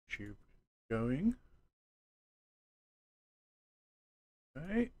YouTube going.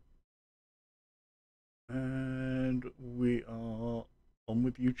 Okay. And we are on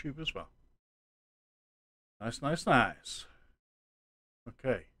with YouTube as well. Nice, nice, nice.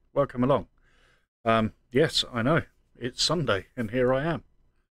 Okay, welcome along. Yes, I know. It's Sunday, and here I am.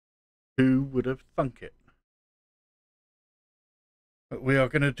 Who would have thunk it? But we are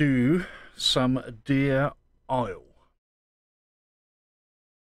going to do some Deer Isle.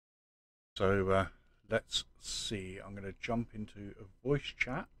 So let's see. I'm going to jump into a voice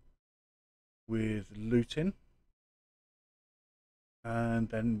chat with Lutin, and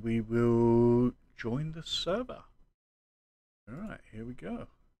then we will join the server. All right, here we go.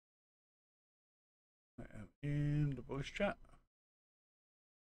 I am in the voice chat.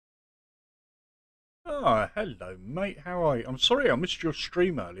 Oh, hello, mate. How are you? I'm sorry I missed your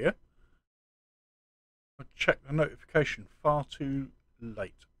stream earlier. I checked the notification far too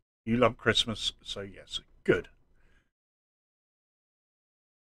late. You love Christmas, so yes, good.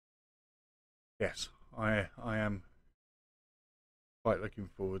 Yes, I am quite looking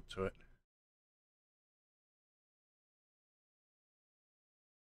forward to it.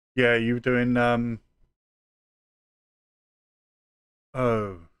 Yeah, you were doing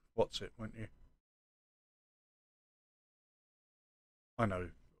oh, what's it, weren't you? I know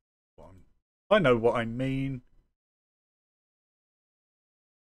what I mean.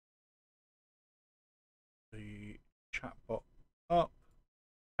 The chatbot up.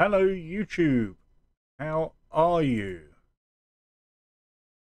 Hello, YouTube. How are you?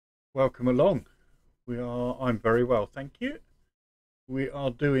 Welcome along. I'm very well, thank you. We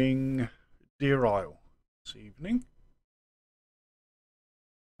are doing Deer Isle this evening.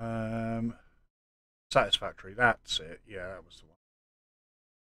 Satisfactory, that's it. Yeah, that was the one.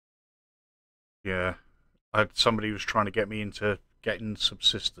 Yeah, somebody was trying to get me into getting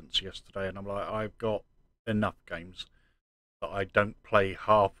subsistence yesterday, and I'm like, I've got enough games that I don't play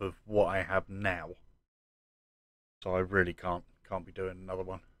half of what I have now, so I really can't be doing another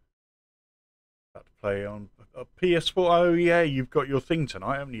one. Got to play on a PS4. Oh yeah, you've got your thing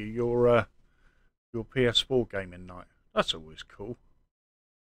tonight, haven't you? Your PS4 gaming night. That's always cool.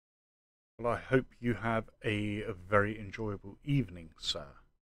 Well, I hope you have a very enjoyable evening, sir.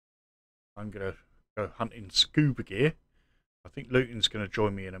 I'm gonna go hunting scuba gear. I think Luton's gonna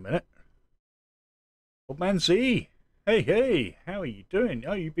join me in a minute. Old man Z, hey, how are you doing?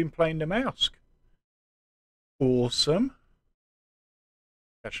 Oh, you've been playing the mouse. Awesome.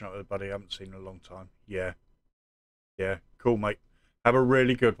 Catching up with a buddy I haven't seen in a long time. Yeah, cool, mate. Have a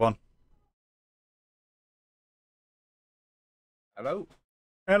really good one. Hello.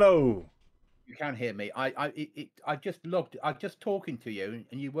 Hello. You can hear me. I just logged. I just talking to you,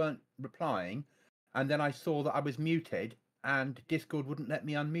 and you weren't replying, and then I saw that I was muted, and Discord wouldn't let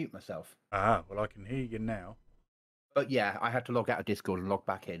me unmute myself. Ah, well, I can hear you now. But yeah, I had to log out of Discord and log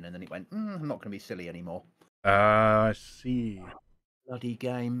back in, and then it went. I'm not going to be silly anymore. I see. Bloody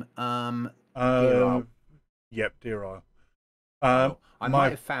game. Deer Isle. Yep, Deer Isle. I might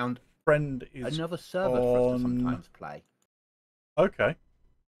have found friend is another server for us to sometimes play. Okay.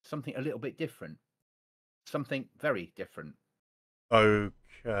 Something a little bit different. Something very different.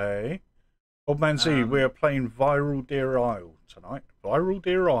 Okay. Old man Z, we are playing Viral Deer Isle tonight. Viral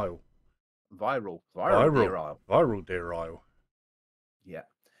Deer Isle. Viral Deer Isle. Viral Deer Isle. Yeah.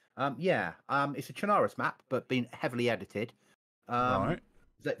 It's a Chernarus map, but been heavily edited. Right.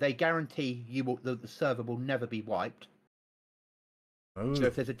 They guarantee the server will never be wiped. Oh. So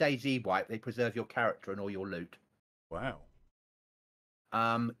if there's a DayZ wipe, they preserve your character and all your loot. Wow.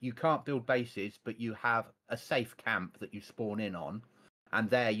 You can't build bases, but you have a safe camp that you spawn in on, and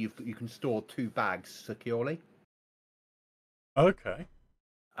there you can store 2 bags securely. Okay.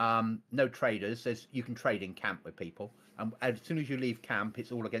 No traders. You can trade in camp with people, and as soon as you leave camp,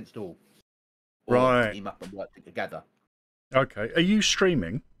 it's all against all. Right. Team up and work together. Okay. Are you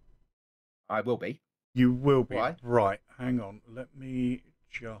streaming? I will be. You will be. Why? Right. Hang on. Let me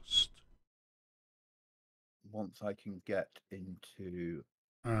just. Once I can get into.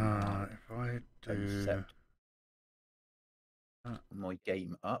 If I do. Set my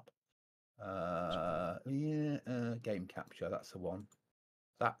game up. Game capture. That's the one.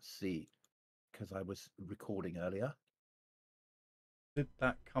 That's because I was recording earlier. Did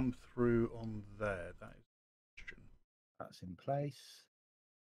that come through on there? That is the question. That's in place.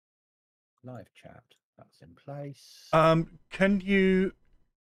 Live chat. That's in place.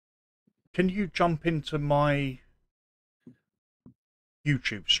 Can you jump into my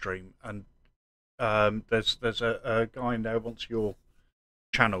YouTube stream and there's a guy in there wants your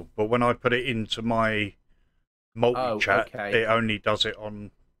channel, but when I put it into my multi chat, it only does it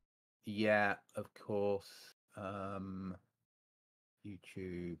on Yeah, of course.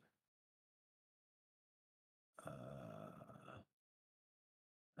 YouTube.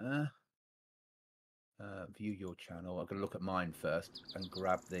 View your channel. I'm going to look at mine first and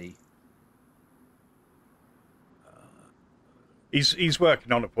grab the. He's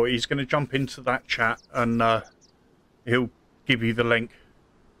working on it, boy. He's going to jump into that chat and he'll give you the link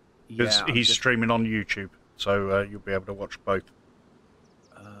because Yeah, he's streaming on YouTube, so you'll be able to watch both.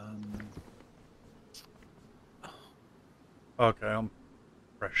 Okay, I'm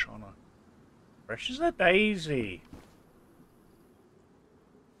fresh on a fresh as a daisy.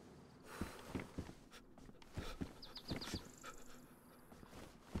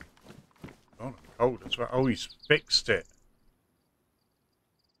 Oh, cold as well. Oh, he's fixed it.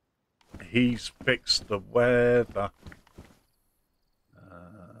 He's fixed the weather.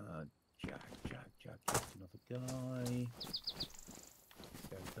 Jack, another guy.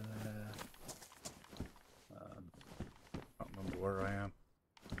 Go there. Can't remember where I am.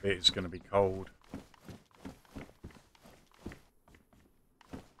 It's going to be cold.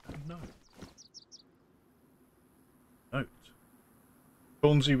 Oh, no. Note.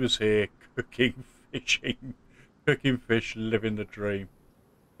 Cornsey was here, cooking, fishing, cooking fish, living the dream.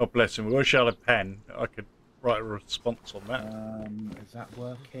 God bless him. I wish I had a pen. I could write a response on that. Is that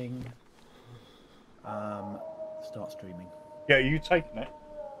working? Start streaming. Yeah, are you taking it?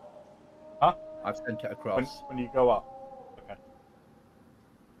 Huh? I've sent it across. When you go up. Okay.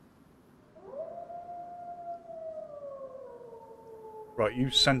 Right, you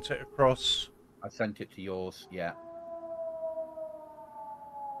sent it across. I sent it to yours, yeah.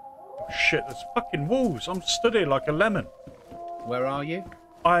 Oh, shit, there's fucking wolves. I'm stood here like a lemon. Where are you?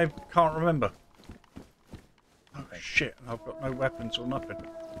 I can't remember. Oh, Okay. shit, and I've got no weapons or nothing.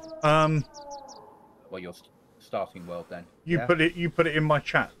 Well, you're starting world then. You yeah? put it in my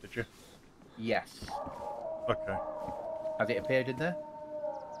chat, did you? Yes. Okay. Has it appeared in there?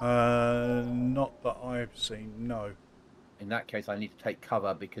 Not that I've seen, no. In that case, I need to take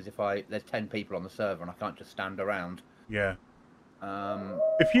cover because there's 10 people on the server and I can't just stand around. Yeah.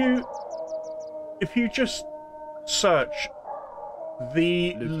 If you just search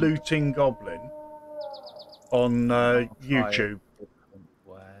the Looting Goblin on YouTube,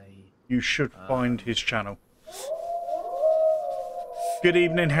 you should find his channel. Good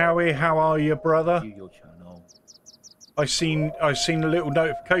evening, Howie. How are you, brother? Your channel. I seen a little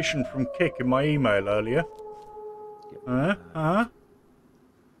notification from Kick in my email earlier. Huh?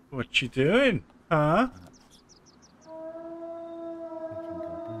 What you doing? Huh?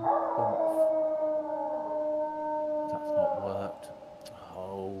 That's not worked.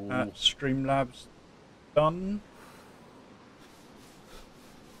 Oh. Streamlabs done.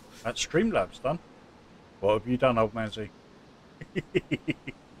 That Streamlabs done. What have you done, old manzy?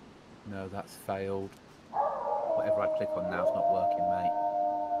 No, that's failed. Whatever I click on now is not working, mate.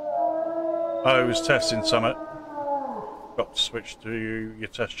 Oh, it was testing Summit. Got to switch to your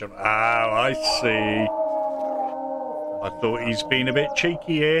test channel. Oh, I see. I thought he's been a bit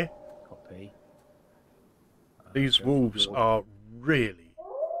cheeky here. Copy. These wolves are really,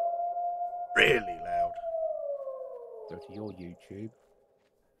 really loud. Go to your YouTube.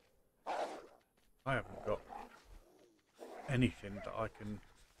 I haven't got anything that I can...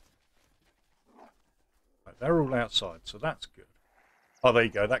 Right, they're all outside, so that's good. Oh, there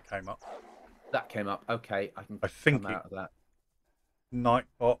you go. That came up. That came up. Okay, I think come out of that.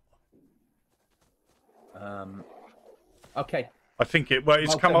 Nightbot. Okay. I think it... Well,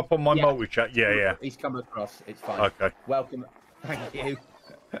 it's come up on my multi-chat. Yeah, yeah. He's come across. It's fine. Okay. Welcome. Thank you.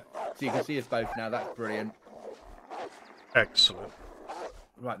 So you can see us both now. That's brilliant. Excellent.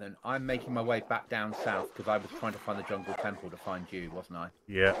 Right then, I'm making my way back down south because I was trying to find the jungle temple to find you, wasn't I?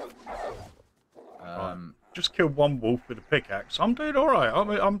 Yeah. Just killed one wolf with a pickaxe. I'm doing all right.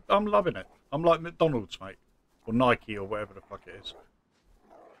 I'm loving it. I'm like McDonald's, mate, or Nike, or whatever the fuck it is.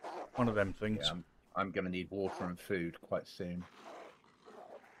 One of them things. Yeah, I'm going to need water and food quite soon.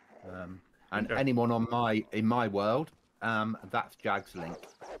 And anyone on in my world, that's Jag's link.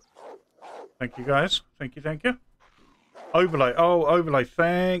 Thank you, guys. Thank you. Overlay. Oh, overlay.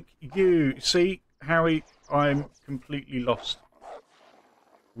 Thank you. See, Howie, I'm completely lost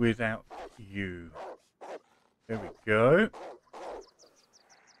without you. There we go.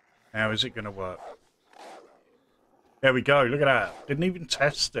 How is it going to work? There we go. Look at that. Didn't even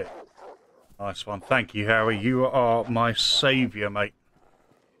test it. Nice one. Thank you, Howie. You are my saviour, mate.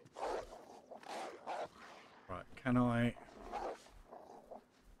 Right, can I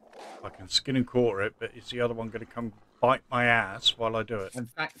can skin and quarter it, but is the other one going to come bite my ass while I do it? And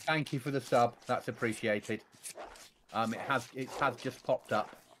thank you for the sub. That's appreciated. It has just popped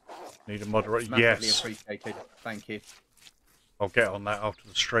up. Need a moderator. Massively Yes. appreciated. Thank you. I'll get on that after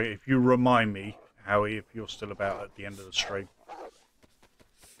the stream. If you remind me, Howie, if you're still about at the end of the stream.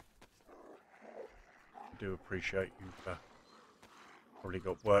 I do appreciate you've probably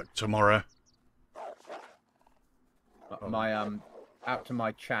got work tomorrow. My out to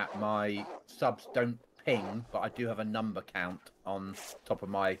my chat, my subs don't ping, but I do have a number count on top of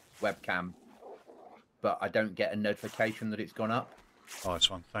my webcam. But I don't get a notification that it's gone up. Nice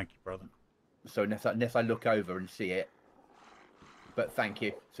one. Thank you, brother. So unless I look over and see it. But thank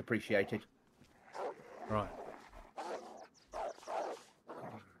you. It's appreciated. Right.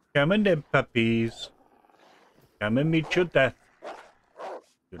 Come on then, puppies. Come and meet your death.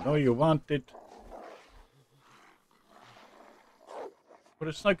 You know you want it. But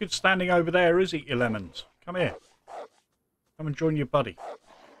it's no good standing over there, is it, you lemons? Come here. Come and join your buddy.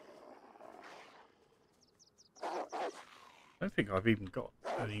 I don't think I've even got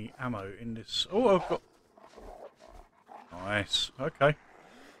any ammo in this. Oh, I've got... Nice. Okay.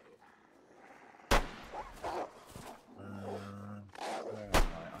 I've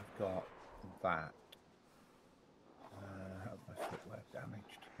got that. How's my footwear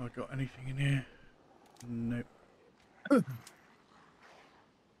damaged? Have I got anything in here? Nope.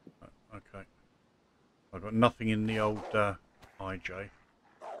 Okay. I've got nothing in the old IJ.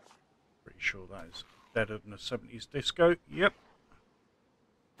 Pretty sure that is better than a 70s disco. Yep.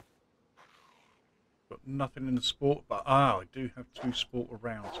 Got nothing in the sport, but I do have 2 sport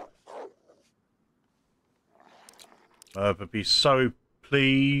rounds. Would be so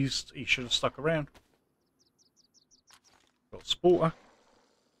pleased. He should have stuck around. Got sporter.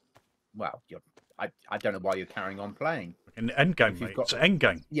 Well, I don't know why you're carrying on playing. An end game, mate. It's an end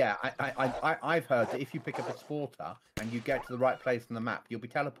game. Yeah, I've heard that if you pick up a sporter and you get to the right place on the map, you'll be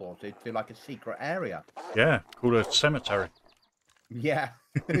teleported to like a secret area. Yeah, called a cemetery. Yeah.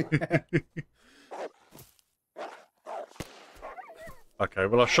 Okay,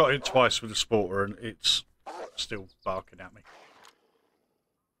 well I shot it twice with the sporter and it's still barking at me.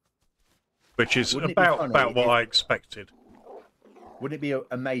 Which is about what I expected. Wouldn't it be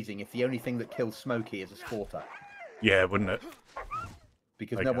amazing if the only thing that kills Smokey is a sporter? Yeah, wouldn't it?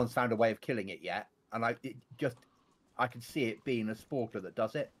 Because no one's found a way of killing it yet, and I can see it being a sporter that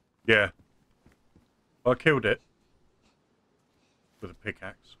does it. Yeah. I killed it with a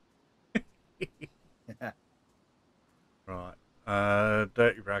pickaxe. Right.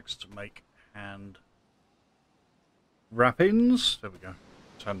 Dirty rags to make hand wrappings. There we go.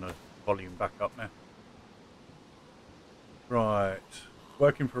 Turn the volume back up now. Right.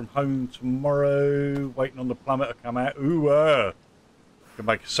 Working from home tomorrow. Waiting on the plumber to come out. Ooh, you could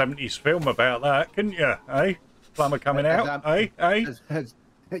make a 70s film about that, couldn't you? Eh? Plumber coming out. Has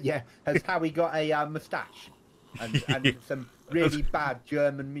Howie got a moustache and some really bad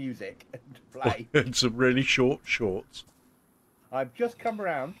German music to play? And some really short shorts. I've just come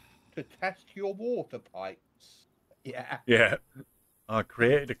around to test your water pipes. Yeah. Yeah. I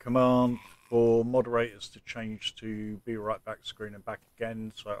created a command for moderators to change to be right back screen and back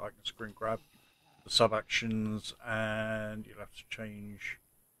again, so I can screen grab the sub actions, and you'll have to change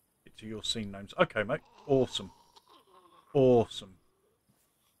it to your scene names. Okay, mate. Awesome. Awesome.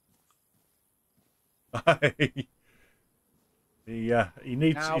 He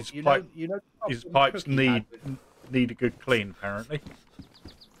needs Now, his pipe. His pipes need a good clean, apparently.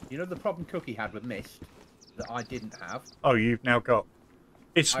 You know the problem Cookie had with Mist that I didn't have? Oh, you've now got.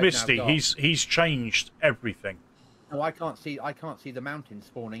 It's Misty. He's changed everything. No, I can't see the mountains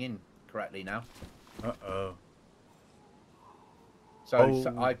spawning in correctly now. Uh-oh.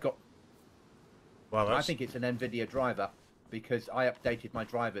 So I've got. Well, I think it's an NVIDIA driver because I updated my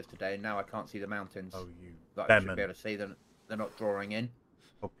drivers today and now I can't see the mountains. Oh, you that I should be able to see them. They're not drawing in.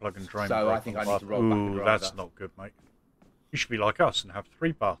 Or plug and drain. So I think I need to roll back the driver. That's not good, mate. You should be like us and have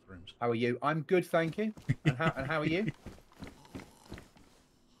 3 bathrooms. How are you? I'm good, thank you. And how are you?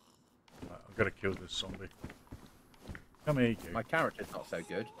 Right, I've got to kill this zombie. Come here, you. My character's not so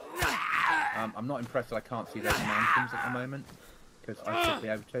good. I'm not impressed that I can't see those mountains at the moment because I should be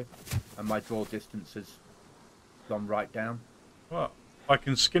able to, and my draw distance has gone right down. Well, I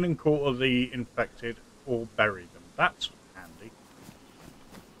can skin and quarter the infected or bury them. That's handy.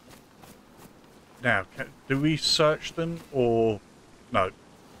 Now, do we search them or no?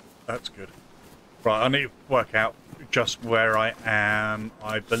 That's good. Right, I need to work out just where I am.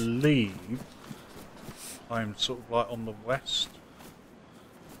 I believe I'm sort of like on the west,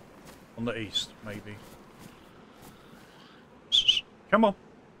 on the east, maybe. Come on,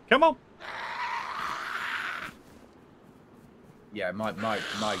 come on. Yeah, my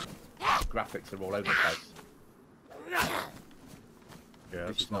graphics are all over the place. Yeah, This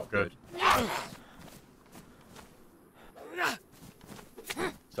it's is not good.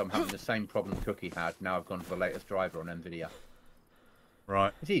 So I'm having the same problem Cookie had. Now I've gone for the latest driver on NVIDIA.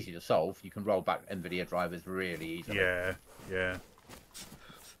 Right. It's easy to solve. You can roll back NVIDIA drivers really easily. Yeah, yeah.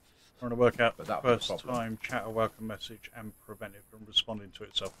 Trying to work out But the that was first the problem. time chat a welcome message and prevent it from responding to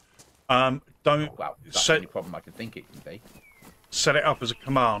itself. Don't Well, that's the only problem I can think it can be. set it up as a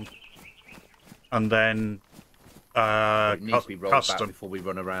command, and then But it needs to be rolled back custom. before we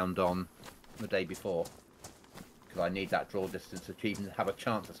run around on the day before. Because I need that draw distance to even have a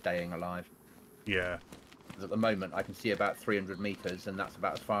chance of staying alive. Yeah. Because at the moment I can see about 300 meters, and that's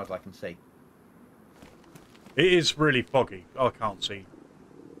about as far as I can see. It is really foggy. I can't see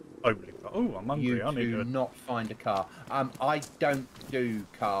overly far. Oh, I'm hungry. You I need do to... not find a car. I don't do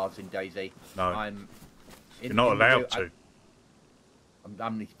cars in DayZ. No. You're not allowed to.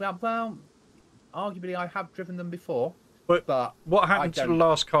 Well, arguably I have driven them before. But what happened to the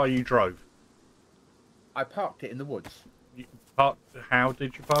last car you drove? I parked it in the woods. How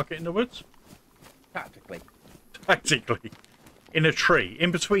did you park it in the woods? Tactically. Tactically. In a tree.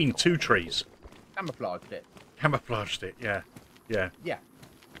 In between two trees. Camouflaged it. Camouflaged it, yeah. Yeah. Yeah.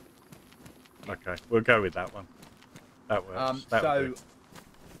 Okay, we'll go with that one. That works. So,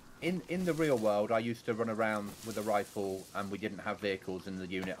 in the real world, I used to run around with a rifle, and we didn't have vehicles in the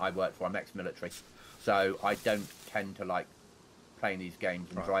unit I worked for. I'm ex-military, so I don't tend to like playing these games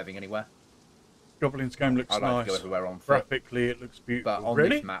and driving anywhere. Goblin's game looks I like nice. to go everywhere on foot. Graphically, it looks beautiful. But on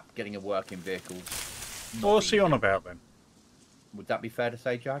this map, getting a working vehicle. What's he on about then? Would that be fair to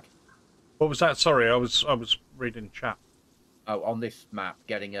say, Jag? What was that? Sorry, I was reading chat. Oh, on this map,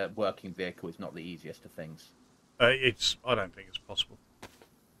 getting a working vehicle is not the easiest of things. I don't think it's possible.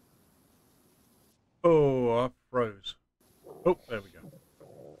 Oh, I froze. Oh, there we go.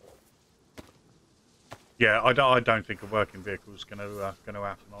 Yeah, I don't think a working vehicle is going to happen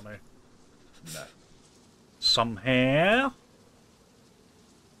on here. No. Somehow.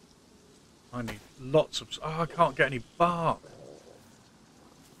 I need lots of... Oh, I can't get any bark.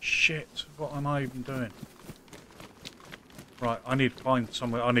 Shit, what am I even doing? Right, I need to find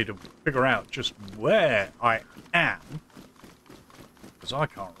somewhere... I need to figure out just where I am. Because I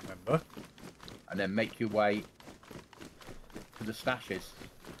can't remember. And then make your way to the stashes.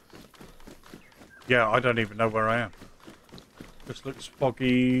 Yeah, I don't even know where I am. This looks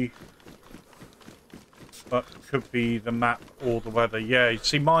foggy. But could be the map or the weather. Yeah, you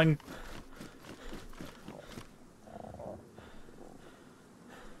see mine...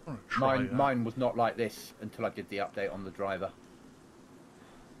 Mine was not like this until I did the update on the driver.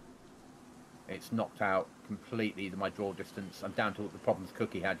 It's knocked out completely my draw distance. I'm down to the problems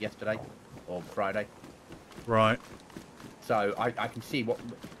Cookie had yesterday or Friday. Right. So I can see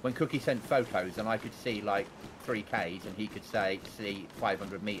when Cookie sent photos, and I could see like 3Ks, and he could see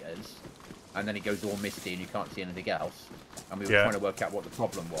 500 meters, and then it goes all misty and you can't see anything else. And we were trying to work out what the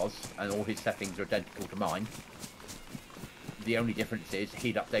problem was, and all his settings are identical to mine. The only difference is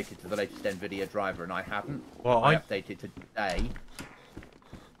he'd updated to the latest NVIDIA driver and I haven't. Well, I updated today,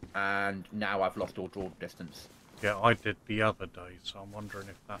 and now I've lost all draw distance. Yeah, I did the other day, so I'm wondering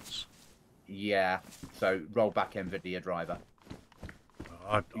if that's... Yeah, so roll back NVIDIA driver.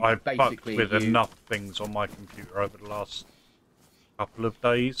 I've fucked with enough things on my computer over the last couple of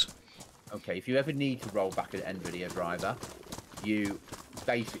days. Okay, if you ever need to roll back an NVIDIA driver, you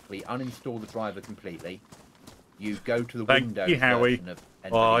basically uninstall the driver completely. You go to the Windows version of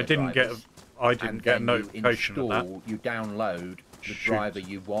NVIDIA well, I didn't drivers, get a notification of that. You download the driver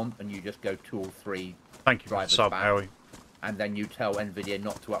you want, and you just go 2 or 3 Thank you for the sub, back, Howie. and then you tell NVIDIA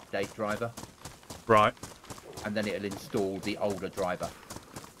not to update driver. Right. And then it'll install the older driver.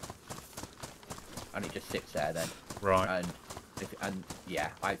 And it just sits there then. Right. And yeah,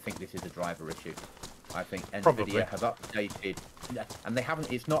 I think this is a driver issue. I think NVIDIA Probably. have updated, and they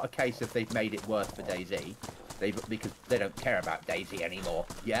haven't. It's not a case of they've made it worse for DayZ, because they don't care about DayZ anymore.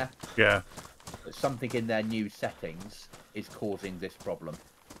 Yeah. Yeah. But something in their new settings is causing this problem.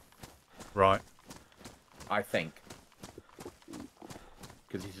 Right. I think.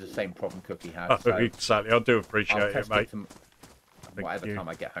 Because this is the same problem Cookie had. Oh, So exactly. I do appreciate it, mate. Whatever time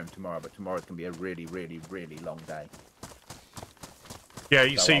I get home tomorrow, but tomorrow's going to be a really, really, really long day. Yeah,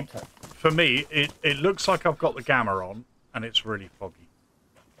 you So see, for me, it looks like I've got the gamma on, and it's really foggy.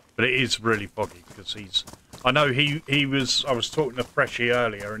 But it is really foggy, because he's... I know he was... I was talking to Freshie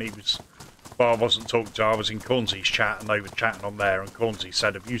earlier, and he was... Well, I wasn't talking to... I was in Cornsy's chat, and they were chatting on there, and Cornsy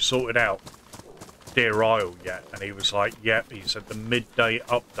said, have you sorted out Deer Isle yet? And he was like, yep. He said, the midday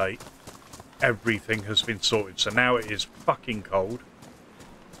update, everything has been sorted. So now it is fucking cold.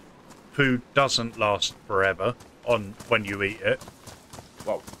 Food doesn't last forever when you eat it.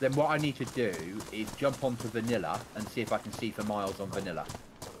 Well, then what I need to do is jump onto vanilla and see if I can see for miles on vanilla.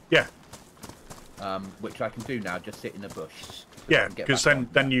 Yeah. Which I can do now. Just sit in the bush. Yeah, because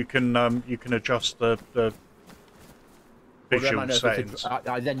then you can adjust the visual settings.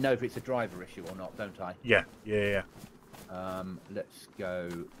 I then know if it's a driver issue or not, don't I? Yeah. Yeah. Let's go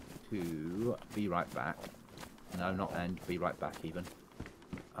to be right back. No, not end. Be right back even.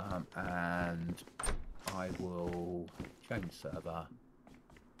 And I will change server.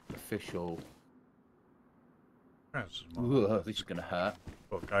 Official. Ooh, this is going to hurt.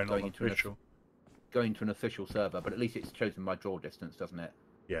 What, going into official? Going to an official server, but at least it's chosen my draw distance, doesn't it?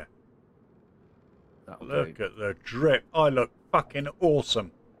 Yeah. That'll look do. at the drip. I look fucking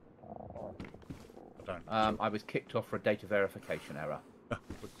awesome. I was kicked off for a data verification error.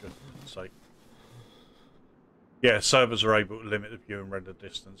 For goodness sake. Yeah, servers are able to limit the view and render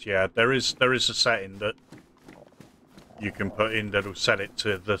distance. Yeah, there is a setting that you can put in that'll set it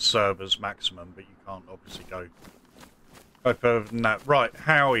to the server's maximum, but you can't obviously go further than that. Right,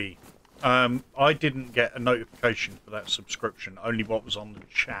 Howie. I didn't get a notification for that subscription, only what was on the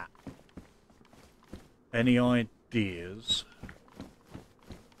chat. Any ideas?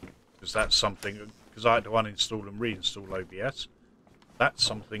 Because that's something, because I had to uninstall and reinstall OBS. That's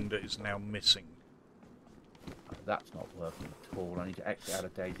something that is now missing. That's not working at all. I need to exit out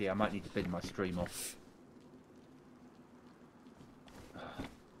of DayZ. I might need to bin my stream off.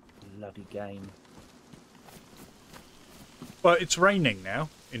 Bloody game. Well, it's raining now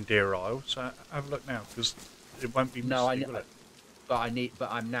in Deer Isle, so have a look now, because it won't be misty, will it?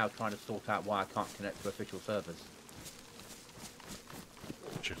 But I'm now trying to sort out why I can't connect to official servers.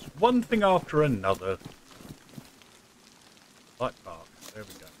 Just one thing after another. Light Park. There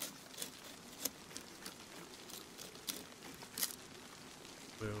we go.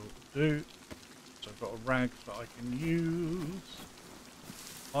 Will do. So I've got a rag that I can use.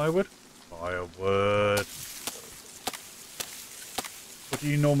 Firewood? Firewood. What do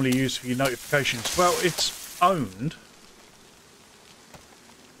you normally use for your notifications? Well, it's owned.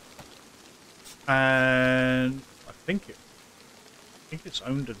 And I think it's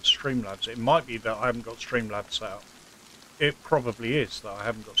owned in Streamlabs. It might be that I haven't got Streamlabs set up. It probably is that I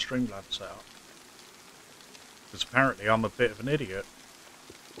haven't got Streamlabs set up. Because apparently I'm a bit of an idiot.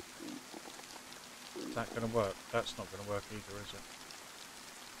 Is that going to work? That's not going to work either, is it?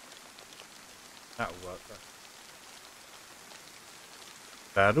 That'll work though.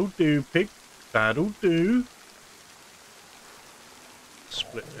 That'll do, pig. That'll do.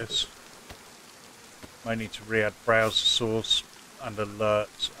 Split this. I need to re-add browser source and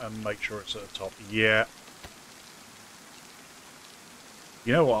alerts and make sure it's at the top. Yeah.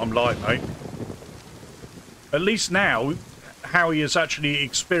 You know what I'm like, mate. At least now, Howie has actually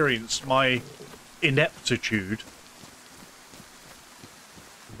experienced my ineptitude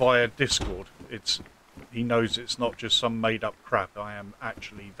via Discord. He knows it's not just some made-up crap. I am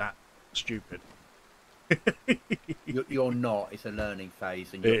actually that stupid. You're not. It's a learning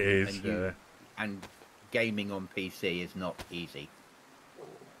phase, and it is. And gaming on PC is not easy.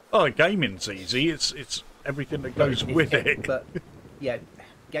 Oh, gaming's easy. It's everything that goes with it. But yeah,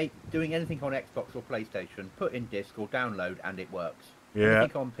 doing anything on Xbox or PlayStation, put in disk or download, and it works. Yeah.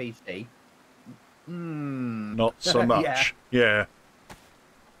 Anything on PC, not so much. Yeah.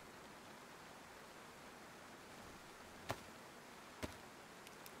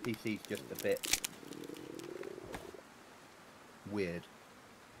 PC's just a bit weird.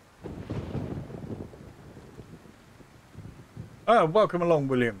 Oh, welcome along,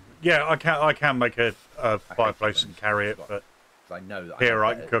 William. Yeah, I can make a fireplace and carry it, but I know that here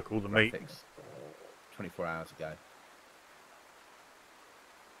I can cook all the meat. 24 hours ago.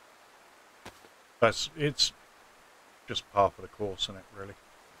 It's just part of the course, isn't it, really?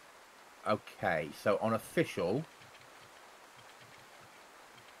 Okay, so on official,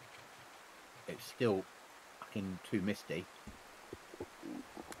 it's still fucking too misty.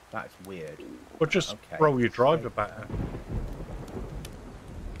 That's weird. Well, just roll your driver back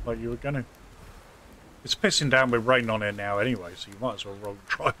like you were gonna. It's pissing down with rain on here now anyway, so you might as well roll the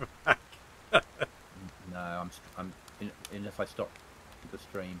driver back. No, unless I stop the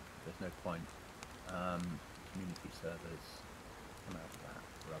stream, there's no point. Community servers, come out of that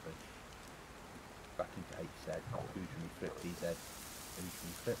rubbish. Back into HZ, usually flip DZ,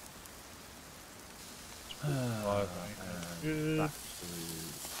 usually flip. Back to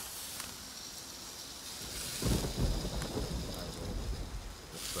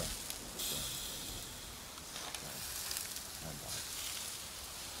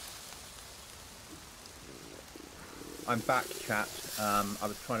I'm back, chat. I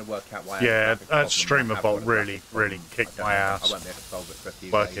was trying to work out why. Yeah, that streamer bot really kicked my ass. I won't be able to solve it for a few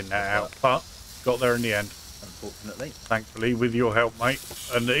working days, that out, but got there in the end. Unfortunately, thankfully, with your help, mate.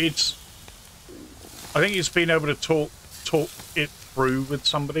 And I think it's been able to talk it through with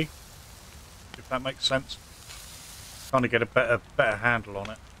somebody, if that makes sense. Trying to get a better handle on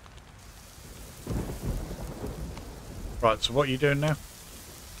it. Right, so what are you doing now?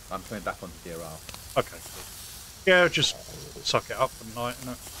 I'm coming back onto DRR. Okay, cool. Yeah, just suck it up for the night,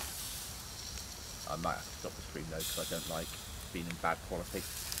 innit? I might have to stop the stream though, because I don't like being in bad quality.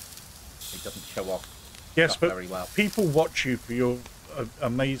 It doesn't show off yes, but very well. People watch you for your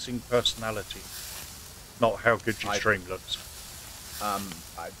amazing personality, not how good your stream looks. I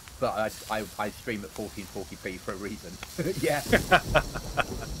stream at 1440p for a reason. Yeah.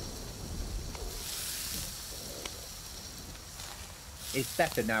 It's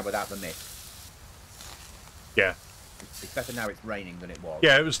better now without the mist. Yeah. It's better now it's raining than it was.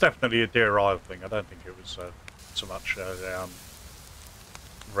 Yeah, it was definitely a Deer Isle thing. I don't think it was so much a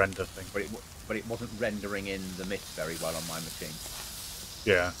render thing. But it wasn't rendering in the mist very well on my machine.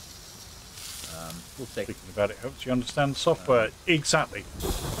 Yeah. We'll see. Thinking about it helps you understand the software. Exactly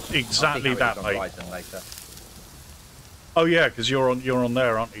that, mate. Later. Oh yeah, because you're on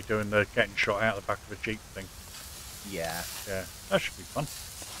there, aren't you? Doing the getting shot out of the back of a jeep thing. Yeah. Yeah, that should be fun.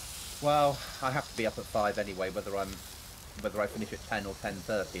 Well, I have to be up at 5 anyway, whether I finish at 10 or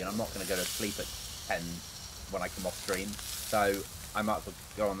 10:30, and I'm not going to go to sleep at 10 when I come off stream. So I might as well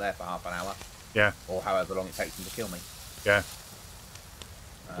go on there for half an hour. Yeah. Or however long it takes them to kill me. Yeah.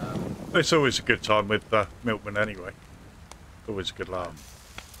 It's always a good time with Milkman anyway. Always a good laugh.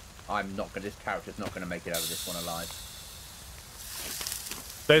 This character's not going to make it out of this one alive.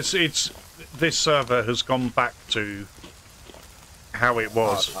 This server has gone back to how it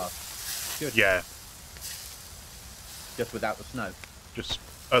was. Good. Yeah. Just without the snow. Just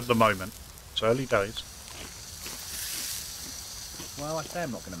at the moment. It's early days. Well, I say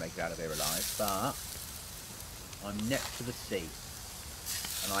I'm not going to make it out of here alive, but I'm next to the sea.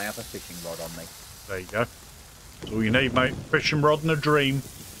 And I have a fishing rod on me. There you go. That's all you need, mate. Fishing rod and a dream.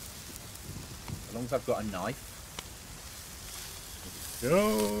 As long as I've got a knife.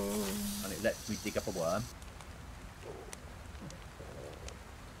 Go. And it lets me dig up a worm.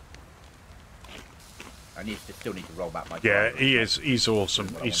 I still need to roll back my Yeah, he is. He's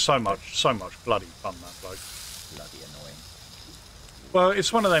awesome. He's so much bloody fun, that bloke. Bloody annoying. Well,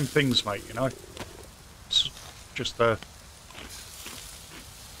 it's one of them things, mate. You know, it's just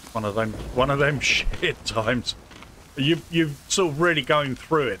one of them shit times. You're sort of really going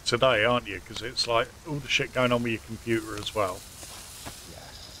through it today, aren't you? Because it's like all the shit going on with your computer as well.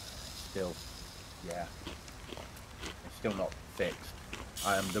 Yeah. It's still not fixed.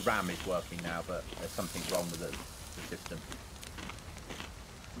 The RAM is working now, but there's something wrong with the system.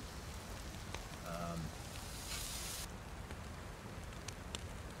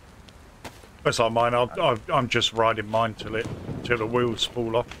 That's like mine. I'm just riding mine till the wheels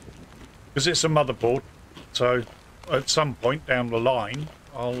fall off, because it's a motherboard. So at some point down the line,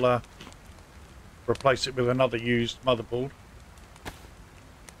 I'll replace it with another used motherboard.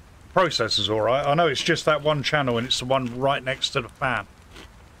 Processor's all right. I know it's just that one channel, and it's the one right next to the fan.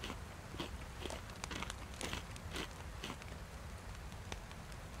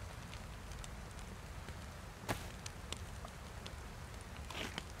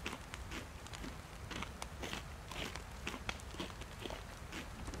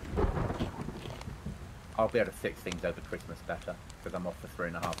 I'll be able to fix things over Christmas better, because I'm off for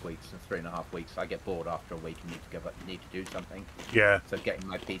 3.5 weeks, and 3.5 weeks I get bored after a week and need to do something. Yeah. So getting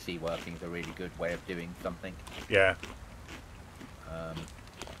my PC working is a really good way of doing something. Yeah. Right.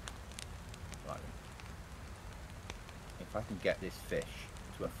 If I can get this fish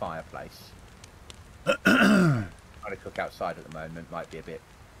to a fireplace, trying to cook outside at the moment might be a bit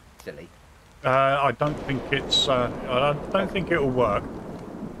silly. I don't think it's. I don't think it'll work.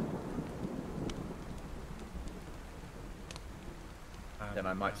 Then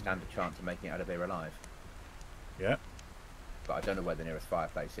I might stand a chance of making it out of here alive. Yeah. But I don't know where the nearest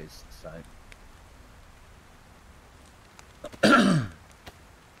fireplace is, so. And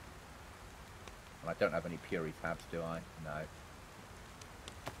I don't have any Puri tabs, do I? No.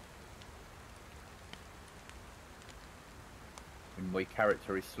 And my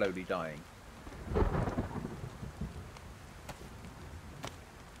character is slowly dying.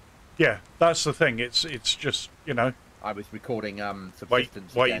 Yeah, that's the thing. It's just, you know. I was recording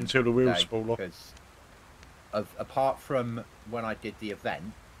subsistence wait again until the wheels today, fall off. because apart from when I did the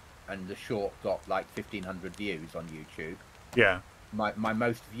event and the short got like 1,500 views on YouTube. Yeah. My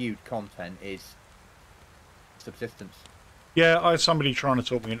most viewed content is Subsistence. Yeah, I had somebody trying to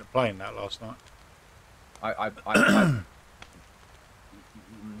talk me into playing that last night. I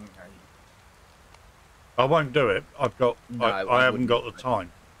won't do it. I've got. No, I haven't got the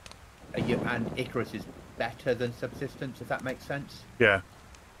time. And Icarus is better than Subsistence, if that makes sense. Yeah.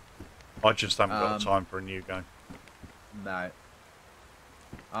 I just haven't got the time for a new game. No.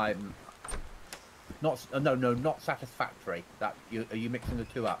 I'm not. No, not Satisfactory. That are you mixing the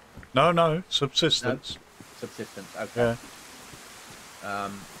two up? No, Subsistence. No? Subsistence. Okay. Yeah.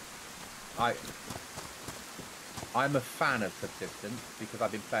 I'm a fan of Subsistence because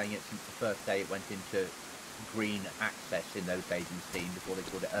I've been playing it since the first day it went into green access in those days in Steam, before they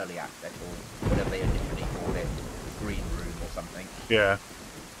called it early access or whatever they initially called it, green room or something. Yeah.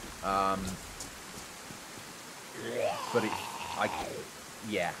 But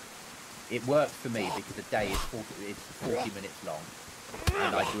it works for me because a day is 40 minutes long,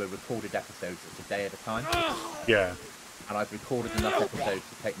 and I do a recorded episode that's a day at a time. Yeah. And I've recorded enough episodes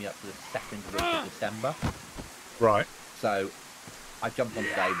to take me up to the second week of December. Right. So I jumped on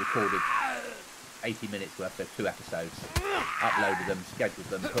today, recorded 80 minutes worth of 2 episodes, uploaded them, scheduled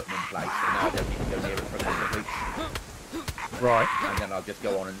them, put them in place, and now I don't need to go near it for a couple of weeks. Right. And then I'll just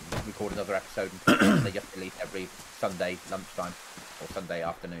go on and record another episode, and they just release every Sunday lunchtime or Sunday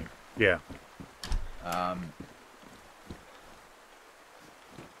afternoon. Yeah.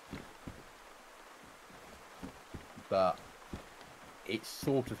 But it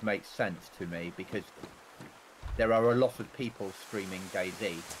sort of makes sense to me because there are a lot of people streaming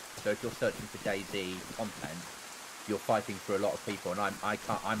DayZ. So if you're searching for DayZ content, you're fighting for a lot of people, and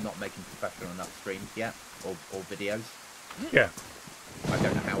I'm not making professional enough streams yet or videos. Yeah. I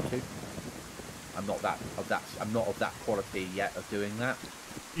don't know how to. I'm not of that quality yet of doing that.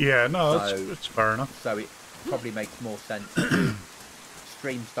 Yeah, no, that's fair enough. So it probably makes more sense to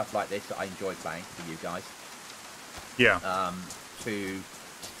stream stuff like this that I enjoy playing for you guys. Yeah. To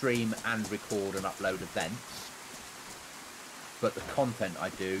stream and record and upload events. But the content I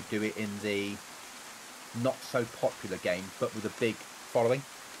do it in the not so popular games, but with a big following.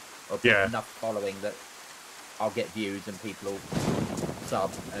 Or enough following that I'll get views and people will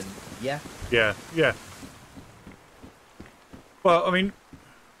sub, and yeah. Yeah. Well, I mean,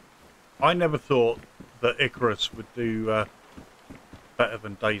 I never thought that Icarus would do better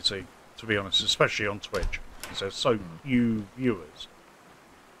than DayZ, to be honest, especially on Twitch, because there's so few viewers.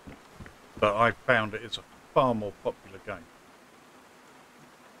 But I found it's a far more popular game.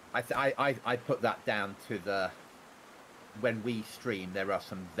 I put that down to when we stream, there are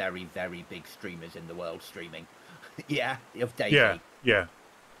some very, very big streamers in the world streaming. Yeah, of DayZ. Yeah.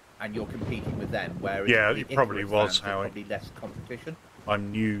 And you're competing with them, whereas it probably was how probably less competition.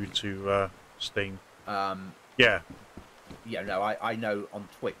 I'm new to Steam. Yeah, no, I know on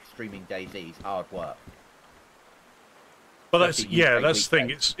Twitch streaming DayZ is hard work. But that's the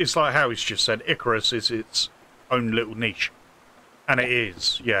thing. It's like how he's just said. Icarus is its own little niche, and it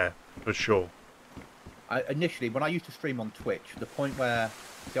is, for sure. Initially, when I used to stream on Twitch, the point where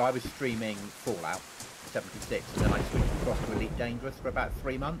I was streaming Fallout 76, and then I switched across to Elite Dangerous for about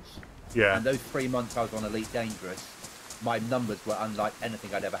 3 months. Yeah. And those 3 months I was on Elite Dangerous, my numbers were unlike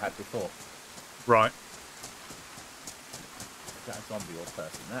anything I'd ever had before. Right. Is that a zombie or a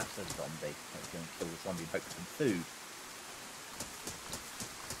person? That's a zombie. Let's go and kill the zombie and hope for some food.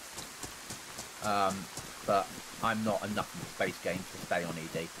 But I'm not enough in the space games to stay on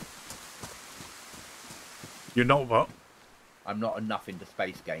ED. You're not what? I'm not enough into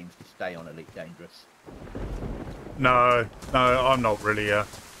space games to stay on Elite Dangerous. No, I'm not really. I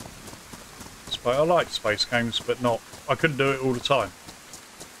like space games, but not. I couldn't do it all the time.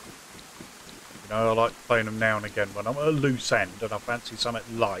 You know, I like playing them now and again when I'm at a loose end and I fancy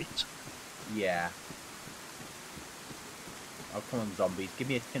something light. Yeah. Oh, come on, zombies. Give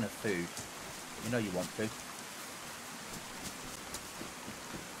me a tin of food. You know you want to.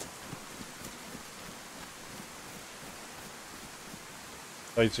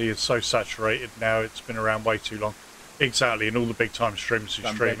 DayZ is so saturated now, it's been around way too long. Exactly, and all the big time streamers who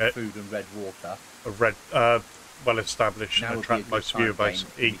stream red it. Food and red water. A red, well established and attract most viewer base.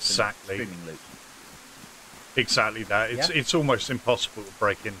 Exactly. Exactly that. It's almost impossible to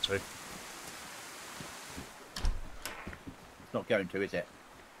break into. It's not going to, is it?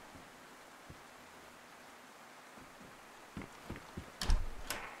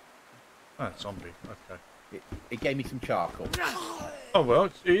 Ah, zombie. Okay. It gave me some charcoal. Oh well,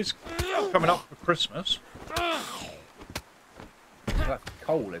 it is coming up for Christmas. That's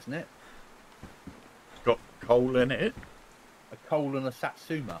coal, isn't it? It's got coal in it. A coal and a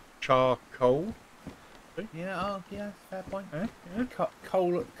satsuma. Charcoal. See? Yeah, oh, yeah, fair point. Yeah, yeah.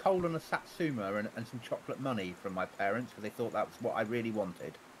 Coal and a Satsuma and some chocolate money from my parents because they thought that was what I really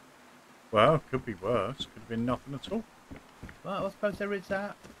wanted. Well, could be worse. Could have been nothing at all. Well, I suppose there is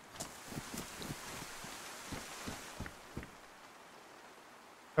that.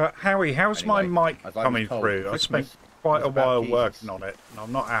 Howie, how's my Anyway, mic as I was coming told, through? I spent Christmas quite was a about while Jesus. working on it, and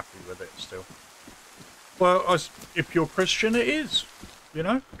I'm not happy with it still. Well, if you're Christian, it is, you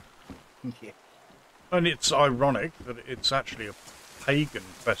know? Yeah. And it's ironic that it's actually a pagan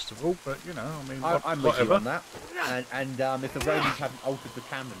festival, but, you know, I mean, I'm with whatever. you on that. And if the Romans hadn't altered the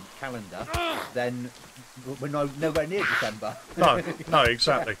calendar, then we're nowhere near December. No, no,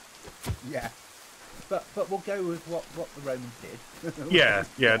 exactly. Yeah. But we'll go with what the Romans did. Yeah.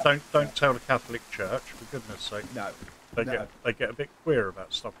 Don't tell the Catholic Church, for goodness sake. No. They get a bit queer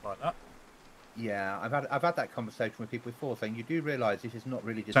about stuff like that. Yeah, I've had that conversation with people before, saying you do realise this is not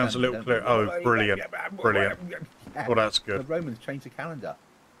really December. Sounds a little clear. Oh, brilliant, brilliant. Yeah. Well, that's good. The Romans changed the calendar.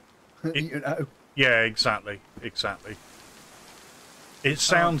 You know. Yeah, exactly. It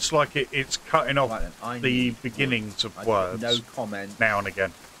sounds like it's cutting off Right, the beginnings of words. No comment. Now and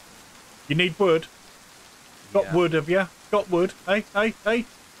again. You need wood. Got wood, have you? Got wood? Hey.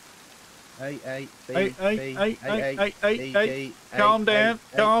 Calm down.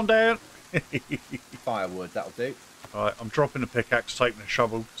 Firewood, that'll do. Alright, I'm dropping the pickaxe, taking the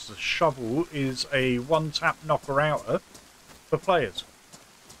shovel, because the shovel is a one-tap knocker-outer for players.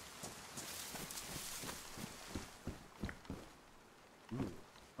 Ooh,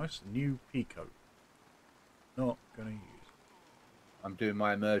 nice new Pico. Not going to use. I'm doing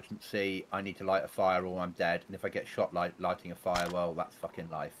my emergency, I need to light a fire or I'm dead. And if I get shot lighting a fire, well, that's fucking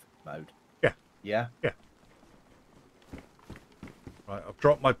life mode. Yeah. Yeah? Yeah. Right, I've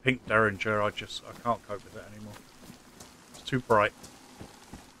dropped my pink Derringer, I can't cope with it anymore. It's too bright.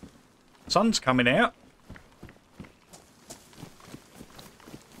 Sun's coming out.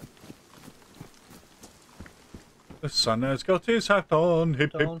 The sun has got his hat on,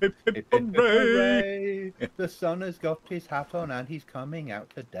 hip hip hip hip hooray! The sun has got his hat on and he's coming out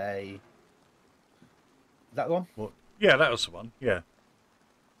today. Is that the one? What? Yeah, that was the one, yeah.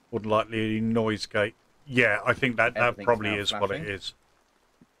 Would likely noise gate. Yeah, I think that probably is what it is.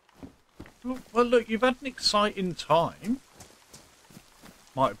 Well, look, you've had an exciting time.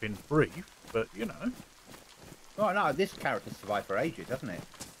 Might have been brief, but, you know. Oh, no, this character survived for ages, hasn't it?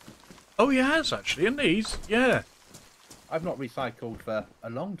 Oh, he has, actually, and he's, yeah. I've not recycled for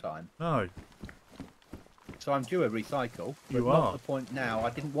a long time. No. So I'm due a recycle. But You not are. at the point now. I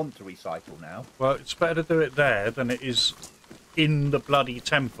didn't want to recycle now. Well, it's better to do it there than it is in the bloody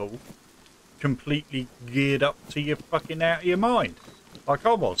temple, completely geared up to you fucking out of your mind. Like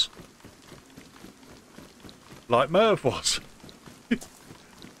I was. Like Merv was.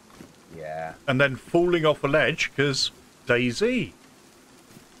 Yeah. And then falling off a ledge because DayZ.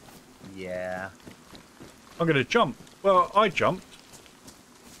 Yeah. I'm going to jump. Well, I jumped.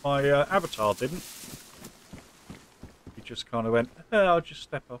 My avatar didn't. He just kind of went, I'll just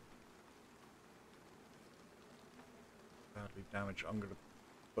step off. Badly damaged. I'm going to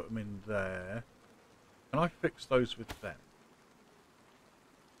put them in there. Can I fix those with them?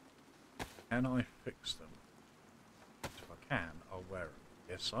 Can I fix them? If I can, I'll wear them.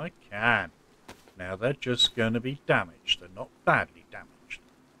 Yes, I can. Now they're just going to be damaged. They're not badly damaged.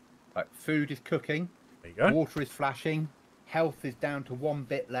 Right, food is cooking. There you go. Water is flashing. Health is down to 1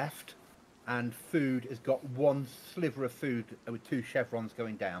 bit left. And food has got 1 sliver of food with 2 chevrons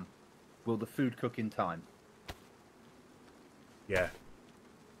going down. Will the food cook in time? Yeah.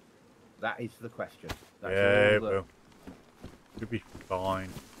 That is the question. That's Yeah, all it will. You'll be fine.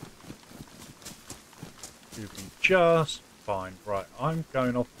 You'll be just fine. Right, I'm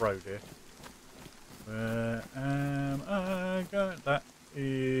going off-road here. Where am I going? That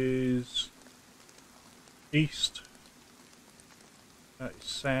is east. That is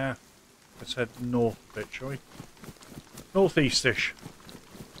south. Let's head north a bit, shall we? Northeast-ish.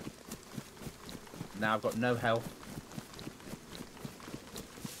 Now I've got no health.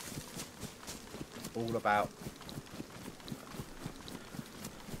 All about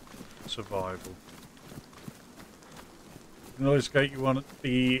Survival. Noise gate, you want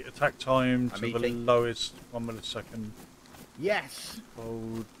the attack time to the lowest 1 millisecond. yes.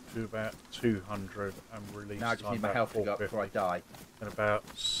 Hold to about 200 and release Now I just time need my about health to go up 450. before I die. And about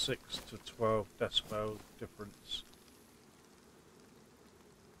 6 to 12 decibel difference.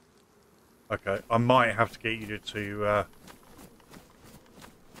 Okay, I might have to get you to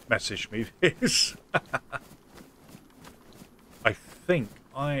message me this. I think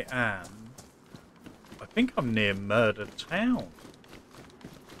I'm near Murder Town.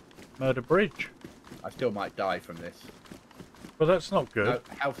 Murder Bridge. I still might die from this. Well, that's not good. No,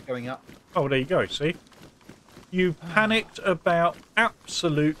 health going up. Oh, there you go, see? You panicked about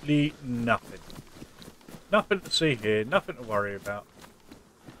absolutely nothing. Nothing to see here, nothing to worry about.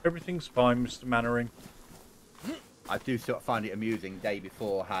 Everything's fine, Mr. Mannering. I do sort of find it amusing. Day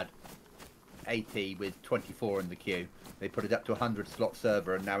before had 80 with 24 in the queue. They put it up to 100 slot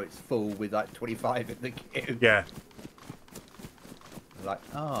server, and now it's full with like 25 in the queue. Yeah. Like,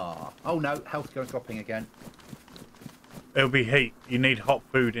 oh no, health going dropping again. It'll be heat. You need hot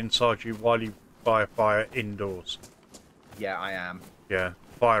food inside you while you buy a fire indoors. Yeah, I am. Yeah,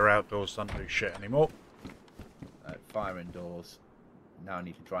 fire outdoors doesn't do shit anymore. Fire indoors. Now I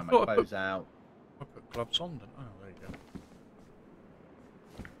need to dry my clothes out. I put gloves on, didn't I? Oh, there you go.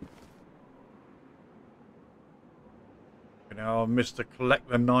 You know, Mr. Collect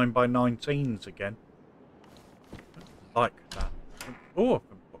the 9x19s again. I like that. Oh, a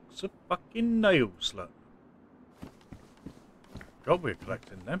box of fucking nails, look. God, we're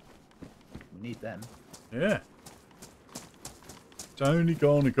collecting them. We need them. Yeah. It's only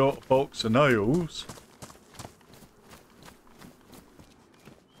gonna got a box of nails.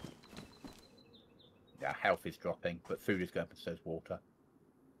 Yeah, health is dropping, but food is going up, and so's water.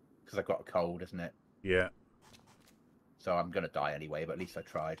 Because I've got a cold, isn't it? Yeah. So I'm going to die anyway, but at least I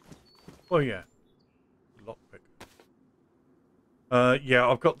tried. Oh, yeah. Lockpick. Yeah,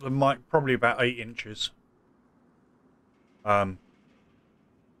 I've got the mic probably about 8 inches. Kind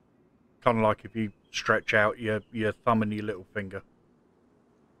of like if you stretch out your thumb and your little finger.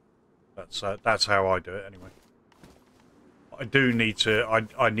 That's how I do it anyway. I do need to.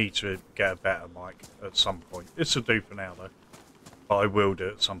 I need to get a better mic at some point. This will do for now though. But I will do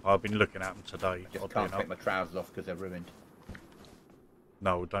it at some point. I've been looking at them today. I just can't take my trousers off because they're ruined.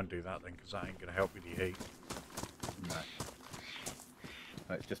 No, don't do that then, because that ain't going to help with your heat. No.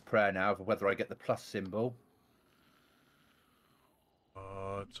 It's just prayer now for whether I get the plus symbol.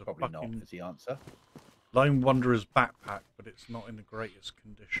 It's a Probably fucking not is the answer. Lone Wanderer's backpack, but it's not in the greatest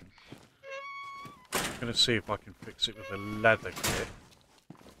condition. I'm going to see if I can fix it with a leather kit.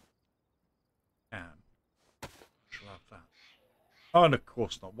 And shall have that. Oh, and of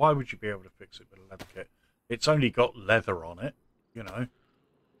course not. Why would you be able to fix it with a leather kit? It's only got leather on it, you know.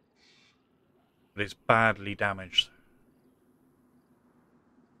 But it's badly damaged.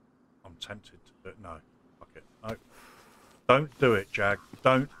 I'm tempted to do it. No. Fuck it. No. Don't do it, Jag.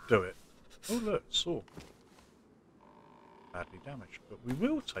 Don't do it. Oh, look. Saw. Badly damaged. But we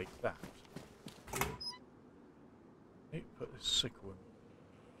will take that. Need to put this sickle in.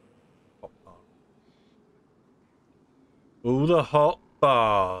 Hot bar. All the hot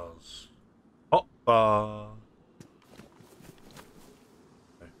bars. Hot bar.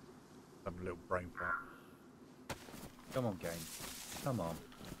 Okay. Have a little brain fart. Come on, game. Come on.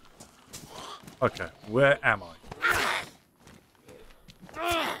 Okay, where am I?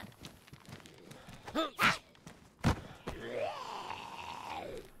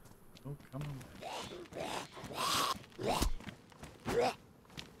 Oh, come on.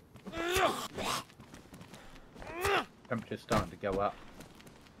 Temperature's starting to go up.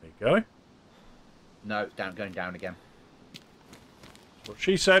 There you go. No, it's down, going down again. That's what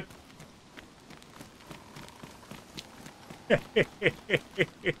she said.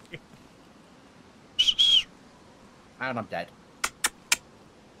 And I'm dead.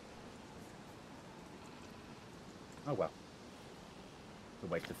 Oh well. It's a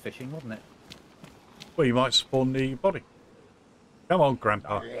waste of fishing, wasn't it? Well, you might spawn near your body. Come on,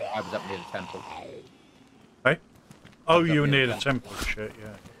 Grandpa. I was up near the temple. Hey? Oh, up you were near near the the temple. Shit,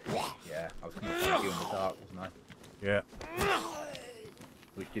 yeah. Yeah, I was coming up you in the dark, wasn't I? Yeah.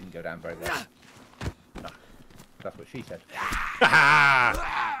 Which didn't go down very well. No. That's what she said.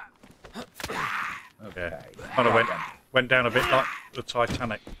 Okay. Okay. Kind of Right then. went down a bit like the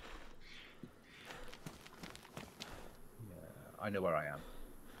Titanic. Yeah, I know where I am.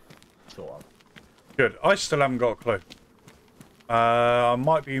 Sort of. Good. I still haven't got a clue. I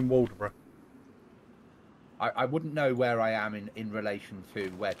might be in Waldeborough. I wouldn't know where I am in relation to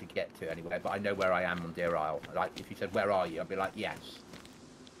where to get to anyway, but I know where I am on Deer Isle. Like, if you said, where are you? I'd be like, yes.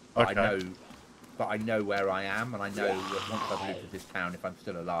 But Okay. I know where I am, and I know that once I've looted this town, if I'm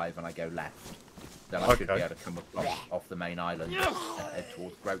still alive and I go left, then I should be Okay. able to come off the main island and head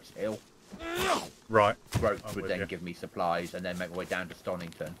towards Groats Hill. Right. Groats I'm would with then you. give me supplies, and then make my way down to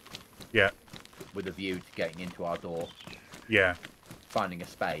Stonington Yeah. with a view to getting into our door, Yeah. finding a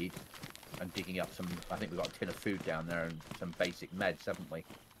spade, and digging up some. I think we've got a tin of food down there and some basic meds, haven't we?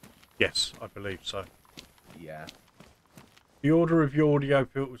 Yes, I believe so. Yeah. The order of your audio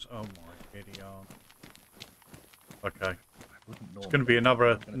filters. Oh my giddy arm. Okay. It's going to be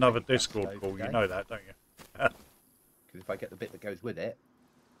another Discord call. You know that, don't you? Because if I get the bit that goes with it.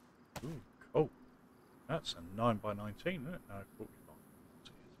 Ooh, cool. That's a 9x19, isn't it? No, 45.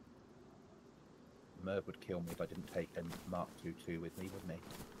 Merv would kill me if I didn't take a Mark II with me, wouldn't he?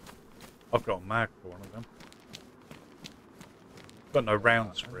 I've got a mag for one of them. Got no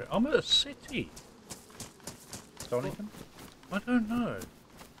rounds for it. I'm at a city. Stonington? I don't know.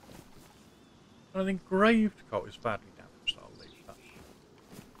 I think Gravecot is badly damaged. I'll leave that.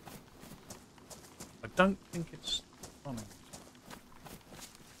 I don't think it's Stonington.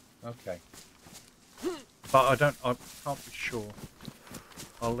 Okay. But I can't be sure.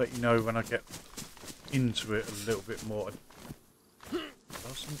 I'll let you know when I get into it a little bit more. It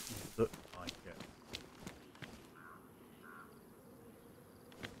doesn't look like it.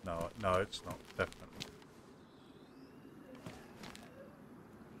 No, it's not, definitely.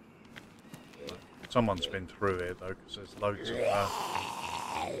 Someone's been through here though, because there's loads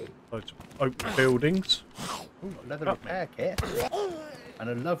of open buildings. Ooh, leather repair kit. And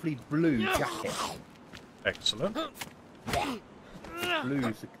a lovely blue jacket. Excellent. Blue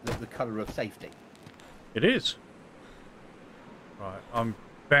is the colour of safety. It is. Right, I'm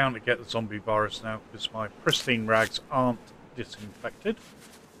bound to get the zombie virus now because my pristine rags aren't disinfected.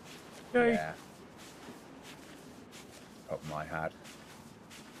 Okay. Yeah. Up my hat.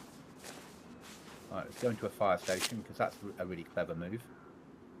 Right, let's go into a fire station because that's a really clever move.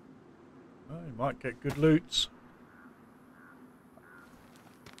 Oh, you might get good loots.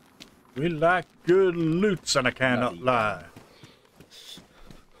 We like good loots, and I cannot lie.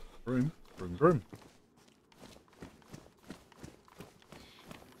 Broom, broom, broom.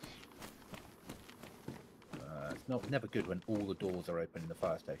 It's never good when all the doors are open in the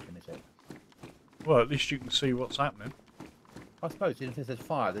fire station, is it? Well, at least you can see what's happening. I suppose if there's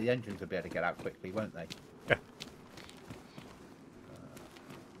fire, the engines will be able to get out quickly, won't they? Yeah.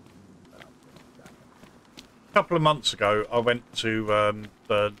 A couple of months ago, I went to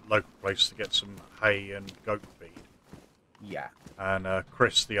the local place to get some hay and goat feed. Yeah. And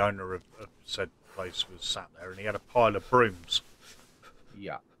Chris, the owner of said place, was sat there, and he had a pile of brooms.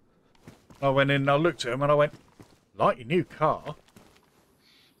 Yeah. I went in and I looked at him and I went, like your new car?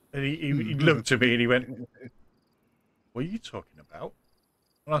 And he looked at me and he went, what are you talking about?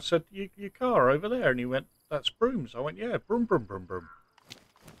 And I said, your car over there. And he went, that's brooms. I went, yeah, broom, broom, broom, broom.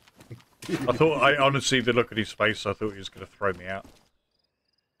 I honestly, the look at his face, I thought he was going to throw me out.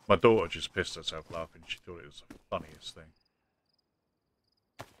 My daughter just pissed herself laughing. She thought it was the funniest thing.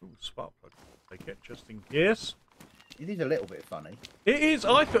 Ooh, spark plug. Take it just in case. It is a little bit funny. It is.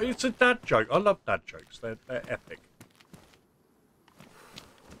 I thought it's a dad joke. I love dad jokes. They're epic.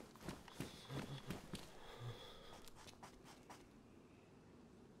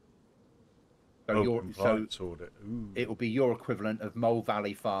 So it will be your equivalent of Mole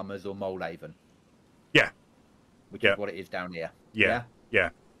Valley Farmers or Mole Haven. Yeah. Which is what it is down here. Yeah. Yeah.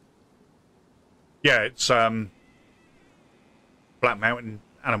 Yeah, it's Black Mountain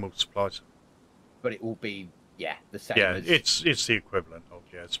Animal Supplies. But it will be the same. Yeah, as... it's the equivalent of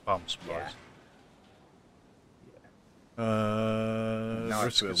it's farm supplies. Yeah.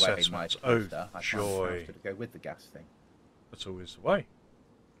 Risk assessments. Oh, joy! To go with the gas thing. That's always the way.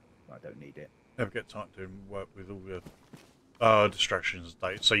 I don't need it. Never get time to work with all the distractions,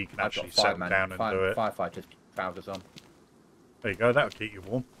 so you can actually settle down and do it. Firefighters trousers on. There you go. That'll keep you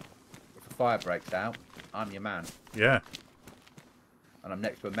warm. If a fire breaks out, I'm your man. Yeah. And I'm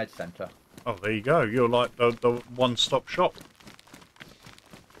next to a med centre. Oh, there you go. You're like the one-stop shop.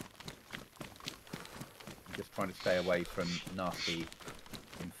 I'm just trying to stay away from nasty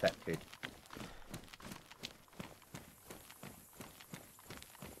infected.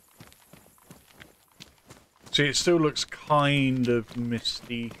 See, it still looks kind of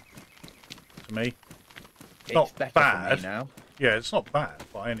misty to me. It's not better bad. For me now. Yeah, it's not bad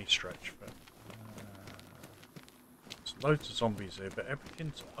by any stretch. But there's loads of zombies here, but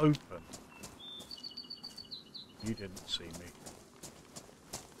everything's open. You didn't see me.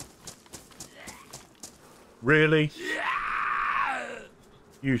 Really?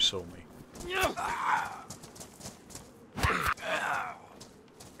 You saw me.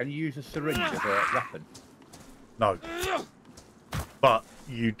 Can you use a syringe as a weapon? No. But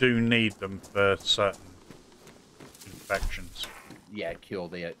you do need them for certain infections. Yeah, cure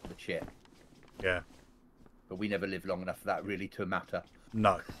the shit. Yeah. But we never live long enough for that really to matter.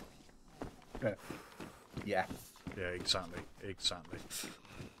 No. Yeah. Yeah, exactly. Exactly.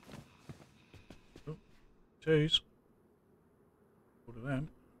 Oh, jeez. What of them?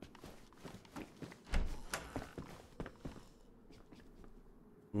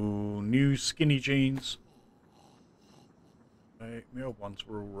 Ooh, new skinny jeans. My old ones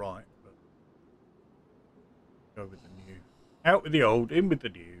were all right, but go with the new. Out with the old, in with the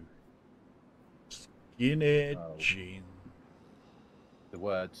new. Skinhead jeans. The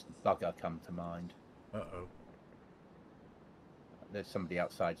words bugger come to mind. Uh-oh. There's somebody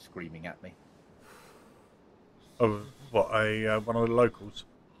outside screaming at me. Oh, what, one of the locals?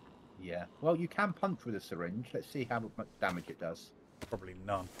 Yeah. Well, you can punch with a syringe. Let's see how much damage it does. Probably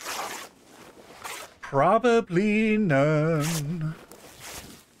none. Probably none.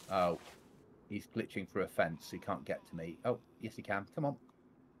 Oh. He's glitching through a fence, so he can't get to me. Oh, yes he can. Come on.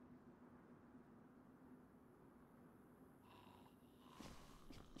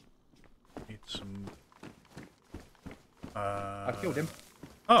 Need some... I killed him.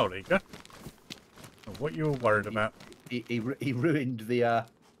 Oh, there you go. Oh, what you were worried about? He ruined the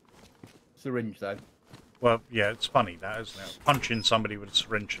syringe, though. Well, yeah, it's funny that, isn't it? Punching somebody with a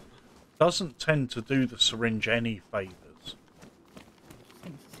syringe doesn't tend to do the syringe any favours.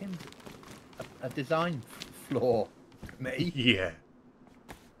 Seems a design flaw to me. Yeah.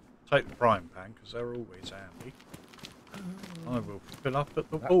 Take the frying pan, because they're always handy. I will fill up at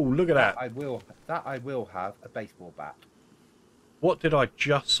the... Oh, look at that. I will have a baseball bat. What did I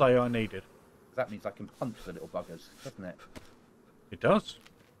just say I needed? That means I can punch the little buggers, doesn't it? It does.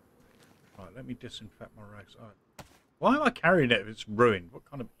 Right, let me disinfect my rags. Right. Why am I carrying it if it's ruined? What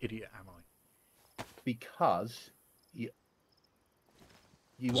kind of idiot am I? Because you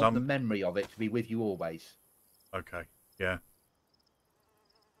want the memory of it to be with you always. Okay, yeah.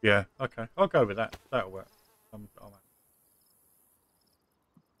 Yeah, okay. I'll go with that. That'll work. I'm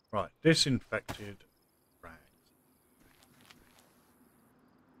right, disinfected rags.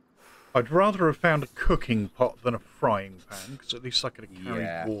 I'd rather have found a cooking pot than a frying pan, because at least I could have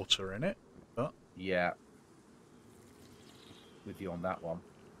carried water in it. But yeah. With you on that one.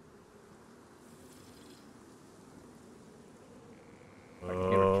 I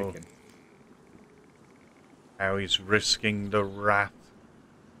can hear a chicken. How he's risking the wrath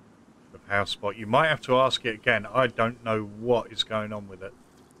of Housespot. You might have to ask it again. I don't know what is going on with it.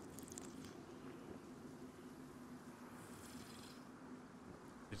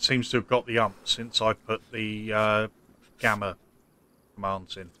 It seems to have got the ump since I put the gamma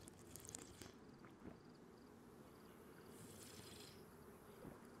commands in.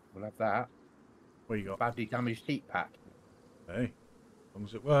 We'll have that. What you got? Badly damaged heat pack. Hey, as long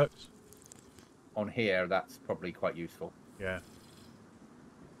as it works. On here, that's probably quite useful. Yeah.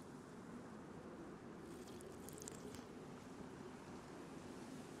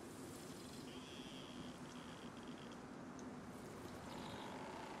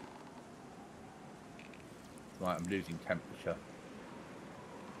 Right, I'm losing temperature.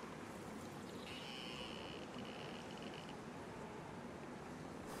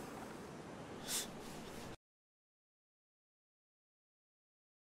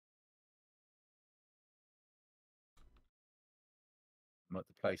 I'm at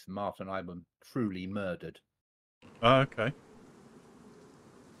the place Martin and I were truly murdered. Oh, okay.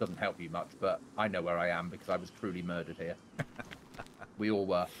 Doesn't help you much, but I know where I am because I was truly murdered here. We all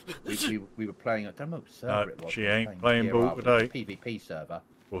were. We were playing. I don't know what server it was. She ain't playing ball today. PvP server.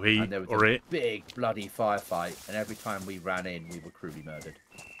 Well, he and there was or a it. big bloody firefight, and every time we ran in, we were cruelly murdered.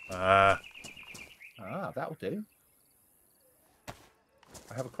 That'll do.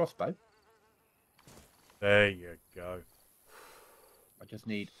 I have a crossbow. There you go. I just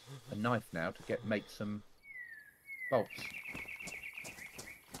need a knife now to make some bolts.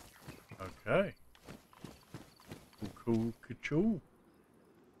 Okay. Cool.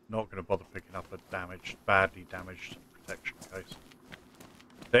 Not going to bother picking up a badly damaged protection case.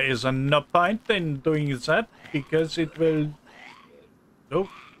 There is no point in doing that because it will... Oh,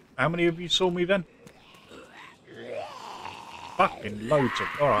 how many of you saw me then? Fucking loads of...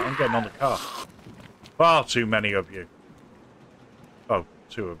 Alright, I'm getting on the car. Far too many of you. Oh,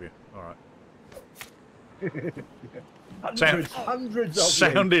 2 of you. Alright. Hundreds of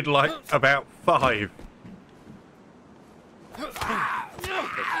sounded like about 5. But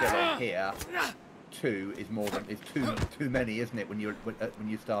still on here, 2 is more than too many, isn't it? When you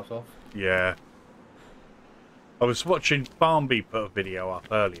start off. Yeah. I was watching Barnby put a video up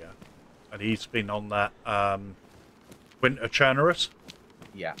earlier, and he's been on that Winter Churnerus.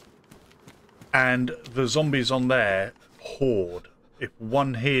 Yeah. And the zombies on there horde. If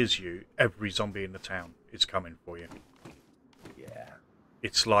one hears you, every zombie in the town is coming for you. Yeah.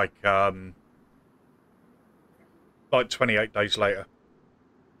 It's like 28 days later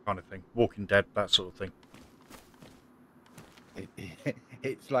kind of thing. Walking Dead, that sort of thing.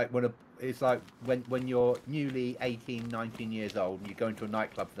 It's like when you're newly 18, 19 years old and you go into a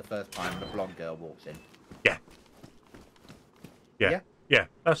nightclub for the first time and a blonde girl walks in. Yeah. Yeah. Yeah,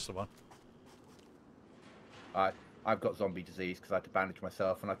 that's the one. I've got zombie disease because I had to bandage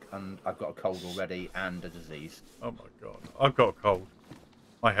myself, and I've got a cold already and a disease. Oh my god. I've got a cold.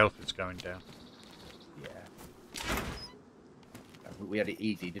 My health is going down. Yeah. We had it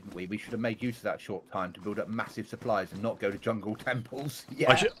easy, didn't we? We should have made use of that short time to build up massive supplies and not go to jungle temples.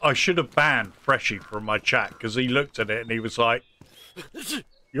 Yeah. I should have banned Freshy from my chat because he looked at it and he was like,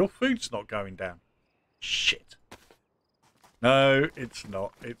 your food's not going down. Shit. No, it's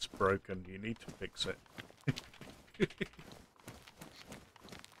not. It's broken. You need to fix it. If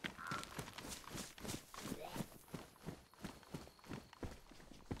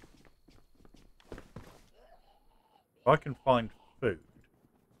I can find food,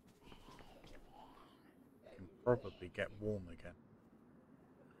 I can probably get warm again.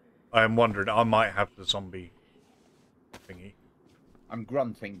 I am wondering, I might have the zombie thingy. I'm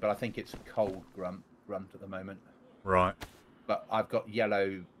grunting, but I think it's cold grunt at the moment. Right. But I've got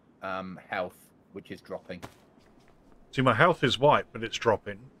yellow health, which is dropping. See, my health is white, but it's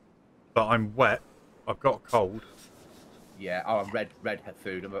dropping. But I'm wet. I've got a cold. Yeah, oh, red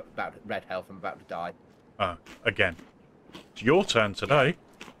food. Red health. I'm about to die. Oh, again. It's your turn today.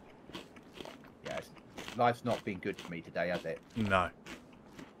 Yes. Life's not been good for me today, has it? No.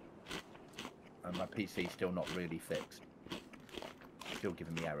 And my PC's still not really fixed. Still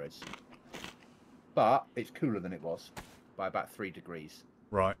giving me errors. But it's cooler than it was by about 3 degrees.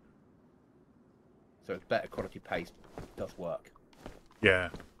 Right. So it's better quality paste. Does work. Yeah.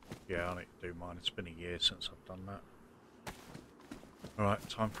 Yeah, I need to do mine. It's been a year since I've done that. Alright,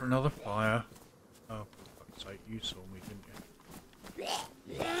 time for another fire. Oh, for fuck's sake, you saw me, didn't you?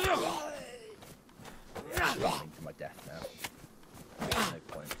 I'm running to my death now. No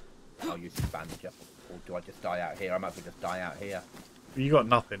point. I'll use this bandage up. Or do I just die out here? I might as well just die out here. You got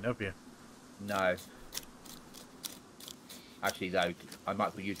nothing, have you? No. Actually, though, I might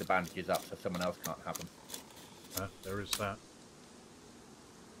as well use the bandages up so someone else can't have them. There is that.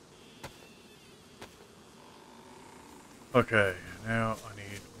 Okay, now I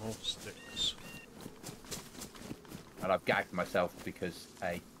need more sticks. And I've gagged myself because,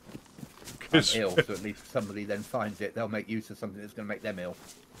 hey, I'm 'Cause ill, so at least somebody then finds it. They'll make use of something that's going to make them ill.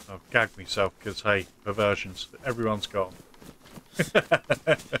 I've gagged myself because, hey, perversions. Everyone's got 'em.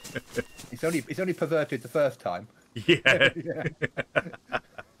 It's only perverted the first time. Yeah. Yeah.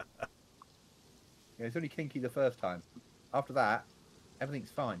 Yeah, it's only kinky the first time. After that,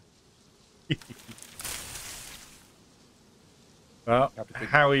 everything's fine. Well,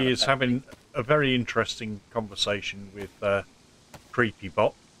 Howie is having a very interesting conversation with Creepy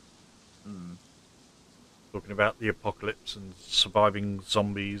Bot. Mm. Talking about the apocalypse and surviving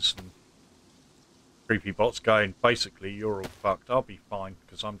zombies, and Creepy Bot's going, basically, you're all fucked. I'll be fine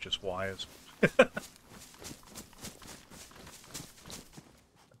because I'm just wires.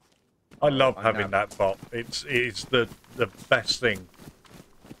 I love having that bot. It's the best thing.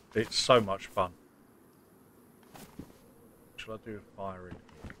 It's so much fun. Shall I do a fire in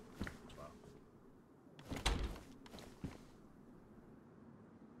here as well?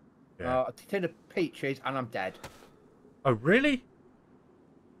 Yeah. A tin of peaches and I'm dead. Oh really?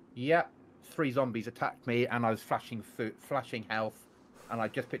 Yep. 3 zombies attacked me and I was flashing health, and I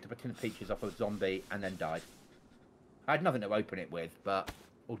just picked up a tin of peaches off a zombie and then died. I had nothing to open it with, but...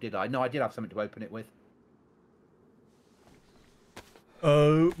 Or did I? No, I did have something to open it with.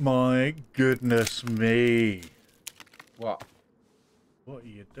 Oh my goodness me. What? What are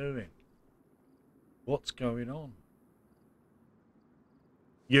you doing? What's going on?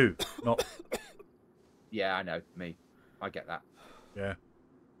 You, not... Yeah, I know. Me. I get that. Yeah.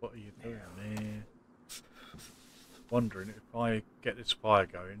 What are you doing there? Wondering if I get this fire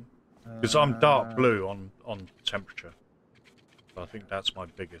going. Because I'm dark blue on temperature. So I think that's my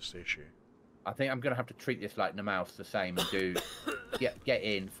biggest issue. I think I'm going to have to treat this like the mouse the same and do... get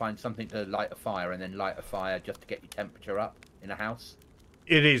in, find something to light a fire, and then light a fire just to get your temperature up in a house.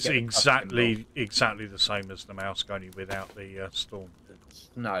 It is exactly the same as the mouse, only without the storm.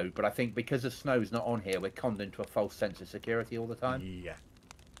 Snow, but I think because the snow's not on here, we're conned into a false sense of security all the time. Yeah.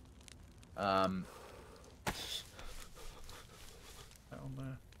 Um... On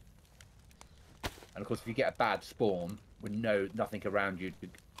there. And of course, if you get a bad spawn with nothing around you,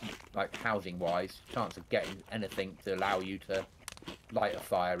 like housing-wise, chance of getting anything to allow you to light a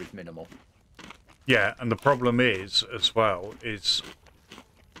fire is minimal. Yeah, and the problem is, as well, is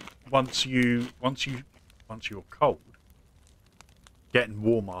once you're cold, getting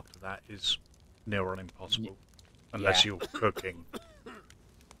warm after that is near on impossible, unless you're cooking.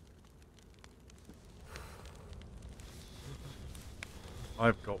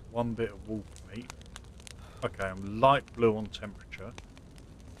 I've got one bit of wolf meat. Okay, I'm light blue on temperature. temperature.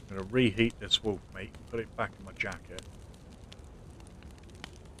 I'm going to reheat this wolf meat, put it back in my jacket.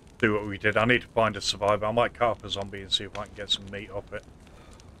 Do what we did. I need to find a survivor. I might cut up a zombie and see if I can get some meat off it.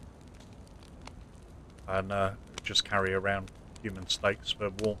 And just carry around human steaks for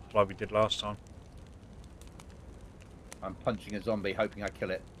warmth like we did last time. I'm punching a zombie, hoping I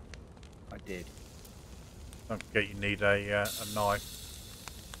kill it. I did. Don't forget you need a knife.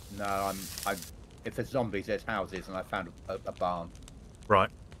 No, if there's zombies, there's houses, and I found a barn. Right.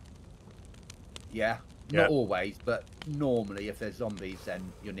 Yeah. Not always, but normally, if there's zombies,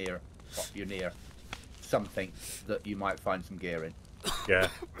 then you're near something that you might find some gear in. Yeah.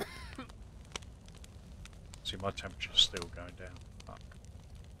 See, my temperature's still going down. Fuck.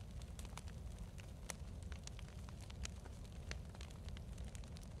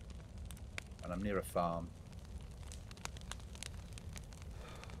 And I'm near a farm.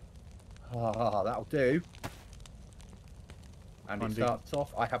 Ah, that'll do. And it starts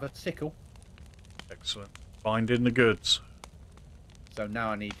off, I have a sickle. Excellent. Finding the goods. So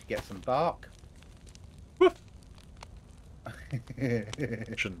now I need to get some bark. Woof.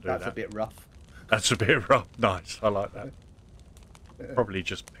 Shouldn't do that. That's a bit rough. That's a bit rough. Nice. I like that. Probably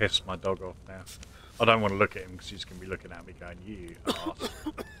just pissed my dog off now. I don't want to look at him because he's going to be looking at me going, you arse.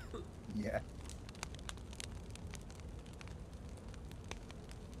 Yeah.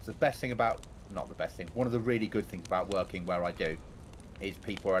 So the best thing about, not the best thing, one of the really good things about working where I do is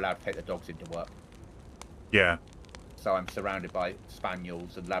people are allowed to take their dogs into work. Yeah. So I'm surrounded by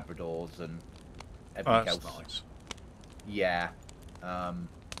spaniels and labradors and Oh, everything that's else. nice. Yeah. And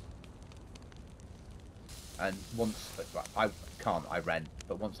once I rent,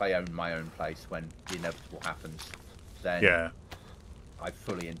 but once I own my own place, when the inevitable happens, then Yeah. I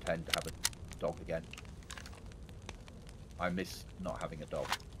fully intend to have a dog again. I miss not having a dog.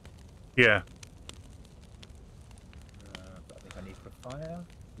 Yeah. But I think I need for a fire.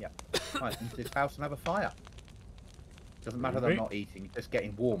 Yeah. Right, into this house and have a fire. Doesn't matter that I'm not eating, it's just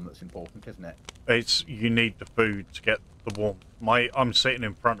getting warm that's important, isn't it? It's, you need the food to get the warmth. I'm sitting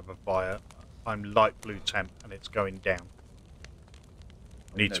in front of a fire. I'm light blue temp and it's going down.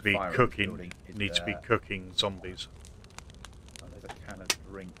 Need to be cooking. Need to be cooking zombies. Oh, there's a can of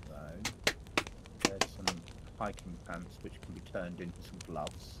drink though. There's some hiking pants which can be turned into some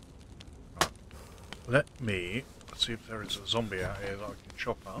gloves. Let me see if there is a zombie out here that I can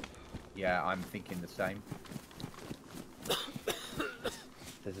chop up. Yeah, I'm thinking the same.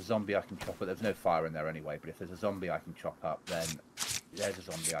 There's a zombie I can chop up. There's no fire in there anyway, but if there's a zombie I can chop up, then there's a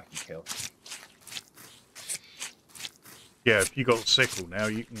zombie I can kill. Yeah, if you got a sickle now,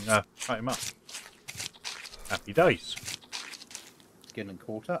 you can cut him up. Happy days. Skin and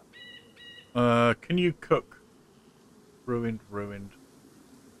quarter. Can you cook? Ruined, ruined,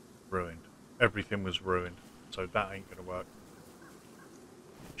 ruined. Everything was ruined, so that ain't gonna work.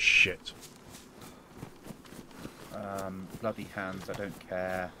 Shit. Bloody hands, I don't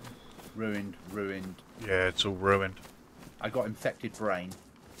care. Ruined, ruined. Yeah, it's all ruined. I got infected brain.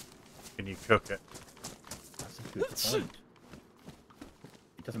 Can you cook it? That's a good point.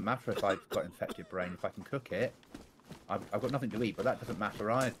 It doesn't matter if I've got infected brain. If I can cook it, I've got nothing to eat, but that doesn't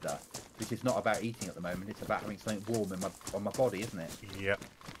matter either. This is not about eating at the moment. It's about having something warm on my body, isn't it? Yep.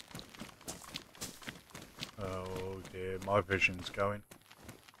 Oh dear, my vision's going.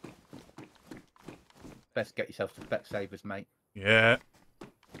 Best get yourself some Specsavers, mate. Yeah.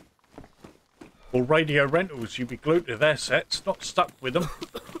 Well, Radio Rentals, you'd be glued to their sets, not stuck with them.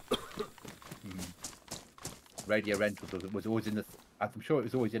 Radio Rentals was always in the... I'm sure it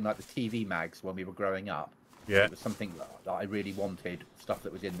was always in like the TV mags when we were growing up. Yeah. It was something that I really wanted, stuff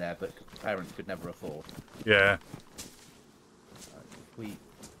that was in there, but parents could never afford. Yeah. If we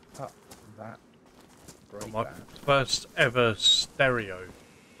cut that, break My that. first ever stereo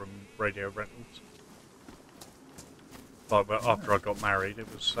from Radio Rentals. Like, well, after I got married, it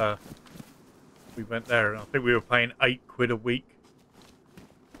was, we went there and I think we were paying £8 a week.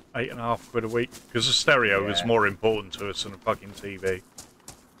 £8.50 a week. Because the stereo was more important to us than a fucking TV.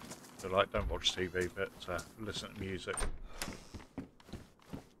 So, like, don't watch TV, but listen to music.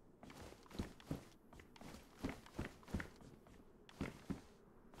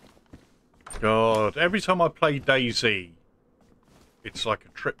 God, every time I play DayZ, it's like a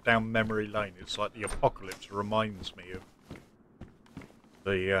trip down memory lane. It's like the apocalypse reminds me of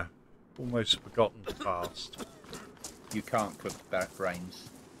the almost forgotten past. You can't cook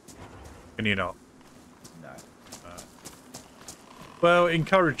brains. Can you not? No. Well, it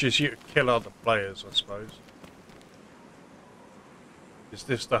encourages you to kill other players, I suppose. Is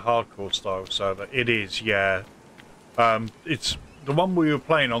this the hardcore style server? It is, yeah. It's the one we were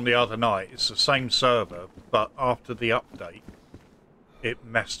playing on the other night. It's the same server, but after the update, it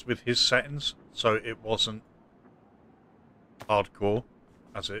messed with his settings, so it wasn't hardcore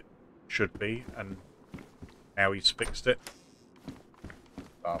as it should be, and now he's fixed it.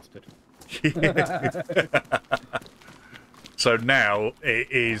 Bastard. So now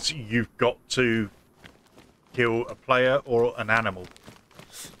it is you've got to kill a player or an animal.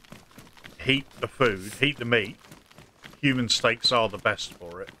 Heat the food, heat the meat. Human steaks are the best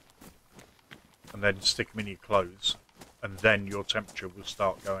for it. And then stick them in your clothes. And then your temperature will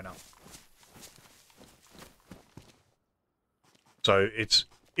start going up. So it's,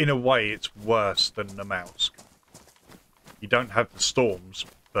 in a way, it's worse than the mouse. You don't have the storms,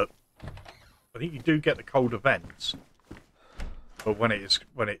 but I think you do get the cold events. But when it's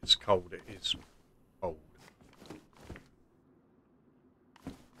cold, it is cold.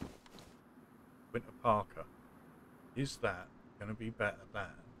 Winter Parker. Is that going to be better than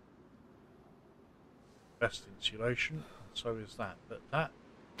best insulation? And so is that. But that...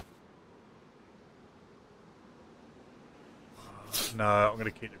 no, I'm going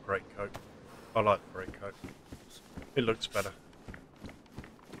to keep the greatcoat. I like the greatcoat. It looks better.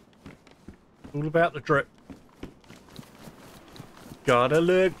 All about the drip. Gotta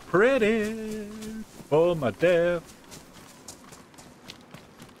look pretty for my death.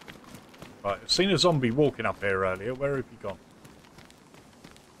 Right, I've seen a zombie walking up here earlier. Where have you gone?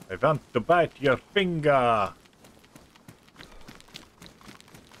 I want to bite your finger.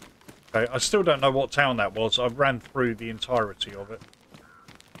 Okay, I still don't know what town that was. I ran through the entirety of it.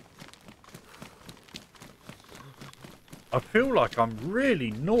 I feel like I'm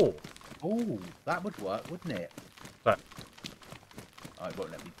really north. Oh, that would work, wouldn't it? That. Oh, it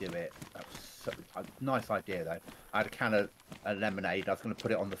won't let me do it. That was so, a nice idea, though. I had a can of lemonade. I was going to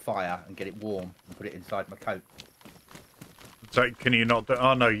put it on the fire and get it warm and put it inside my coat. So can you not do...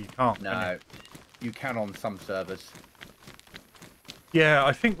 oh, no, you can't. No, you can on some servers. Yeah,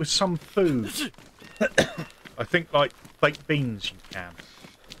 I think with some food. I think, like, baked beans you can.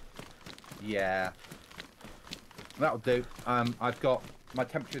 Yeah. That'll do. I've got... my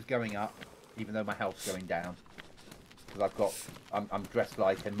temperature's going up, even though my health's going down. Because I've got... I'm dressed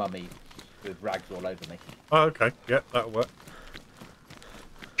like a mummy with rags all over me. Oh, okay. Yeah, that'll work.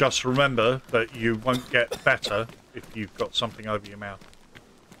 Just remember that you won't get better if you've got something over your mouth.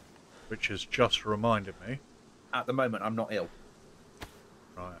 Which has just reminded me. At the moment, I'm not ill.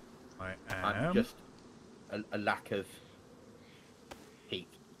 Right, I am. I'm just a lack of heat.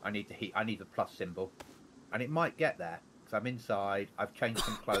 I need the heat. I need the plus symbol. And it might get there. Because I'm inside. I've changed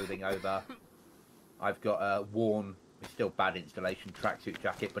some clothing over. I've got a worn, it's still bad installation, tracksuit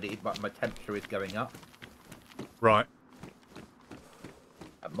jacket. But my temperature is going up. Right.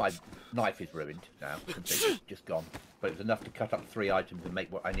 My knife is ruined now. Completely just gone. But it was enough to cut up 3 items and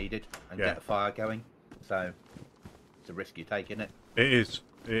make what I needed. And get a fire going. So, it's a risk you take, isn't it? It is.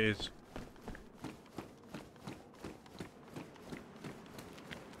 It is.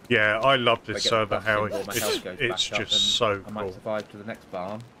 Yeah, I love this server. How it's just so cool. I might survive to the next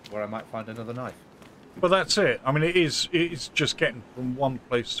barn, where I might find another knife. Well, that's it. I mean, it's just getting from one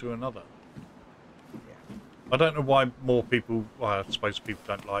place to another. Yeah. I don't know why more people. Well, I suppose people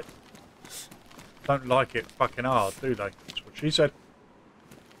don't like it fucking hard, do they? That's what she said.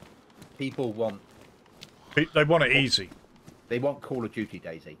 People want. They want it easy. They want Call of Duty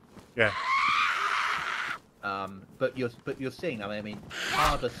DayZ. Yeah. But you're seeing. I mean,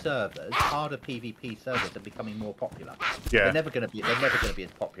 harder servers, harder PvP servers are becoming more popular. Yeah. They're never going to be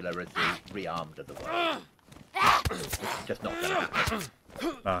as popular as the Rearmed of the world. It's just not going to happen.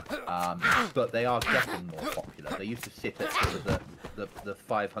 No. But they are getting more popular. They used to sit at sort of the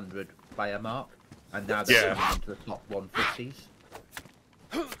 500 player mark, and now they're moving into the top 150s.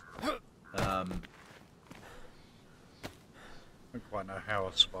 I don't quite know how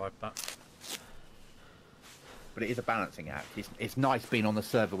I survived that. But it is a balancing act. It's nice being on the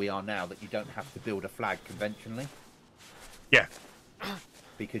server we are now that you don't have to build a flag conventionally. Yeah.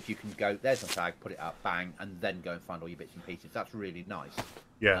 Because you can go, there's a flag, put it up, bang, and then go and find all your bits and pieces. That's really nice.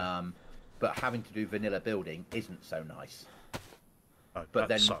 Yeah. But having to do vanilla building isn't so nice. No, but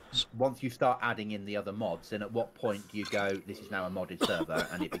then sucks. Once you start adding in the other mods, then at what point do you go, this is now a modded server,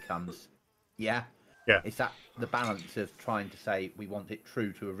 and it becomes, yeah. It's that the balance of trying to say we want it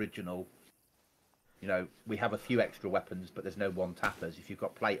true to original. You know, we have a few extra weapons, but there's no one tappers. If you've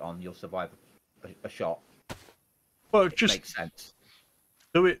got plate on, you'll survive a shot. Well, it just makes sense.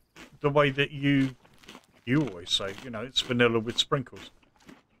 Do it the way that you always say. You know, it's vanilla with sprinkles.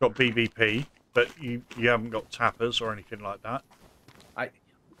 You've got PvP, but you haven't got tappers or anything like that.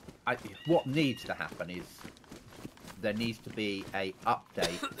 What needs to happen is there needs to be a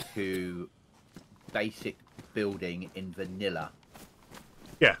update to basic building in vanilla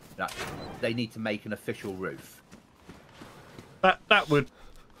That they need to make an official roof. That would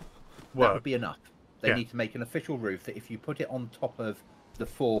work. That would be enough. They Yeah. need to make an official roof that if you put it on top of the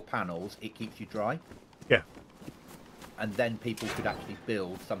 4 panels, it keeps you dry. Yeah. And then people could actually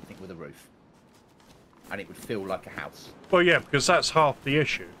build something with a roof. And it would feel like a house. Well, yeah, because that's half the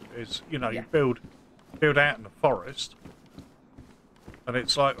issue. Is, you know, Yeah. you build out in the forest, and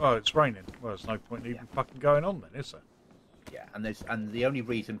it's like, oh, it's raining. Well, there's no point even fucking going on then, is there? Yeah, and the only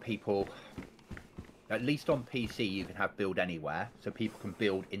reason people, at least on PC, you can have build anywhere, so people can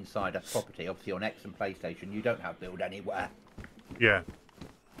build inside a property. Obviously, on X and PlayStation, you don't have build anywhere. Yeah.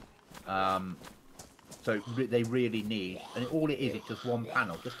 So they really need, and all it is just one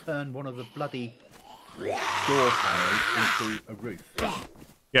panel. Just turn one of the bloody door panels into a roof.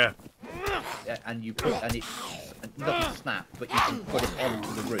 Yeah. Yeah, and you put, and it doesn't snap, but you can put it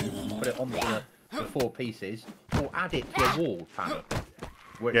onto the roof, put it onto the 4 pieces, or add it to a wall panel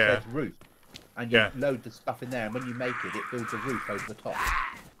where it says roof, and you load the stuff in there, and when you make it, it builds a roof over the top.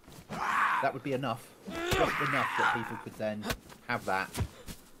 That would be enough, just enough that people could then have that,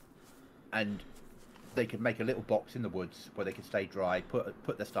 and they could make a little box in the woods where they could stay dry,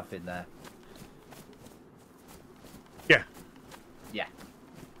 put their stuff in there. Yeah. Yeah.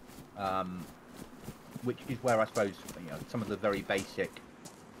 Which is where I suppose, you know, some of the very basic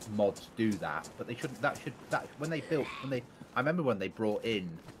mods do that, but they shouldn't. That when they I remember when they brought in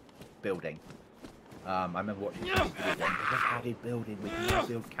building. I remember watching people do it. They've added building. We can now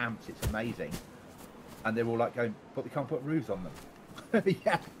build camps. It's amazing. And they're all like going, but we can't put roofs on them.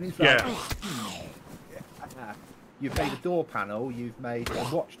 Yeah. It's like, You've made a door panel, you've made a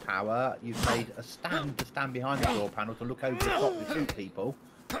watchtower, you've made a stand to stand behind the door panel to look over the top to shoot people,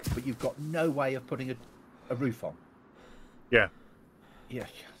 but you've got no way of putting a roof on. Yeah. Yeah.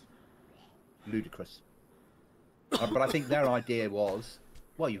 Ludicrous. But I think their idea was,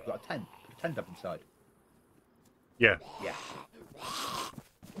 well, you've got a tent. Put a tent up inside. Yeah. Yeah.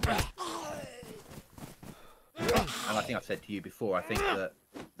 And I think I've said to you before, I think that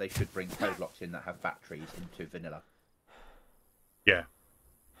they should bring code locks in that have batteries into vanilla. Yeah.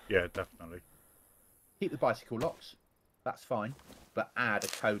 Yeah, definitely. Keep the bicycle locks. That's fine. But add a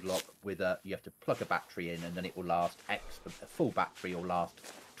code lock with you have to plug a battery in and then it will last X. A full battery will last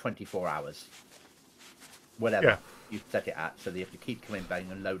 24 hours. Whatever you set it at. So that you have to keep coming back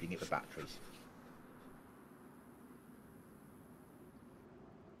and loading it with batteries.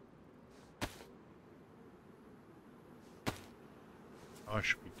 I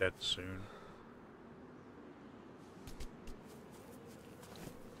should be dead soon.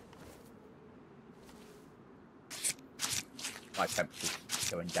 My temperature's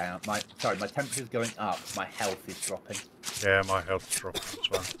going down. My temperature's going up. My health is dropping. Yeah, my health's dropping as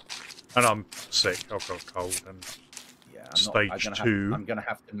well. And I'm sick. I've got a cold and stage 2. I'm gonna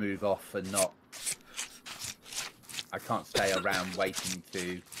have to move off and not. I can't stay around waiting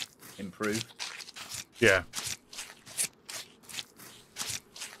to improve. Yeah.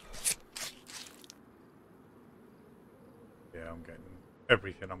 Yeah, I'm getting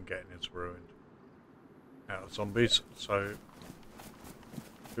everything I'm getting is ruined out of zombies, so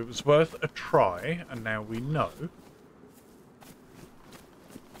it was worth a try, and now we know.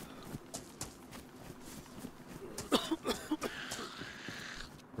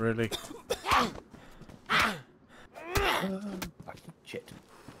 Really? Shit.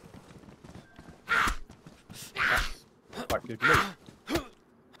 That's quite good loot.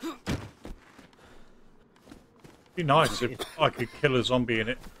 Be nice if I could kill a zombie and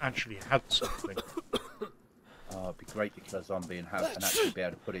it actually had something. Oh, it'd be great to kill a zombie and actually be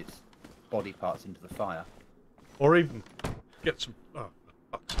able to put its body parts into the fire. Or even get some. Oh, for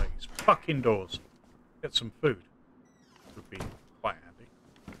fuck's sake, it's fucking doors. Get some food. Would be quite handy.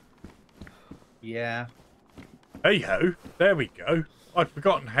 Yeah. Hey ho, there we go. I'd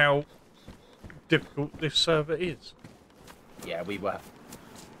forgotten how difficult this server is. Yeah,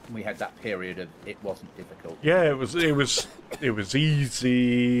 we had that period of it wasn't difficult. Yeah, it was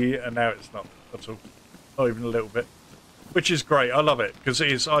easy, and now it's not at all. Not even a little bit. Which is great. I love it because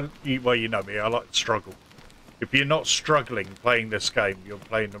it is. Well, you know me. I like to struggle. If you're not struggling playing this game, you're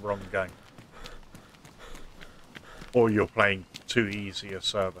playing the wrong game, or you're playing too easy a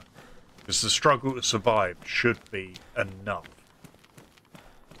server. Because the struggle to survive should be enough.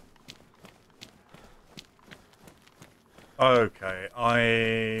 Okay,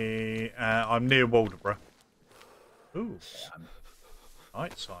 I'm near Waldeborough. Ooh,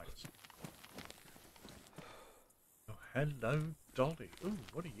 night sights. Oh, hello, Dolly. Ooh,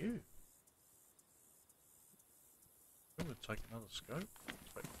 what are you? I'm gonna take another scope.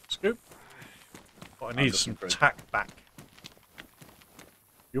 Scoop. But I need some tack back.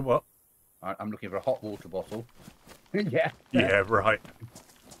 You what? I'm looking for a hot water bottle. Yeah. Yeah, right.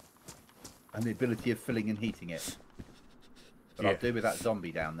 And the ability of filling and heating it. But Yeah. I'll do with that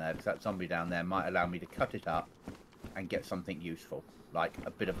zombie down there, because that zombie down there might allow me to cut it up and get something useful, like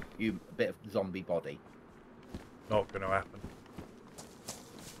a bit of zombie body. Not going to happen.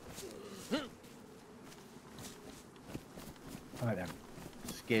 Right then.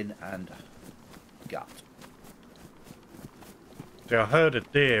 Skin and gut. See, I heard a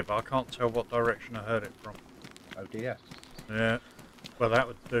deer, but I can't tell what direction I heard it from. Oh dear. Yeah. Well, that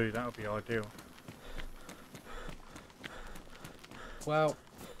would do. That would be ideal. Well,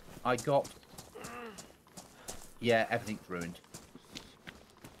 I got... Yeah, everything's ruined.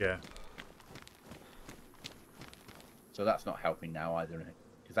 Yeah. So that's not helping now either,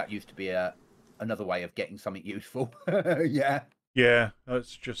 because that used to be another way of getting something useful. Yeah. Yeah,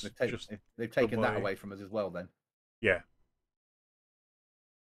 that's just... They've taken that away from us as well then. Yeah.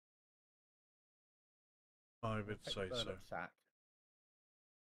 I would say so. Sack.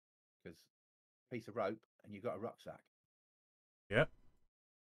 Because piece of rope and you've got a rucksack. Yeah.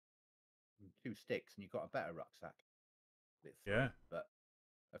 And 2 sticks and you've got a better rucksack. Yeah. But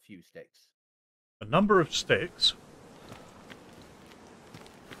a few sticks. A number of sticks.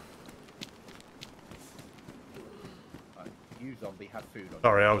 You zombie have food on.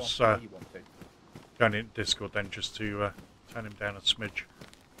 Sorry, I was going into Discord then just to turn him down a smidge.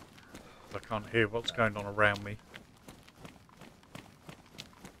 I can't hear what's going on around me.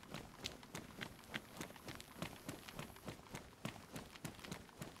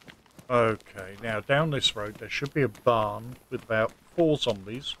 Okay, now down this road there should be a barn with about 4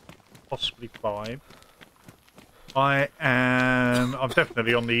 zombies, possibly 5. I'm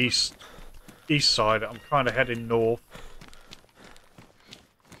definitely on the east side. I'm kind of heading north.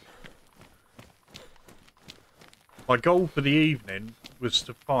 My goal for the evening was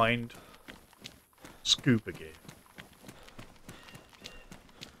to find scuba gear.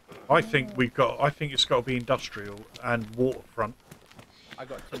 I think it's got to be industrial and waterfront. I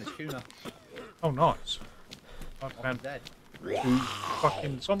got a tin of tuna. Oh, nice. I found 2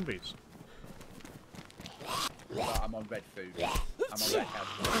 fucking zombies. But I'm on red food. I'm on red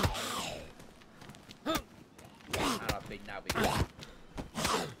health. And I've been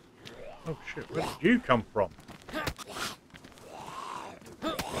Oh shit, where did you come from?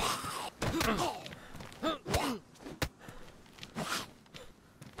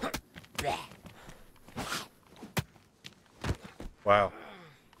 Wow.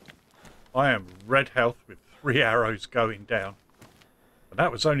 I am red health with 3 arrows going down. And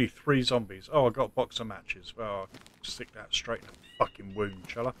that was only 3 zombies. Oh, I got a box of matches. Well, I'll stick that straight in the fucking wound,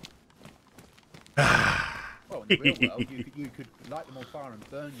 shall I? Well, in the real world, you could light them on fire and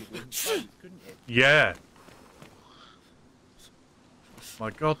burn your wounds, couldn't you? Yeah.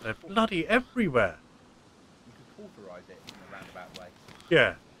 My God, they're bloody everywhere. You could cauterize it in a roundabout way.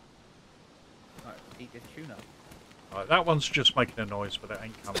 Yeah. Right, eat this tuna. Right, that one's just making a noise, but it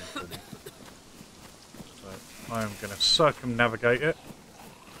ain't coming for me. So I am going to circumnavigate it.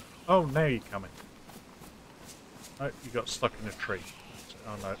 Oh, now you're coming. Oh, you got stuck in a tree.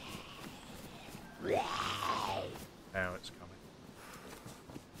 Oh no. Now it's coming.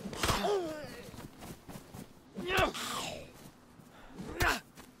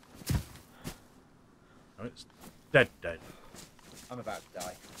 Oh, it's dead. I'm about to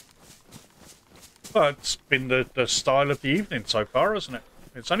die. Well, it's been the style of the evening so far, hasn't it?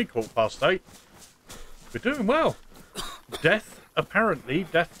 It's only 8:15. We're doing well. Apparently,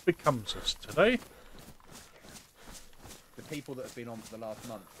 death becomes us today. The people that have been on for the last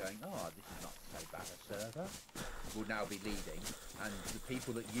month going, oh, this is not so bad a server, will now be leading, and the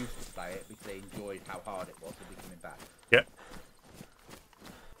people that used to play it because they enjoyed how hard it was will be coming back. Yep.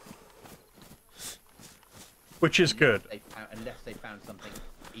 Which is good. Unless they found something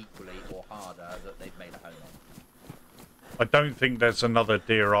equally or harder that they've made a home on. I don't think there's another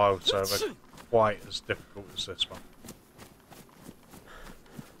Deer Isle server quite as difficult as this one.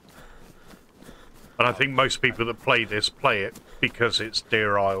 And I think most people that play this play it because it's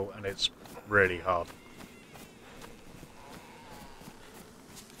Deer Isle and it's really hard.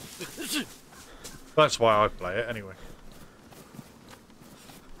 That's why I play it anyway.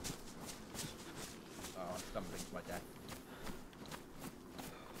 Oh, I'm stumbling to my death.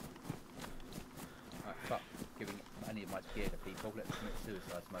 Right, fuck giving any of my gear to people. Let's commit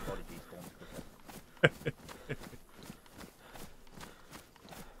suicide so my body despawns quicker.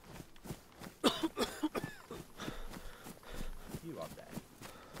 You are dead.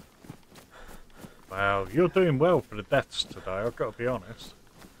 Wow, you're doing well for the deaths today, I've got to be honest.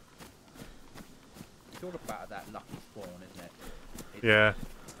 It's all about that lucky spawn, isn't it? Yeah.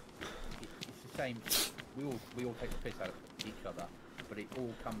 same. We all take the piss out of each other, but it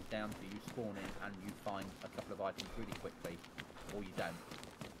all comes down to you spawn in and you find a couple of items really quickly, or you don't.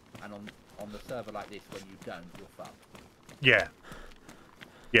 And on the server like this, when you don't, you're fucked. Yeah.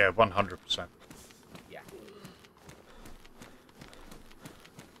 Yeah, 100%. Yeah.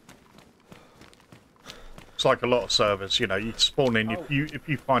 It's like a lot of servers, you know, you spawn in, Oh. if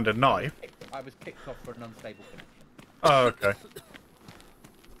you find a knife... I was kicked off for an unstable connection. Oh, okay. Only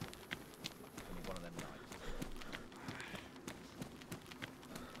one of them knives.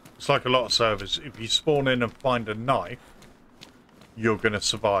 It's like a lot of servers, if you spawn in and find a knife, you're going to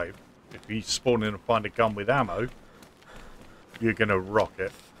survive. If you spawn in and find a gun with ammo, you're going to rock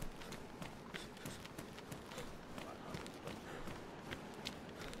it.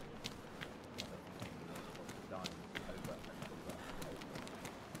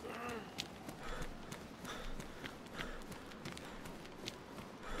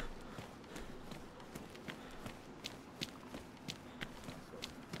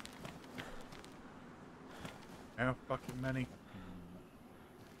 How fucking many?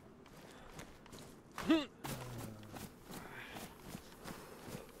 Of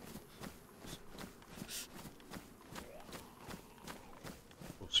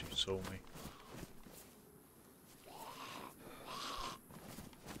course you saw me.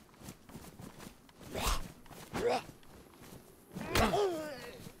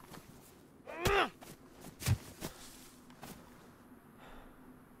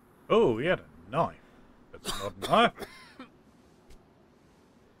 Oh, he had a knife. That's not a knife.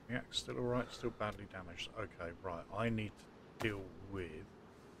 Yeah, still alright, still badly damaged. Okay, right, I need to deal with...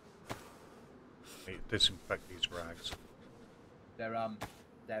 disinfect these rags.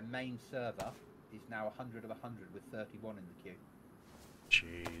 Their main server is now 100 of 100 with 31 in the queue.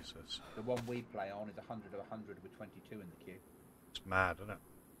 Jesus. The one we play on is 100 of 100 with 22 in the queue. It's mad, isn't it?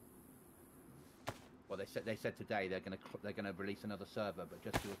 Well, they said today they're gonna release another server, but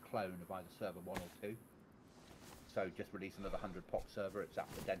just do a clone of either server 1 or 2. So just release another 100 pop server. It's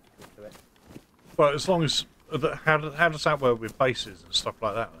identical to it. Well, as long as how does that work with bases and stuff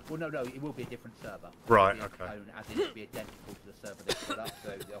like that? Well, no, it will be a different server. Right. It'll be a Okay. clone, as in it'll be identical to the server they put up.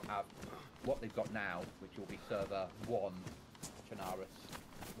 So they'll have what they've got now, which will be server 1 Chinaris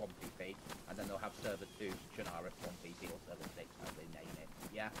 1PP, and then they'll have server 2 Chinaris 1PP or server 6, as they name it.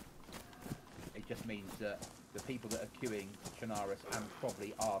 Yeah. It just means that the people that are queuing Chinaris and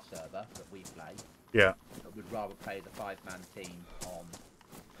probably our server that we play, Yeah. would rather play the 5-man team on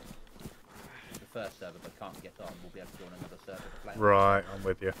the first server but can't get on, will be able to join another server to play on. Right, I'm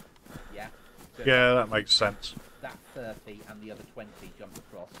with you. Yeah. So Yeah, that makes sense. That 30 and the other 20 jump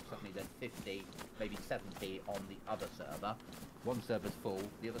across. Suddenly there's 50, maybe 70 on the other server. One server's full,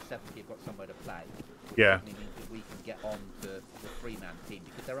 the other 70 have got somewhere to play. Which Yeah. suddenly means that we can get on to the 3-man team,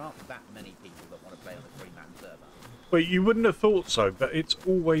 because there aren't that many people that want to play on the 3-man server. But you wouldn't have thought so, but it's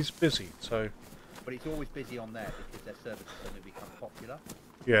always busy, so... But it's always busy on there because their servers have suddenly become popular.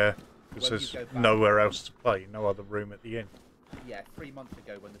 Yeah, because When there's you go back- nowhere else to play, no other room at the inn. Yeah, 3 months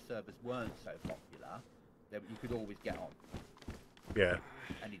ago when the servers weren't so popular, you could always get on Yeah,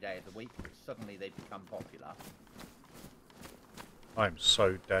 any day of the week. But suddenly they've become popular, I'm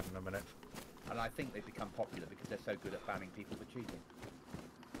so dead in a minute. and I think they've become popular because they're so good at banning people for cheating.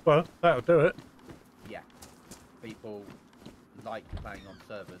 Well, that'll do it. Yeah, people like playing on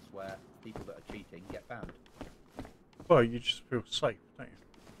servers where people that are cheating get banned, Well, you just feel safe, don't you?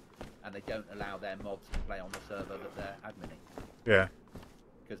 and they don't allow their mods to play on the server that they're adminning. Yeah.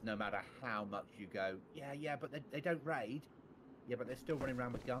 Because no matter how much you go, yeah, but they don't raid. Yeah, but they're still running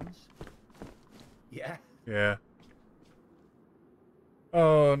around with guns. Yeah. Yeah.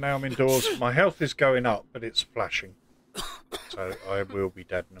 Oh, now I'm indoors. My health is going up, but it's flashing. So I will be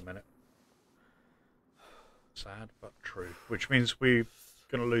dead in a minute. Sad but true. Which means we're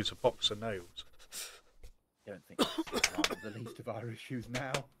going to lose a box of nails. Don't think that's one of the least of our issues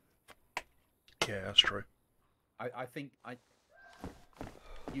now. Yeah, that's true. I think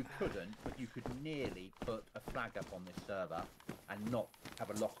you couldn't, but you could nearly put a flag up on this server and not have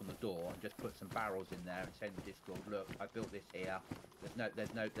a lock on the door and just put some barrels in there and say in the Discord, look, I built this here.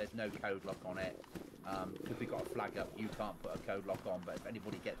 There's no code lock on it. Because we've got a flag up, you can't put a code lock on. But if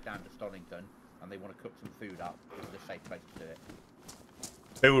anybody gets down to Stonington and they want to cook some food up, this is a safe place to do it.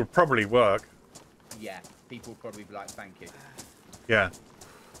 It would probably work. Yeah, people would probably be like, thank you. Yeah.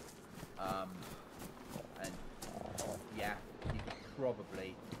 And yeah, you could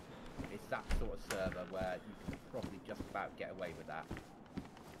probably, it's that sort of server where you can probably just about get away with that.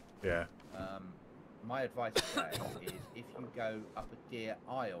 Yeah. My advice today is if you go up a Deer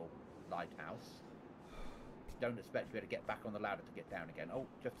Isle lighthouse, don't expect to be able to get back on the ladder to get down again. Oh,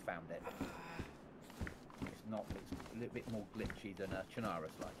 just found it. It's not. It's a little bit more glitchy than a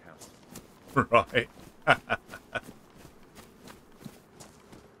Chernarus lighthouse. Right.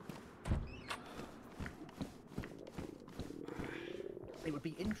 It would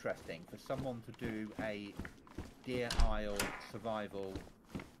be interesting for someone to do a Deer Isle survival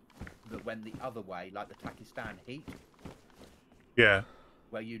that went the other way, like the Pakistan heat. Yeah.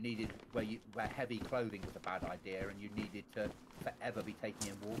 Where you needed, where heavy clothing was a bad idea, and you needed to forever be taking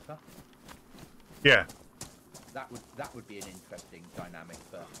in water. Yeah. That would be an interesting dynamic,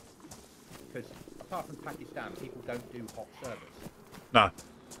 because apart from Pakistan, people don't do hot service. No.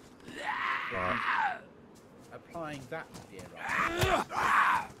 Applying that to Deer Isle,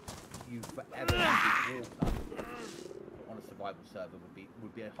 you forever needed water on a survival server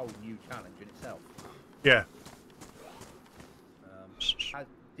would be a whole new challenge in itself. Yeah.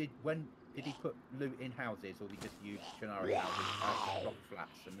 Did he put loot in houses, or did he just use Chernarus houses, rock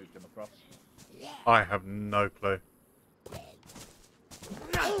flats, and moved them across? I have no clue. Doing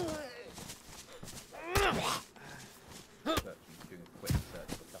a quick search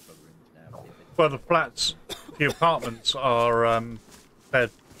for a couple of rooms now. Well, the flats, the apartments are they're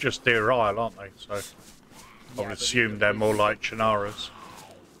just Deer Isle, aren't they? So I would assume they're more like Chernarus.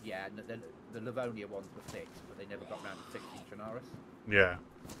 Yeah, and the Livonia ones were fixed, but they never got around to fixing Chernarus. Yeah.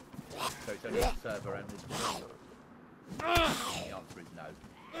 So it's only a server and it's no. The answer is no.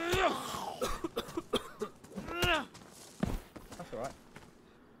 That's alright.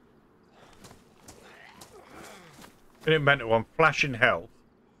 And it meant I'm flashing health,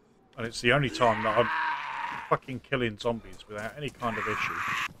 and it's the only time that I'm fucking killing zombies without any kind of issue.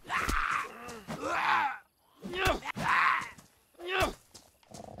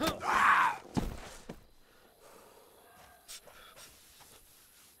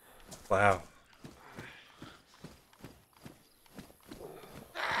 Wow.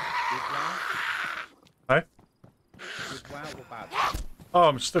 Hey? Good wow or bad? Oh,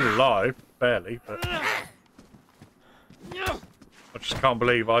 I'm still alive, barely, but I just can't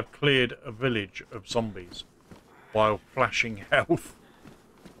believe I've cleared a village of zombies while flashing health.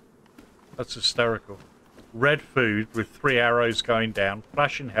 That's hysterical. Red food with 3 arrows going down,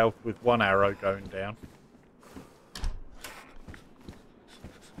 flashing health with 1 arrow going down.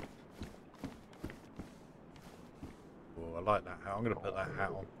 Oh, I like that hat. I'm going to put that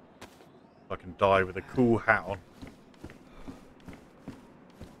hat on. I can die with a cool hat on.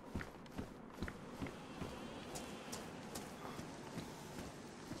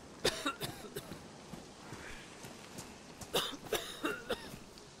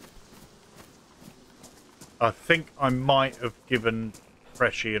 I think I might have given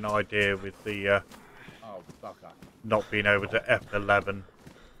Freshy an idea with the Oh, fucker. not being able to F11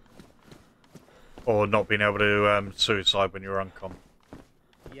 or not being able to suicide when you're uncom.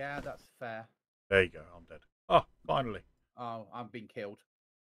 Yeah, that's fair. There you go, I'm dead. Oh, finally. Oh, I've been killed.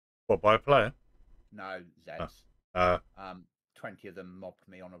 What, by a player? No, Zeds. 20 of them mobbed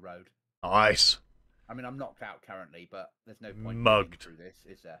me on a road. Nice. I mean, I'm knocked out currently, but there's no point Mugged through this,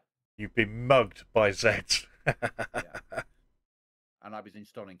 is there? You've been mugged by Zeds. Yeah. And I was in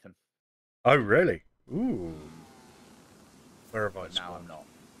Stonington. Oh, really? Ooh. Where have I But now spawned? I'm not.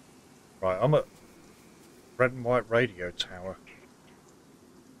 Right, I'm at Red and White Radio Tower.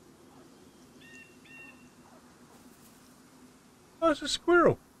 Oh, it's a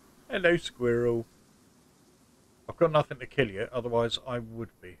squirrel. Hello, squirrel. I've got nothing to kill you, otherwise I would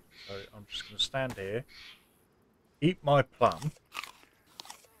be. So I'm just going to stand here, eat my plum,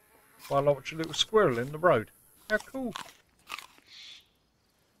 while I watch a little squirrel in the road. How cool.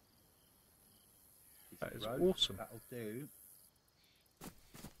 That is awesome. That'll do.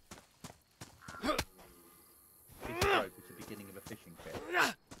 It's the beginning of a fishing trip.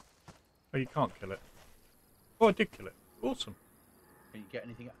 Oh, you can't kill it. Oh, I did kill it. Awesome. Can you get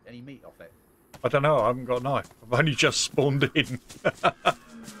any meat off it? I don't know, I haven't got a knife. I've only just spawned in.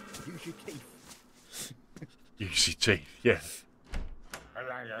 Use your teeth. Use your teeth, yeah.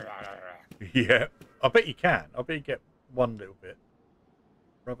 Yeah. I bet you can. I bet you get one little bit.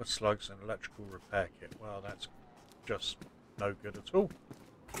 Rubber slugs and electrical repair kit. Well, that's just no good at all.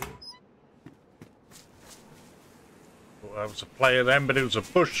 Thought I was a player then, but it was a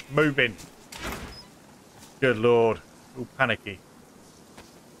bush moving. Good lord. All panicky.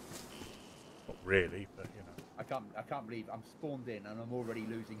 Not really, but you know. I can't believe I'm spawned in and I'm already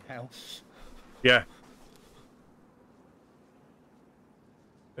losing health. Yeah.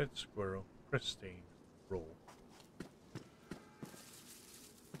 Good squirrel. Pristine. Raw.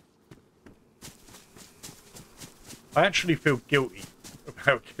 I actually feel guilty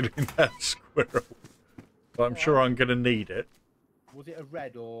about killing that squirrel. But I'm sure I'm going to need it. Was it a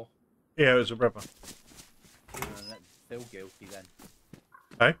red or? Yeah, it was a red one. Feel guilty then.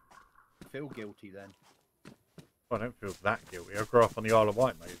 Hey? Feel guilty then. I don't feel that guilty. I grew up on the Isle of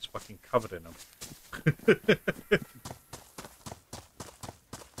Wight, mate. It's fucking covered in them.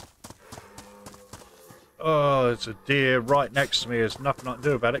 Oh, there's a deer right next to me. There's nothing I can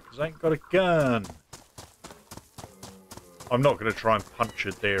do about it because I ain't got a gun. I'm not going to try and punch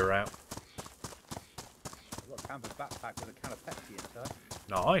a deer out. I've got a canvas backpack with a can of Pepsi inside.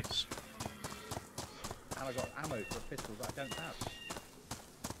 Nice. And I got ammo for a pistol that I don't have.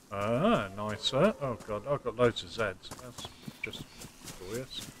 Ah, nice, sir. Oh, God. I've got loads of Zeds. That's just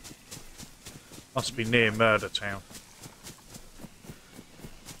glorious. Must be near Murder Town.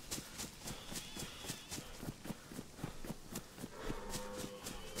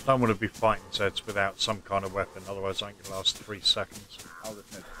 I don't want to be fighting Zeds without some kind of weapon, otherwise I ain't going to last 3 seconds. Oh,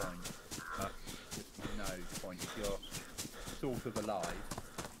 there's no point. There's no point. If you're sort of alive.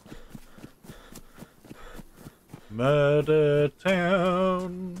 Murder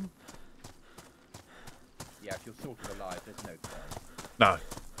Town. Yeah, if you're sort of alive, there's no point. No.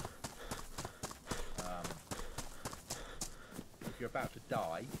 If you're about to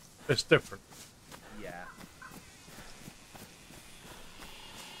die. It's different. Yeah.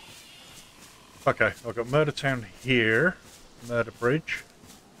 Okay, I've got Murder Town here. Murder Bridge.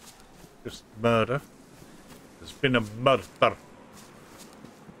 Just murder. There's been a murder.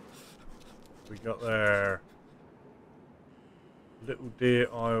 We got there. Little Deer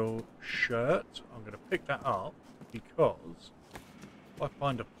Isle shirt. I'm going to pick that up because if I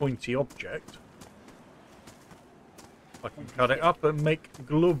find a pointy object, I can cut it up and make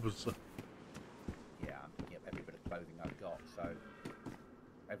gloves. Yeah, I'm picking up every bit of clothing I've got, so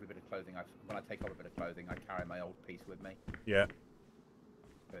every bit of clothing when I take off a bit of clothing, I carry my old piece with me. Yeah.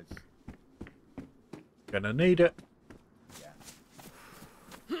 Because Gonna need it.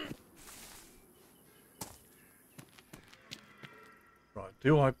 yeah. Right,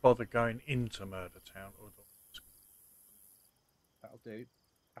 do I bother going into Murder Town or do That'll do.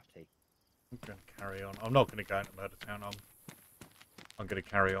 Patty. I'm going to carry on? I'm not going to go into Murder Town. I'm going to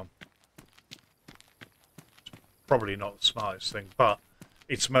carry on. It's probably not the smartest thing, but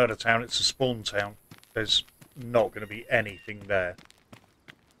it's Murder Town. It's a spawn town. There's not going to be anything there.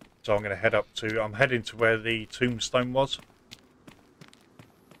 So I'm going to head up to... I'm heading to where the tombstone was.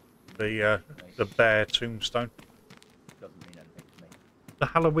 The bear tombstone. Doesn't mean anything to me. The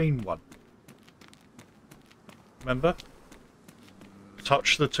Halloween one. Remember?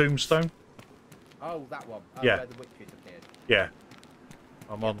 Touch the tombstone. Oh, that one. Oh, Yeah. where the witches appeared. Yeah.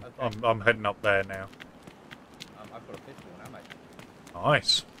 I'm on. Okay. I'm heading up there now. I've got a pistol now, mate.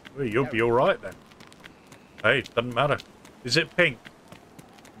 Nice. Well, you'll be all right then. Hey, doesn't matter. Is it pink?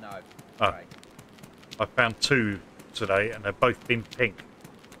 No. Oh. Right. I found 2 today, and they've both been pink.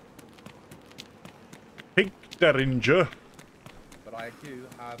 Pink Derringer. But I do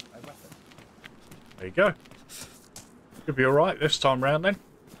have a weapon. There you go. Could be all right this time round then.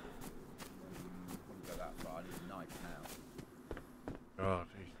 Wouldn't go that far. I need a knife now. God,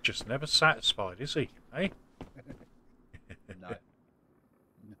 he's just never satisfied, is he? Hey. No. No,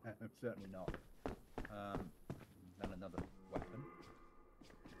 certainly not. Then another weapon.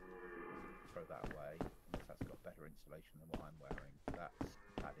 Throw that away. Unless that's got better insulation than what I'm wearing. That's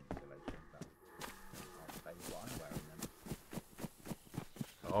bad insulation. I'll tell you what I'm wearing then.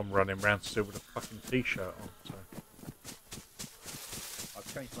 I'm running around still with a fucking t-shirt on. So. I've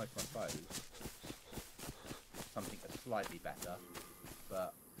changed most of my clothes. Something that's slightly better,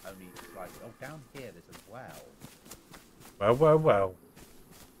 but only slightly. Oh, down here there's a well. Well, well, well.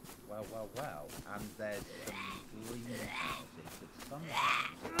 Well, well, well. And there's some greenhouses with some.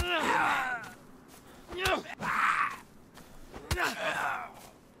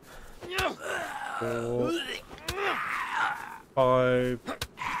 4, 5,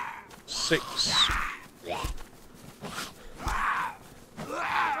 6,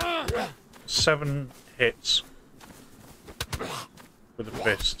 7 hits with a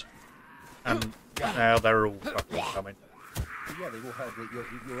fist, and now they're all fucking coming. Yeah, they've all heard that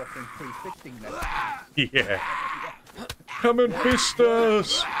you're offering free fisting then. Yeah. Come and fist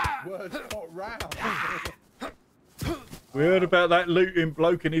us! Words got round. We heard about that looting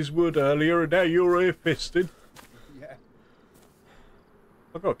bloke in his wood earlier, and now you're here fisting. Yeah.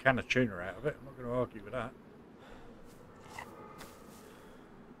 I got a can of tuna out of it. I'm not going to argue with that.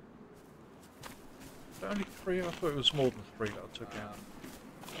 Is there only 3? I thought it was more than 3 that I took out.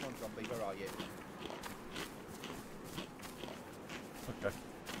 Come on, zombie, where are you? Okay.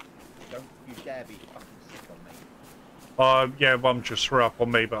 Don't you dare be fucking sick on me. Yeah, one just threw up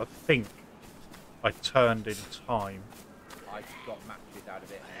on me, but I think I turned in time. I got matches out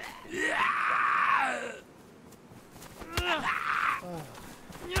of it.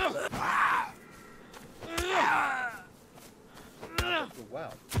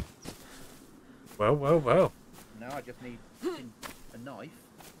 Well. Well, well, well. Now I just need a knife.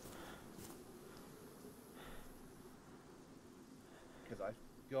 Because I've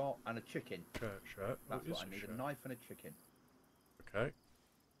got... And a chicken. Shirt. That's what I need, a knife and a chicken. Okay.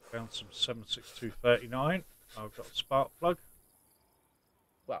 Found some 76239. I've got a spark plug.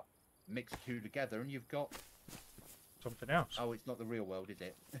 Well, mix two together and you've got... Something else. Oh, it's not the real world, is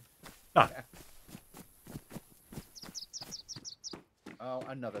it? No. Oh,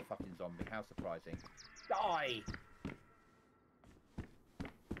 another fucking zombie. How surprising. Die!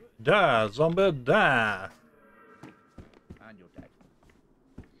 Die, zombie, die. And you're dead.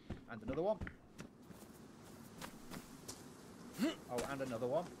 And another one. Oh, and another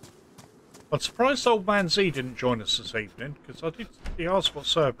one. I'm surprised old man Z didn't join us this evening, because he asked what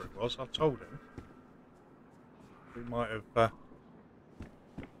server it was. I told him. We might have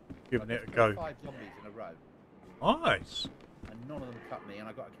given it a go. 5 zombies in a row. Nice. And none of them cut me, and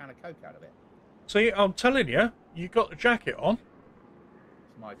I got a can of Coke out of it. See, I'm telling you, you got the jacket on.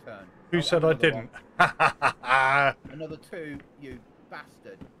 It's my turn. Who said I didn't? Another 2, you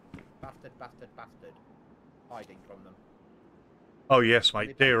bastard. Bastard. Hiding from them. Oh, yes,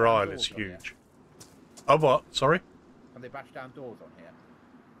 mate. Deer Isle is huge. Oh, what? Sorry? Can they bash down doors on here?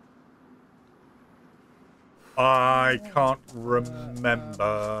 I can't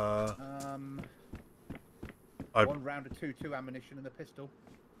remember. One round of 2.2 ammunition and a pistol.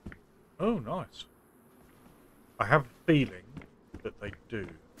 Oh, nice. I have a feeling that they do.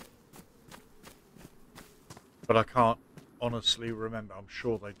 But I can't honestly remember. I'm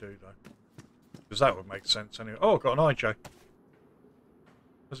sure they do, though. Because that would make sense anyway. Oh, I've got an IJ.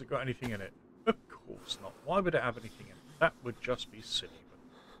 Has it got anything in it? Of course not. Why would it have anything in it? That would just be silly.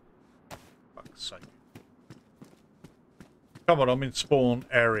 But fuck's sake. Come on, I'm in spawn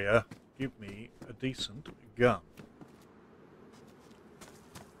area. Give me a decent gun.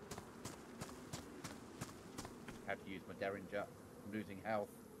 I have to use my Derringer. I'm losing health.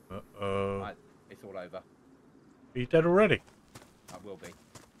 Uh-oh. It's all over. Are you dead already? I will be.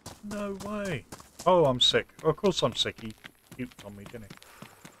 No way. Oh, I'm sick. Of course I'm sick. He puked on me, didn't he?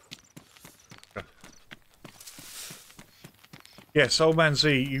 Yes, old man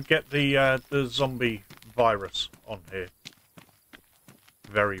Z, you get the zombie virus on here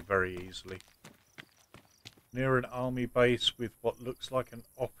very, very easily. Near an army base with what looks like an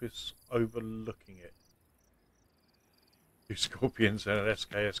office overlooking it. 2 scorpions and an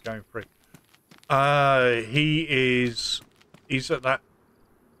SKS going free. He's at that.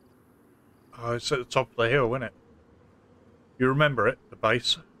 Oh, it's at the top of the hill, isn't it? You remember it, the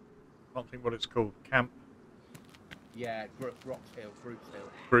base? I can't think what it's called. Camp. Yeah, Rocks Hill,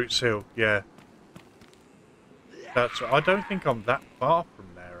 Brutes Hill, yeah. That's. I don't think I'm that far from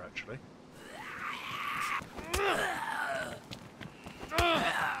there, actually.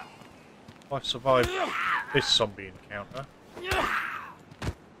 If I survive this zombie encounter,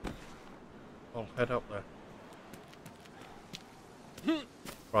 I'll head up there.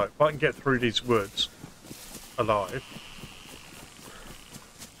 Right, if I can get through these woods alive.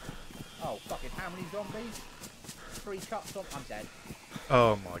 Oh, fucking how many zombies? 3 cups on. I'm dead.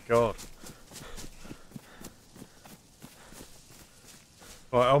 Oh my god.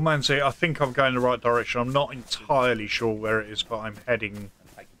 Right, old man Z, I think I'm going the right direction. I'm not entirely sure where it is, but I'm heading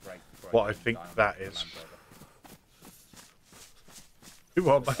what I think that is. Do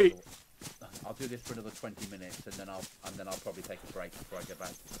what, mate? I'll do this for another 20 minutes, and then I'll probably take a break before I get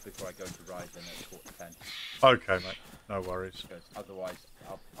back, before I go to Ryzen at 10:15. Okay, mate. No worries. Because otherwise,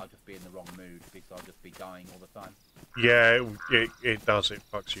 I'll just be in the wrong mood because I'll just be dying all the time. Yeah, it does. It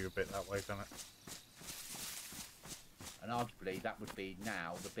fucks you a bit that way, doesn't it? And arguably, that would be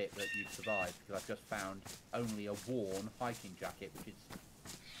now the bit that you've survived, because I've just found only a worn hiking jacket, which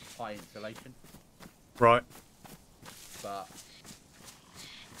is high insulation. Right. But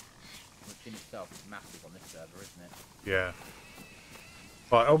which in itself is massive on this server, isn't it? Yeah.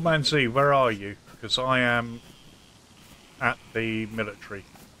 Right, old man Z, where are you? Because I am at the military.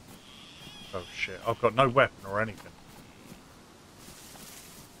 Oh shit, I've got no weapon or anything.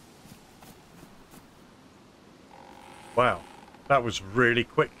 Wow, that was really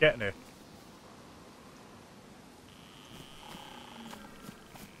quick getting here.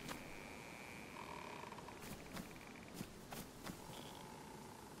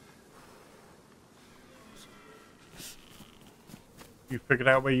 You figured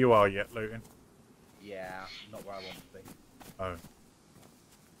out where you are yet, Luton? Yeah, not where I want to be. Oh.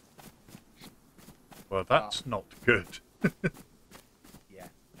 Well, that's not good. Yeah.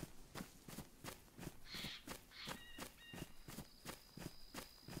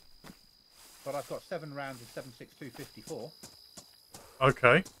 But I've got 7 rounds of 7.62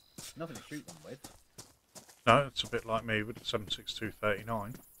 Okay. Nothing to shoot them with. No, it's a bit like me with the 7.62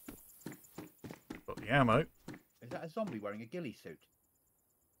 39. Got the ammo. Is that a zombie wearing a ghillie suit?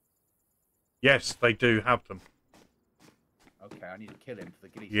 Yes, they do have them. Okay, I need to kill him for the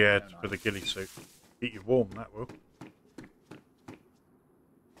ghillie suit. Yeah, for the ghillie suit. Keep you warm, that will.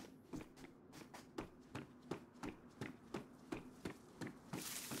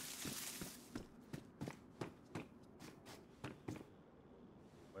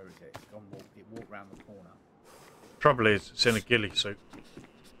 Where is it? It's gone. It walked round the corner. Trouble is, it's in a ghillie suit. Goes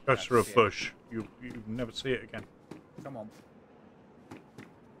That's through a it. bush. You never see it again. Come on.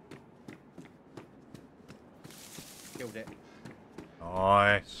 Killed it.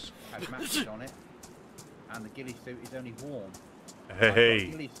 Nice. Has matches on it. And the ghillie suit is only warm.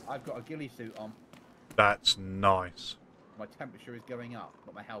 Hey, I've got a ghillie suit on. that's nice. My temperature is going up,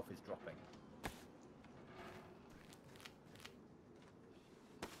 but my health is dropping.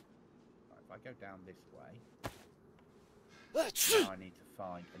 Right, if I go down this way, now I need to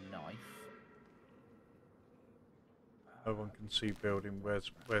find a knife. No one can see building.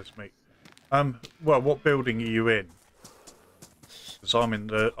 Where's me? Well, what building are you in? Because I'm at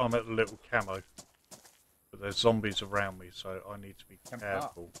the little camo, but there's zombies around me, so I need to be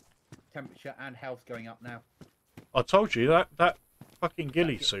careful. Temperature and health going up now. I told you that fucking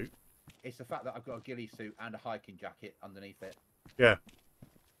ghillie suit. It's the fact that I've got a ghillie suit and a hiking jacket underneath it. Yeah.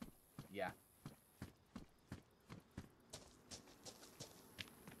 Yeah.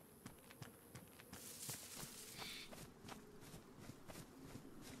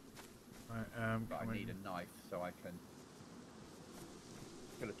 But I need a knife so I can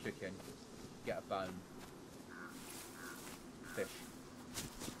kill a chicken, get a bone, fish.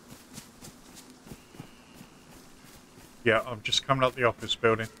 Yeah, I'm just coming up the office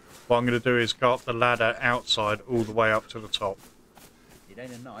building. What I'm going to do is go up the ladder outside all the way up to the top. It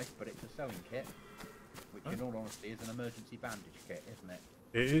ain't a knife, but it's a sewing kit, which in all honesty is an emergency bandage kit, isn't it?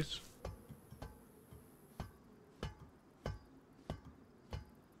 It is.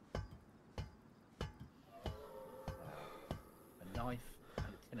 A knife and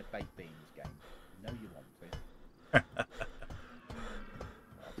a tin of baked beans, game. I know you want to.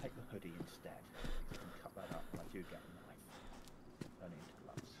 I'll take the hoodie instead. I can cut that up when I do get a knife. Turn it into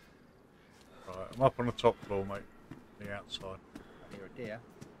gloves. Right, I'm up on the top floor, mate. The outside. I hear a deer.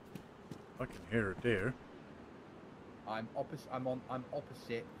 I can hear a deer. I'm opposite. I'm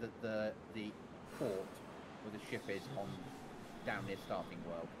opposite the port where the ship is on down near Starting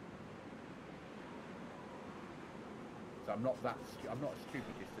World. So I'm not a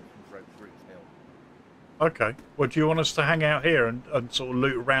stupid distance from Roots Hill. Okay. Well, do you want us to hang out here and sort of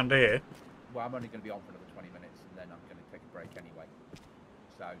loot around here? Well, I'm only going to be on for another 20 minutes, and then I'm going to take a break anyway.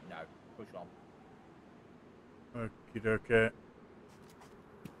 So no, push on. Okie dokie.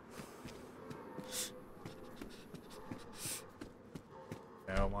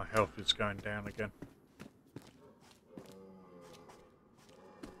 Now my health is going down again.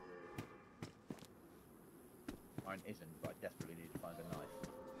 Mine isn't, but I desperately need to find a knife.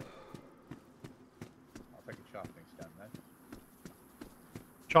 I'll take a sharpening stone though.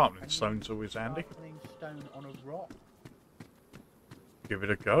 Sharpening stone's always handy. Sharpening stone on a rock? Give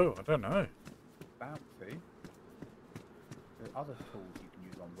it a go. I don't know. About to. There are other tools you can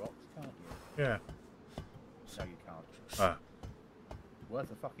use on rocks, can't you? Yeah. No, you can't. Ah,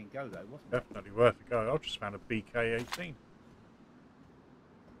 Worth a fucking go though, wasn't it? definitely worth a go. I've just found a BK-18.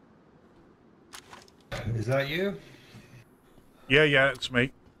 Is that you? Yeah, it's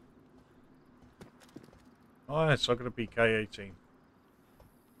me. Oh, yes, I got a BK-18.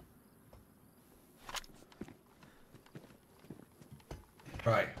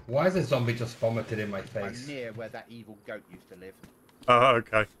 Right. Why is a zombie just vomited in my I'm face? near where that evil goat used to live. Oh,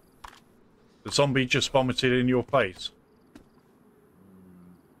 okay. The zombie just vomited in your face.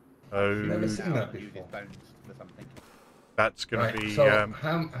 Oh, Never seen that Use his before. bones for something. that's gonna Right. be. So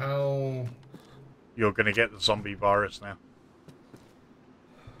how? You're gonna get the zombie virus now.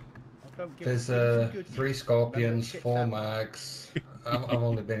 Oh, don't give There's some good 3 news. scorpions, Shit 4 sandwich. mags. I've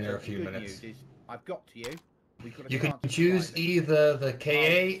only been here a few Good minutes. news is I've got to you. We've got a You can chance of choose surviving. either the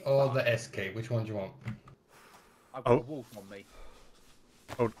KA or fuck. the SK. Which one do you want? I've got a wolf on me.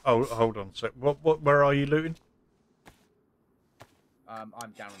 Hold on a sec. Where are you looting?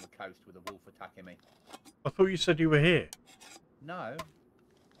 I'm down on the coast with a wolf attacking me. I thought you said you were here. No,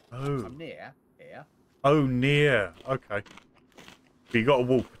 Oh. I'm near here. Oh, near. Okay. But you got a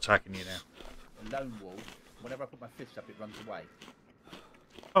wolf attacking you now. lone wolf. Whenever I put my fist up, it runs away.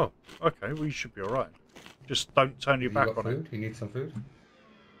 Oh, okay. Well, you should be all right. Just don't turn your Have you back got on food? You need some food?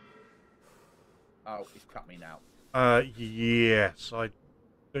 Oh, it's cut me now. it. Yes, I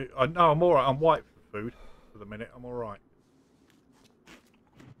do. No, I'm all right. I'm white for food for the minute. I'm all right.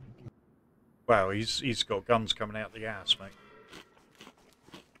 Wow, he's got guns coming out the ass, mate.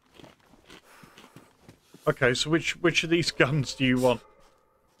 Okay, so which of these guns do you want?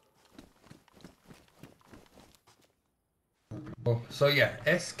 Oh, so yeah,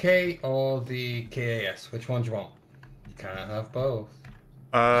 SK or the KAS? Which one do you want? You can't have both.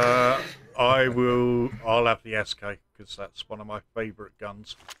 I'll have the SK because that's one of my favourite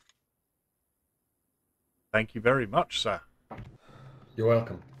guns. Thank you very much, sir. You're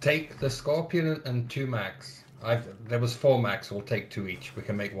welcome. Take the Scorpion and 2 mags. There was 4 mags, so we'll take 2 each. We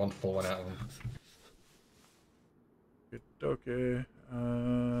can make one full one out of them. Good doggy.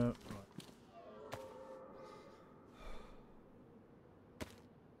 Right.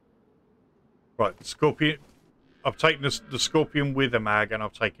 Right, Scorpion. I've taken the Scorpion with a mag, and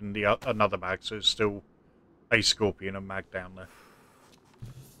I've taken the another mag, so it's still a Scorpion and mag down there.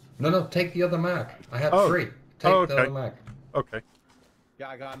 No, take the other mag. I had 3. Take okay. the other mag. Okay. Yeah,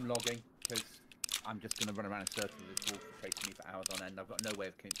 I'm logging because I'm just going to run around in circles with this wolf chasing me for hours on end. I've got no way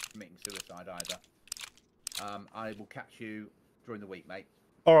of committing suicide either. I will catch you during the week, mate.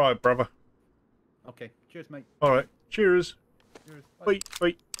 All right, brother. Okay, cheers, mate. All right, cheers. Cheers. Bye. Wait,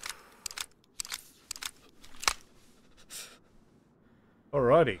 wait.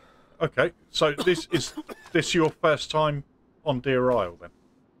 Alrighty. Okay, so is this your first time on Deer Isle then?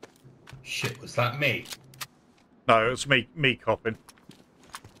 Shit, was that me? No, it was me copping.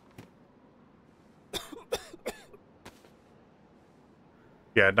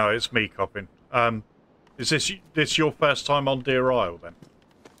 Yeah, no, it's me copping. Is this your first time on Deer Isle then?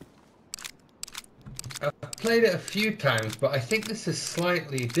 I've played it a few times, but I think this is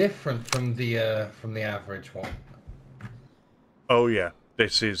slightly different from the average one. Oh yeah,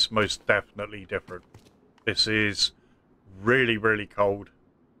 this is most definitely different. This is really, really cold,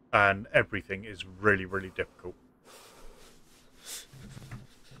 and everything is really, really difficult.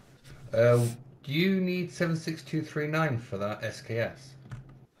 Do you need 76239 for that SKS?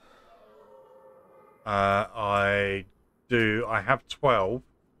 I do. I have 12,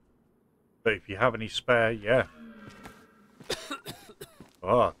 but if you have any spare, yeah.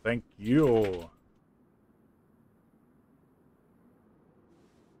 Oh, thank you.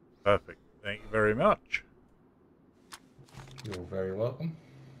 Perfect. Thank you very much. You're very welcome.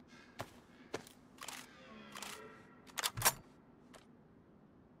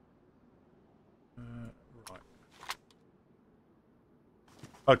 Right.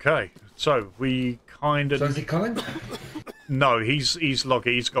 Okay, so we kind of. So is he coming? No, he's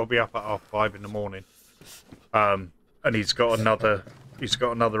logging. He's got to be up at 5:30 in the morning. And he's got another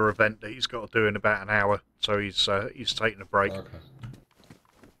event that he's got to do in about an hour. So he's taking a break. Okay.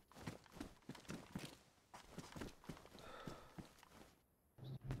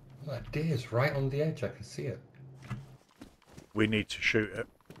 That deer's right on the edge. I can see it. We need to shoot it.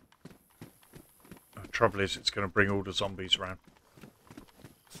 The trouble is, it's going to bring all the zombies around.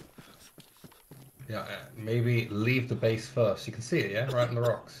 Yeah, maybe leave the base first. You can see it, yeah? Right on the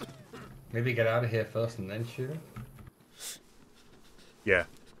rocks. Maybe get out of here first and then shoot it. Yeah,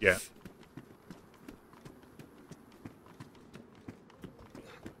 yeah.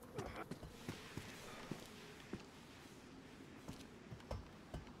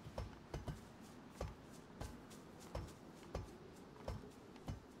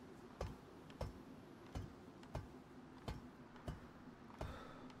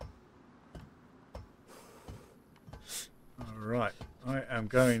 Alright, I am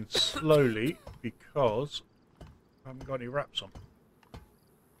going slowly because I haven't got any wraps on.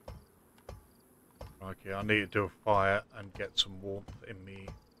 Okay, I need to do a fire and get some warmth in me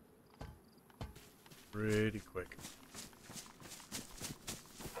really quick.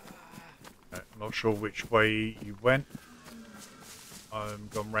 Okay, I'm not sure which way you went. I'm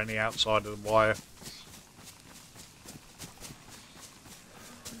gone round the outside of the wire.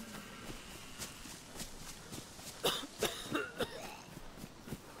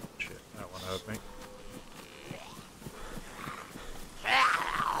 Shit, that one hurt me.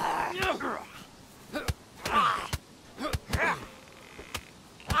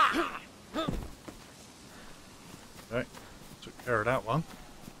 Okay, took care of that one.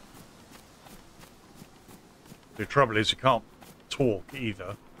 The trouble is you can't talk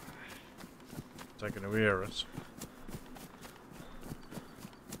either. They're going to hear us.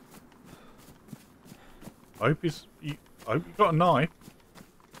 I hope you got a knife.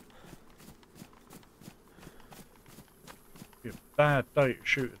 bad day to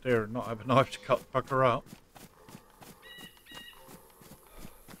shoot a deer and not have a knife to cut the fucker up.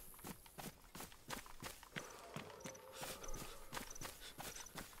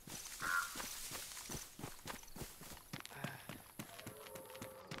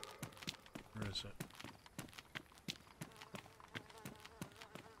 Where is it?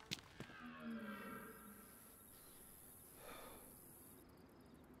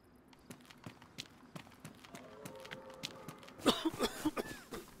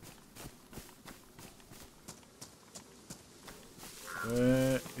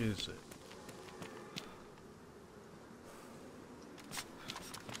 Where is it?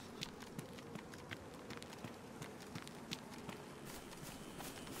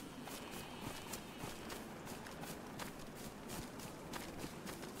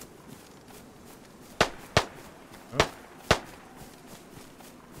 Oh.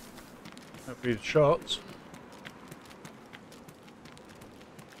 That'd be the shots.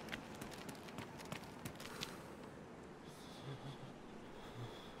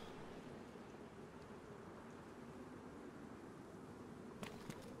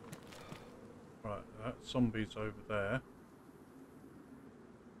 Right, that zombie's over there.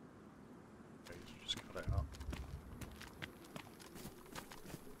 Okay, just cut it up.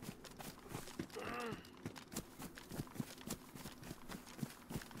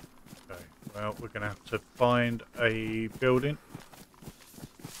 Okay, well, we're going to have to find a building.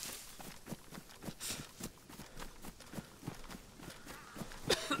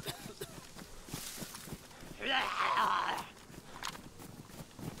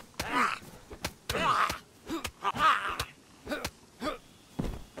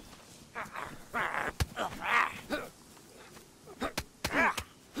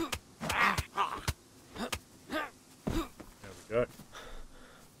 Go.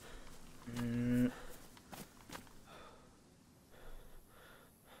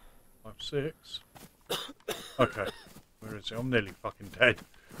 5, 6. Okay, where is it? I'm nearly fucking dead.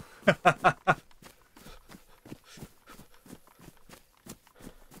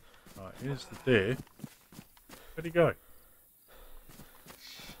 Right, here's the deer. Where'd he go?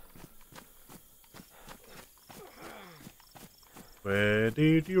 Where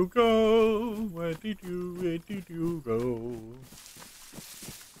did you go? Where did you go?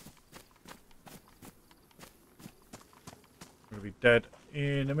 I'm gonna be dead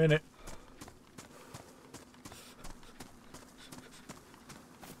in a minute.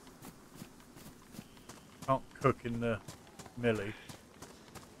 Can't cook in the millie.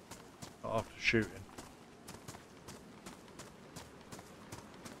 Not after shooting.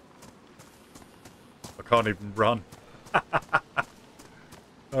 I can't even run.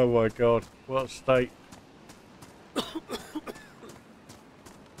 Oh my god, what a state. That's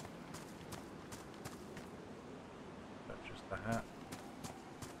just the hat.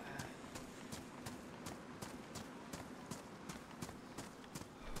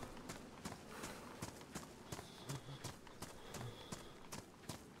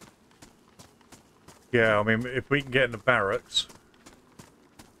 Yeah, I mean, if we can get in the barracks,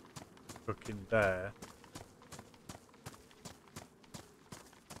 cook in there.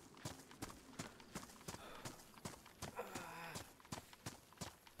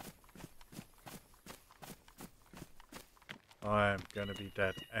 I am going to be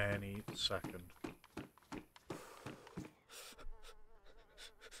dead any second. It's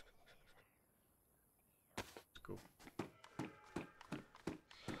cool.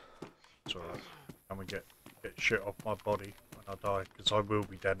 It's alright. I'm going to get shit off my body when I die, because I will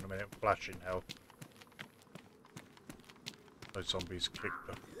be dead in a minute, flashing health. Those zombies kick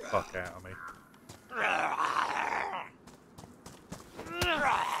the fuck out of me.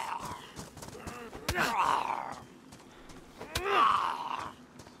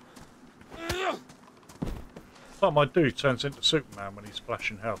 Like my dude turns into Superman when he's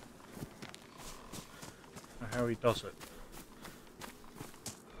flashing health. I don't know how he does it.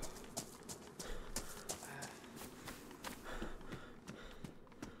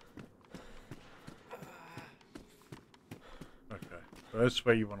 Okay, so that's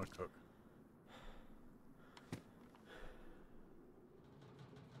where you want to cook.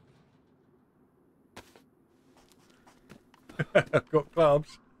 I've got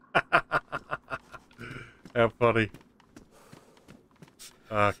clubs. How funny.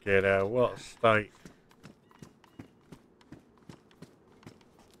 Fucking hell, what a state.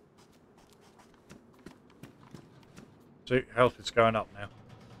 See, health is going up now.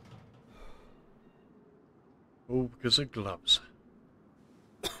 All because of gloves.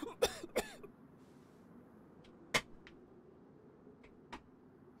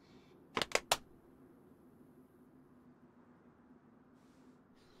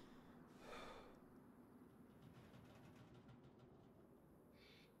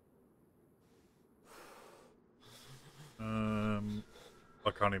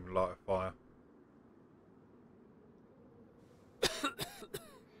 can't even light a fire.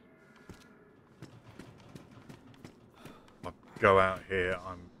 I go out here,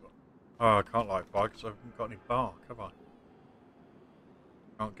 oh, I can't light a fire because I haven't got any bark, have I?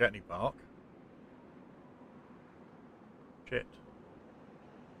 Can't get any bark. Shit.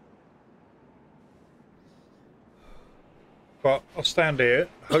 But I'll stand here.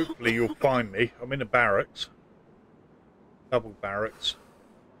 Hopefully you'll find me. I'm in a barracks. Double barracks.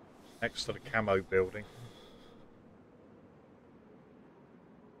 Next to the camo building.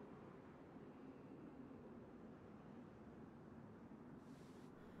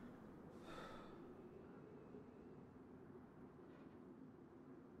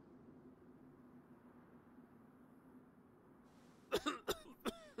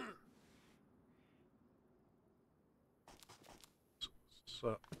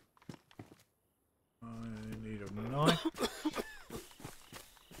 So, I need a knife.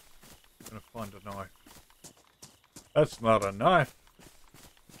 I'm gonna find a knife. That's not a knife.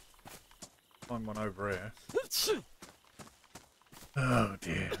 Find one over here. Oh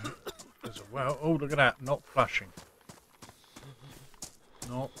dear. There's a well. Oh, look at that. Not flashing.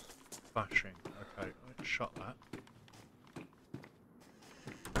 Not flashing. Okay, let's shut that.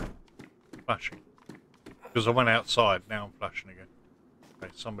 Flashing. Because I went outside. Now I'm flashing again.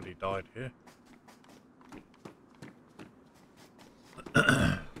 Okay, somebody died here.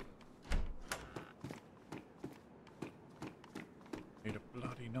 Need a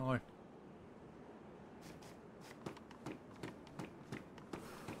bloody knife.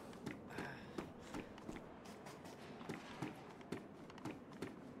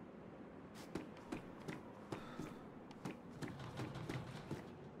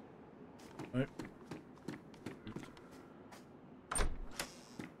 Nope.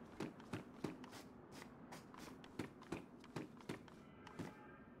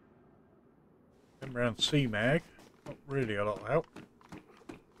 Around C-Mag, not really a lot of help,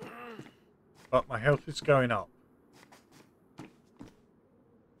 but my health is going up.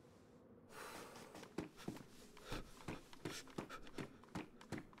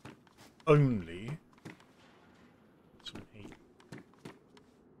 Only some heat.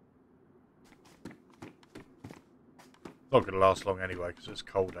 Not going to last long anyway because it's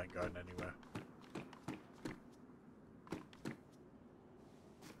cold, ain't going anywhere.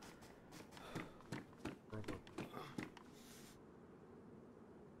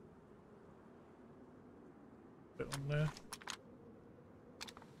 On there.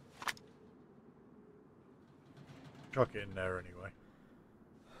 Chuck it in there anyway.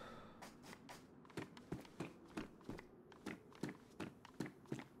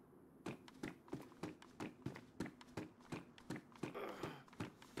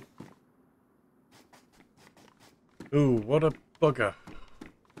 Ooh, what a bugger.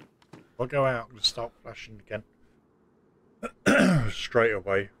 I'll go out and start flashing again. Straight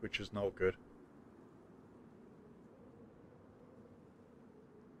away, which is not good.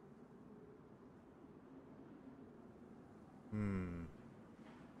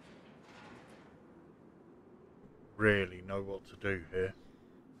 Really know what to do here.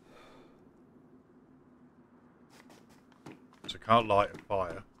 So can't light a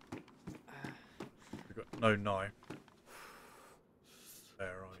fire. We've got no knife. There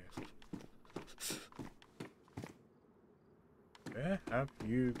are you? Where have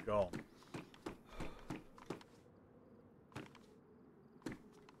you gone?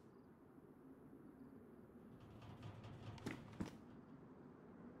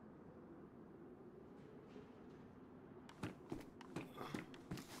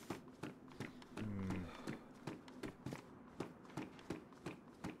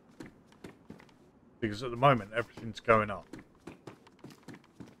 Because at the moment everything's going up.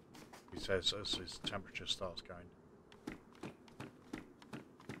 He says as his temperature starts going.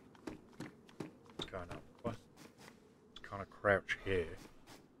 It's going up. What? Just kind of crouch here.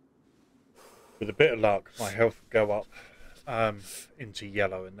 With a bit of luck, my health will go up into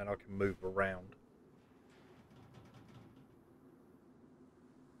yellow, and then I can move around.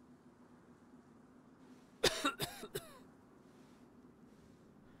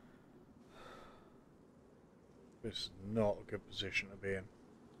 This is not a good position to be in,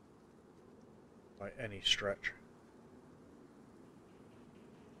 by any stretch.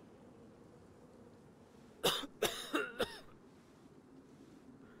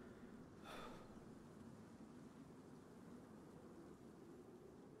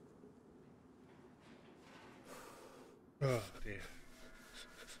 Oh dear.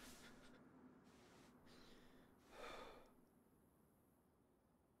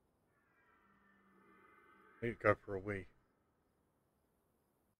 Need to go for a wee.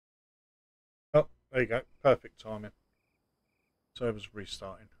 There you go. Perfect timing. Server's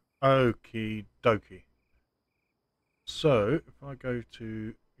restarting. Okie dokie. So, if I go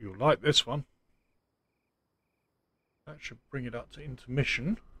to... You'll like this one. That should bring it up to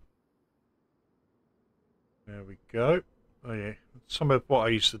intermission. There we go. Oh yeah, some of what I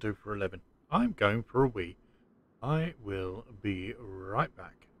used to do for 11. I'm going for a wee. I will be right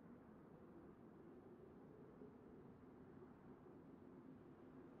back.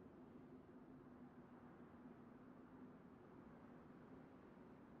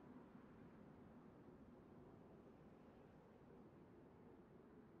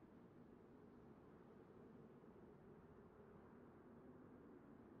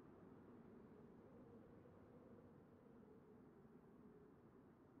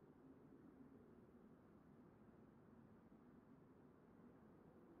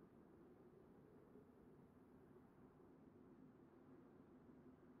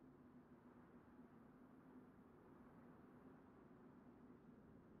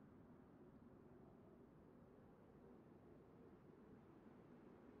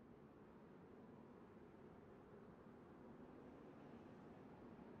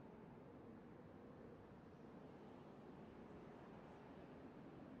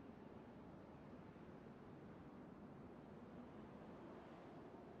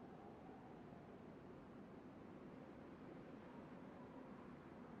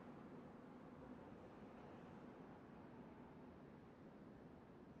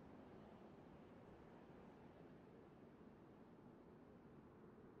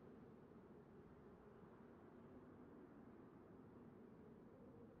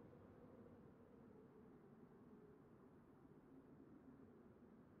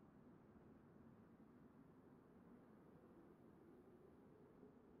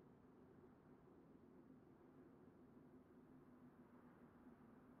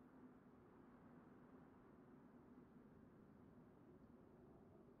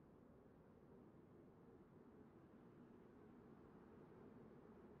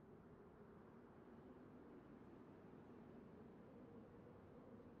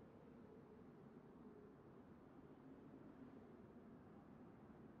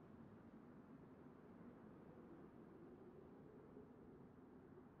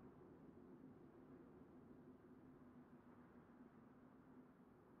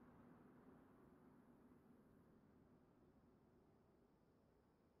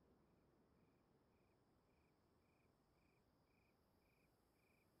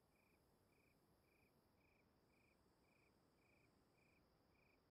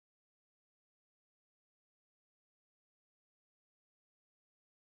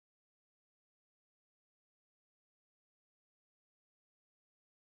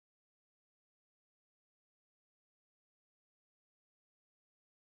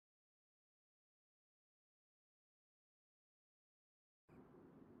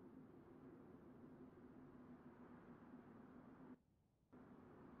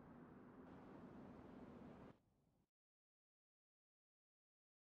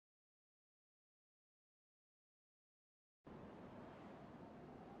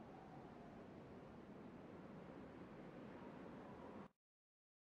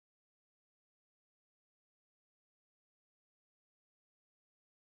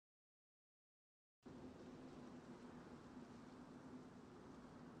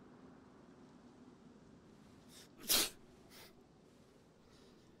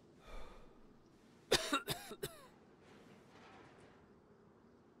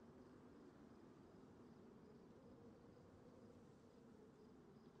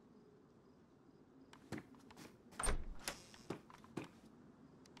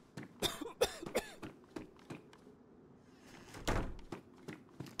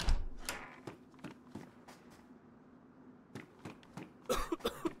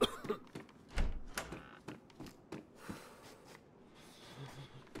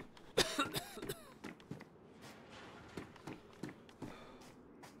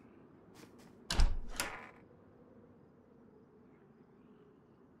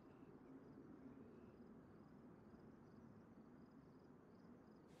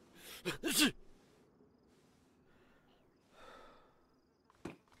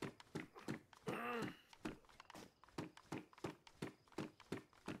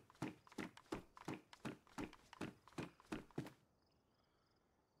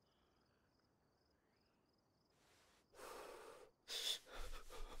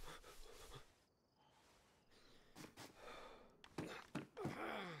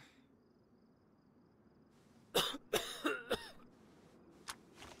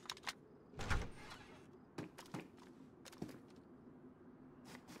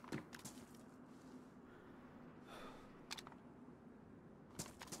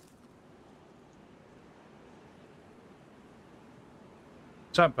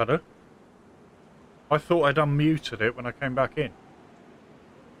 Is that better? I thought I'd unmuted it when I came back in.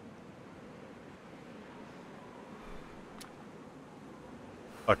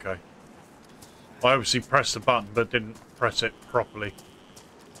 Okay. I obviously pressed the button but didn't press it properly.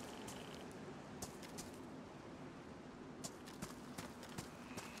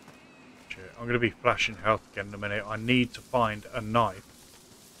 Shit, I'm going to be flashing health again in a minute. I need to find a knife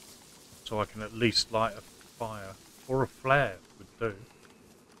so I can at least light a fire. Or a flare would do.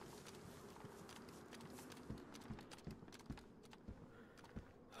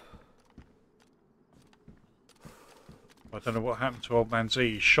 I don't know what happened to Old Man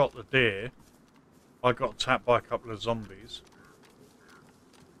Z. He shot the deer. I got attacked by a couple of zombies.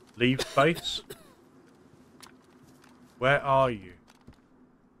 Leave base? Where are you?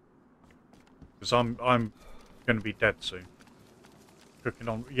 Because I'm going to be dead soon. Cooking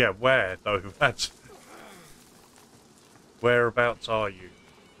on... Yeah, where, though? That's... Whereabouts are you?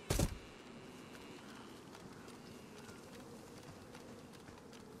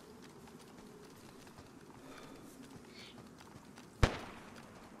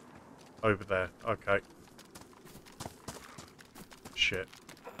 Over there. Okay. Shit.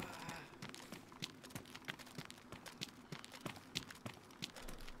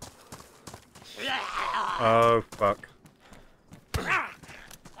 Oh, fuck.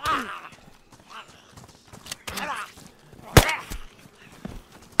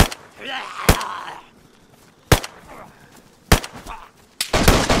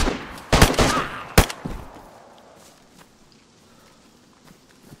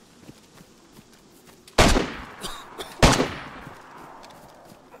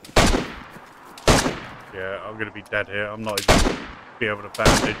 Yeah, I'm going to be dead here. I'm not even going to be able to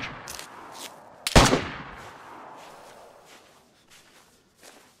bandage.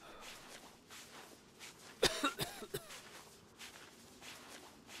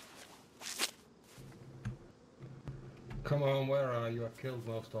 Come on, where are you? I've killed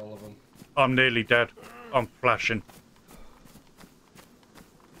most all of them. I'm nearly dead. I'm flashing.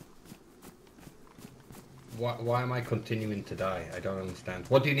 Why am I continuing to die? I don't understand.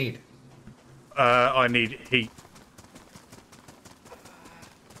 What do you need? I need heat.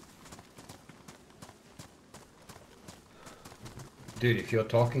 Dude, if you're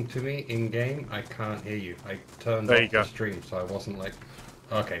talking to me in-game, I can't hear you. I turned There you off go. the stream, so I wasn't like...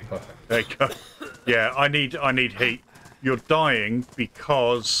 Okay, perfect. There you go. Yeah, I need heat. You're dying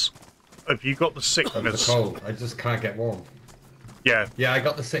because... Have you got the Of sickness? the cold. I just can't get warm. Yeah. Yeah, I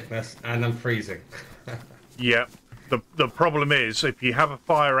got the sickness, and I'm freezing. Yeah. The problem is, if you have a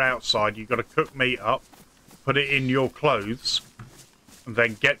fire outside, you've got to cook meat up, put it in your clothes, and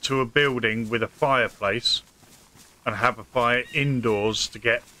then get to a building with a fireplace, and have a fire indoors to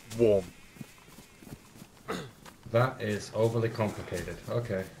get warm. That is overly complicated.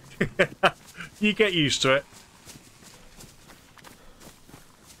 Okay. You get used to it.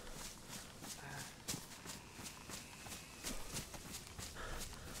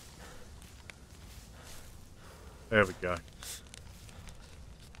 There we go.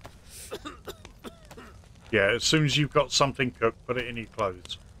 Yeah, as soon as you've got something cooked, put it in your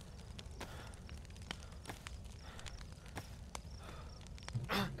clothes.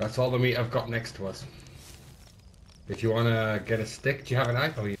 That's all the meat I've got next to us. If you want to get a stick, do you have a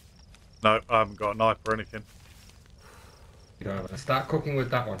knife? Or you No, I haven't got a knife or anything. don't have a... Start cooking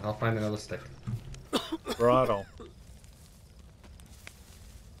with that one. I'll find another stick. Right on.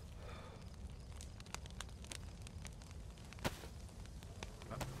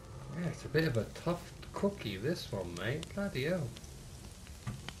 Yeah, it's a bit of a tough cookie, this one, mate. Bloody hell.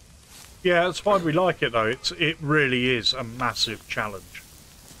 Yeah, that's why we like it though. It really is a massive challenge.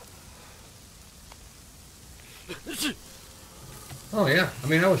 Oh yeah, I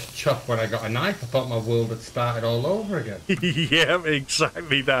mean I was chuffed when I got a knife. I thought my world had started all over again. Yeah,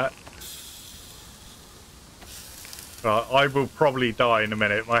 exactly that. Right, I will probably die in a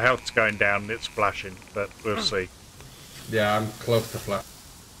minute. My health's going down and it's flashing, but we'll see. Yeah, I'm close to flat.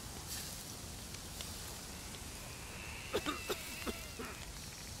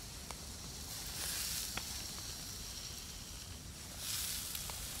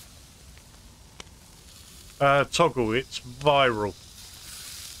 Toggle, it's viral.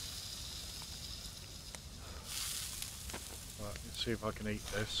 Right, let's see if I can eat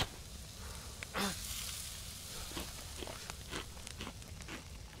this.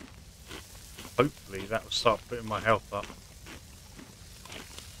 Hopefully that will start putting my health up.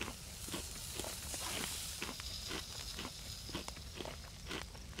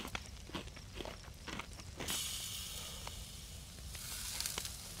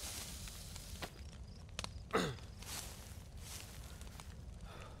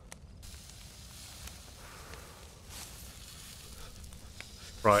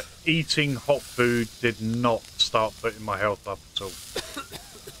 Right, eating hot food did not start putting my health up at all.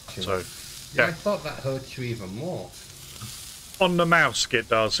 So, yeah, yeah. I thought that hurt you even more. On the mouse it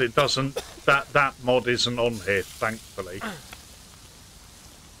does. It doesn't. That mod isn't on here, thankfully.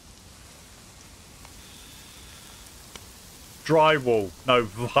 Drywall. No,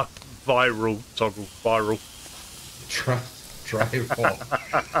 viral toggle. Viral. Drywall.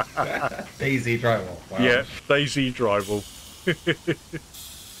 DayZ drywall. Wow. Yeah, DayZ drywall.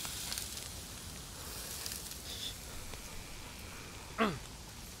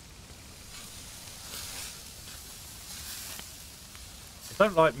 I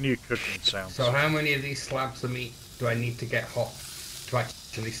don't like new cooking sounds. So how many of these slabs of meat do I need to get hot to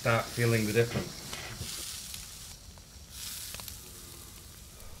actually start feeling the difference?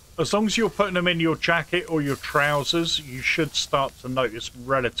 As long as you're putting them in your jacket or your trousers, you should start to notice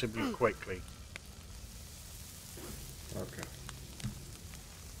relatively quickly. Okay.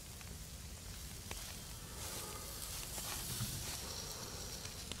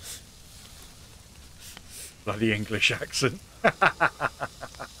 Bloody English accent.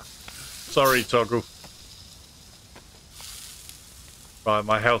 Sorry, Toggle. Right,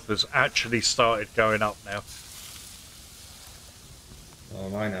 my health has actually started going up now. Oh,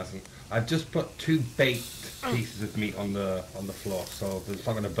 mine hasn't. I've just put 2 baked pieces of meat on the floor, so it's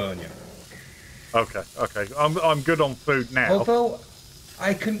not going to burn you. Okay, okay. I'm good on food now. Although,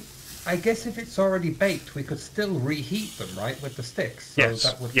 I guess if it's already baked, we could still reheat them, right, with the sticks. So Yes,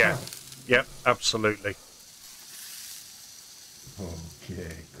 that would yeah. count. Yep, absolutely.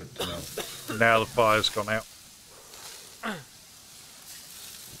 Okay, good to know. Now the fire's gone out.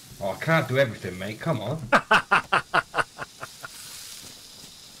 Oh, I can't do everything, mate. Come on.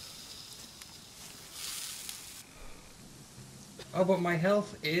 Oh, but my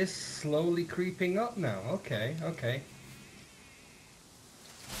health is slowly creeping up now. Okay, okay.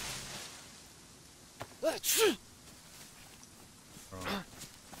 Right. See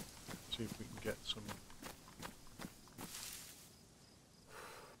if we can get some.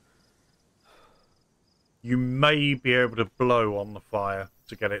 You may be able to blow on the fire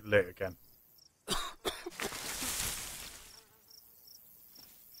to get it lit again.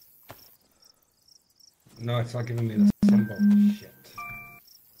 No, it's not giving me the symbol. Shit.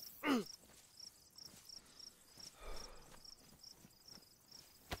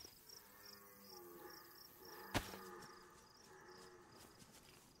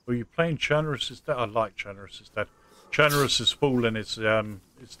 Were you playing Chernarus is Dead? I like Chernarus is Dead. Chernarus is Fallen is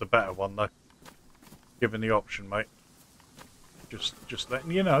it's the better one though. Given the option, mate. Just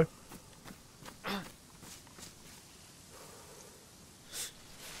letting you know.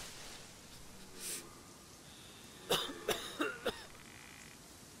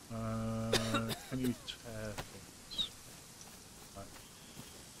 Can you tear things? Right.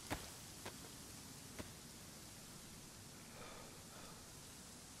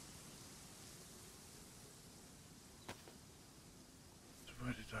 So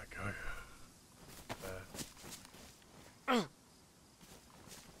where did that go? There.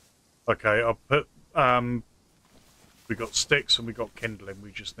 Okay, I'll put we got sticks and we got kindling,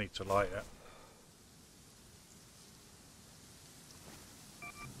 we just need to light it.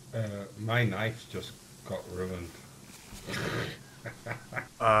 My knife's just got ruined.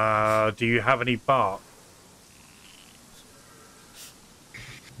 Do you have any bark?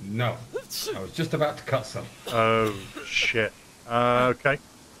 No. I was just about to cut some. Oh shit. Okay.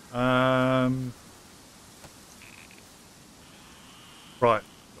 Right.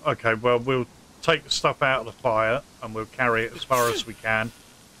 Okay, well we'll take the stuff out of the fire and we'll carry it as far as we can.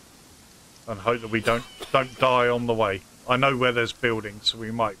 And hope that we don't die on the way. I know where there's buildings, so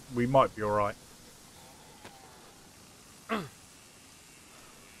we might be alright.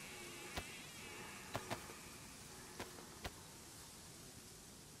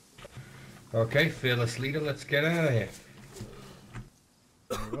 Okay, fearless leader, let's get out of here.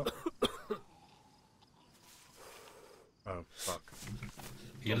 Oh fuck.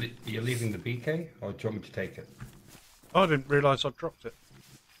 You're leaving the BK, or do you want me to take it? Oh, I didn't realise I dropped it.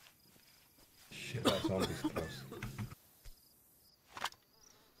 Shit, that zombie's close.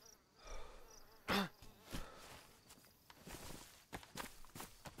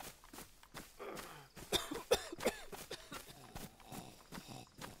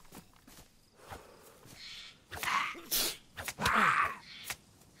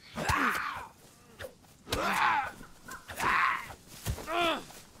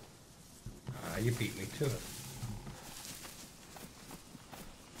 You beat me to it.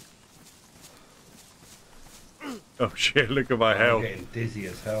 Oh shit, look at my I'm health. getting dizzy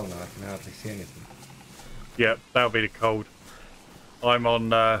as hell now, I can hardly see anything. Yep, that'll be the cold. I'm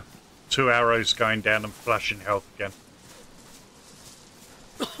on 2 arrows going down and flashing health again.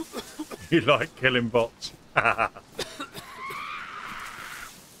 You like killing bots?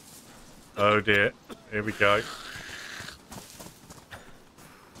 Oh dear. Here we go.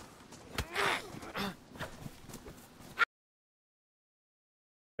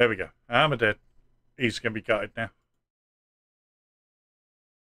 There we go. I'm dead. He's going to be gutted now.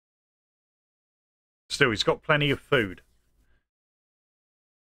 Still, he's got plenty of food.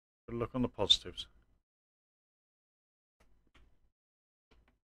 Good look on the positives.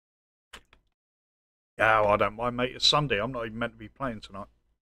 Oh, I don't mind, mate. It's Sunday. I'm not even meant to be playing tonight.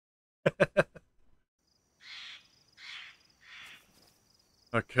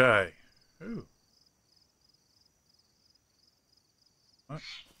 Okay. Ooh. Right.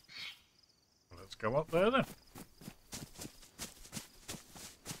 Well, let's go up there then.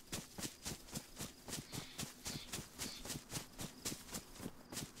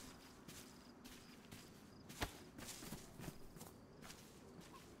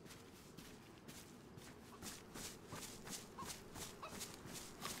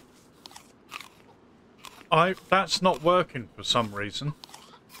 That's not working for some reason.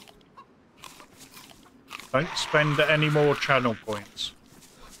 Don't spend any more channel points.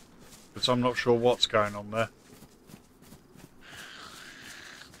 Because I'm not sure what's going on there.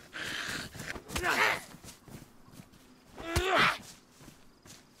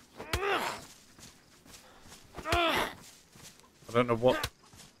 I don't know what...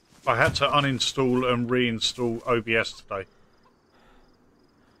 I had to uninstall and reinstall OBS today.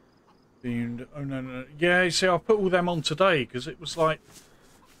 Oh no. Yeah, you see, I put all them on today because it was like...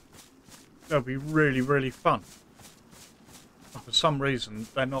 They'll be really, really fun. But for some reason,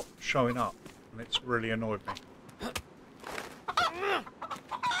 they're not showing up. And it's really annoyed me.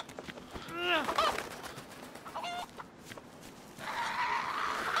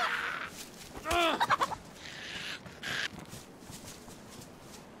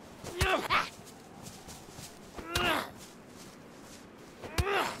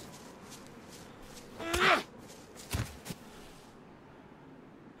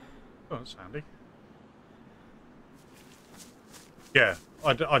 Oh, that's handy. Yeah,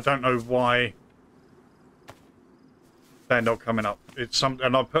 I don't know why they're not coming up. It's some,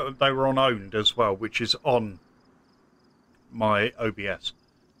 and I put they were on owned as well, which is on my OBS,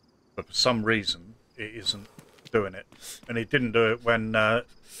 but for some reason it isn't doing it, and it didn't do it when I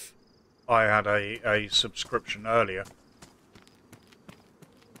had a subscription earlier.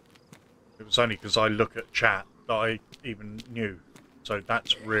 It was only because I look at chat that I even knew, so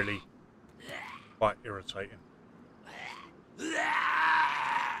that's really quite irritating.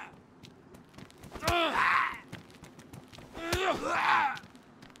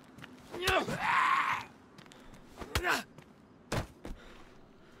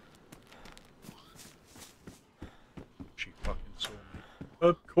 She fucking saw me.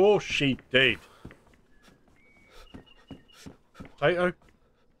 Of course she did. Potato.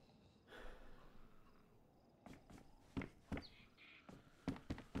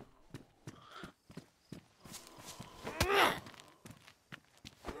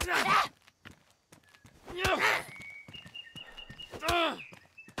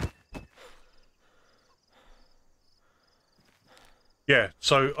 Yeah,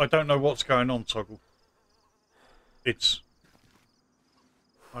 so I don't know what's going on, Toggle. It's...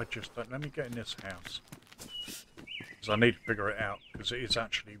 I just don't... Let me get in this house. Because I need to figure it out, because it is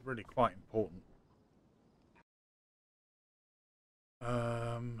actually really quite important.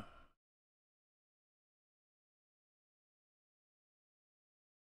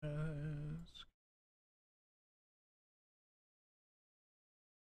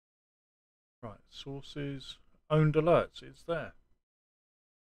 Right, sources, owned alerts, it's there.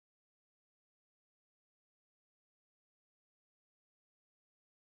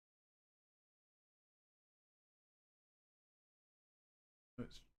 It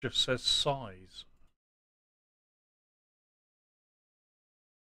just says size.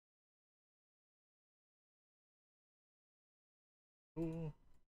 Ooh.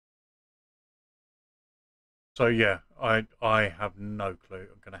 So yeah, I have no clue.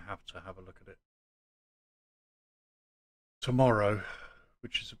 I'm going to have a look at it tomorrow,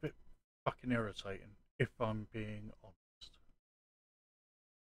 which is a bit fucking irritating, if I'm being honest.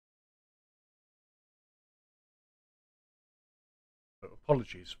 But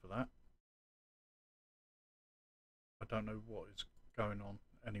apologies for that. I don't know what is going on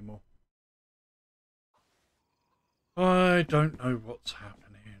anymore. I don't know what's happening.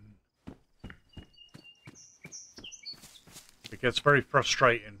 It gets very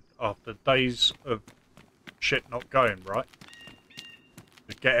frustrating after days of shit not going right.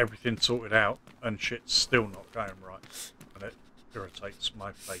 get everything sorted out, and shit's still not going right, and it irritates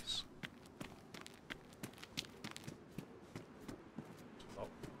my face.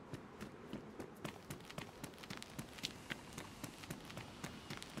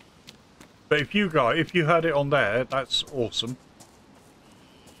 But if you had it on there, that's awesome.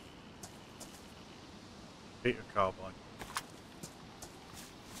 Beta carbine.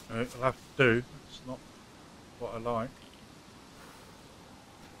 It'll have to do. It's not what I like.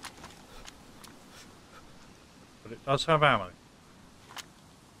 But it does have ammo.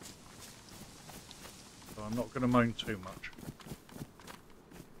 So I'm not going to moan too much.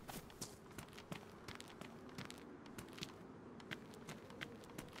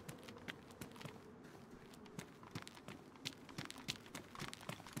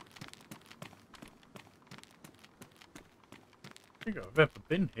 I don't think I've ever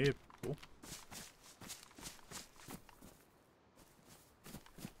been here before.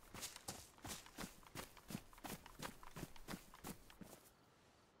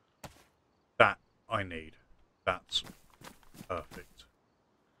 That I need. That's perfect.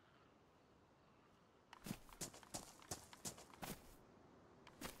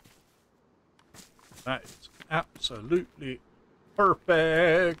 That is absolutely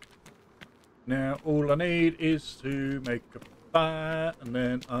perfect. Now all I need is to make a fire, and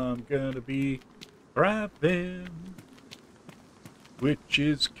then I'm gonna be driving, which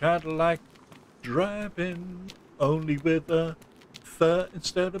is kind of like driving, only with a th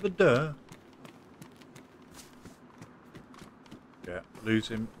instead of a duh. Yeah,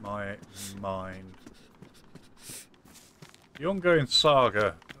 losing my mind. The ongoing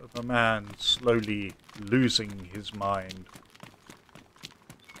saga of a man slowly losing his mind.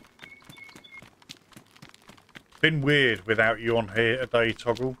 Been weird without you on here today,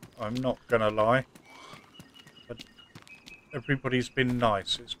 Toggle. I'm not gonna lie. But everybody's been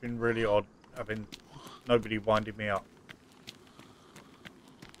nice. It's been really odd having nobody winding me up.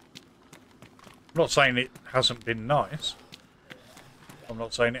 I'm not saying it hasn't been nice. I'm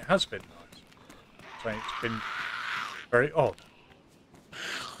not saying it has been nice. I'm saying it's been very odd.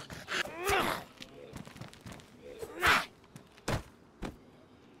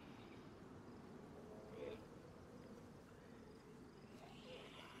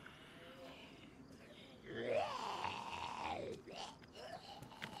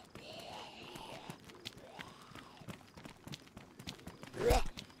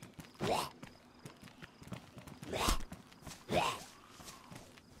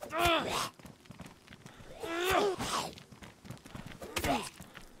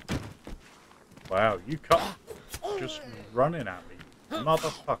 Wow, you cut just running at me,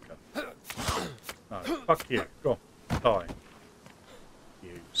 motherfucker. No, fuck you. Go on, die.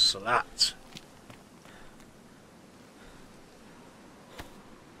 You slut.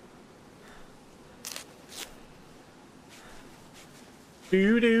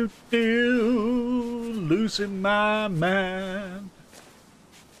 Do, losing my mind.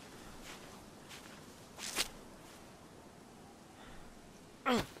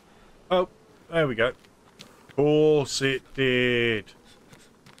 Oh, there we go. Of course it did.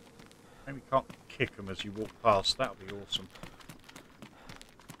 Maybe you can't kick them as you walk past. That would be awesome.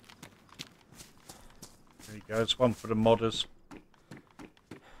 There you go. It's one for the modders.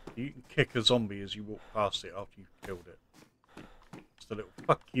 You can kick a zombie as you walk past it after you've killed it. Just a little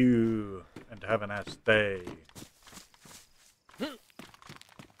fuck you and have a nice day.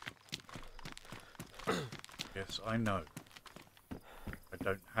 Yes, I know. I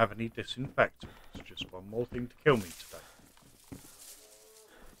don't have any disinfectant. It's just one more thing to kill me today.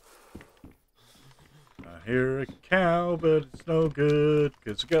 I hear a cow, but it's no good,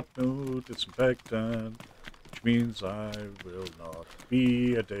 because I got no disinfectant, which means I will not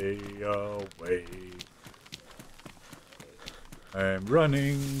be a day away. I'm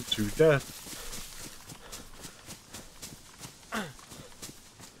running to death.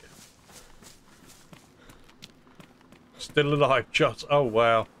 Still alive, just... Oh,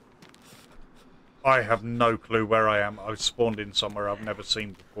 wow. I have no clue where I am. I've spawned in somewhere I've never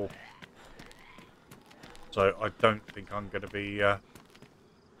seen before. So I don't think I'm going to be... don't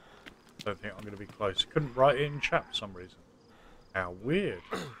think I'm going to be close. I couldn't write it in chat for some reason. How weird.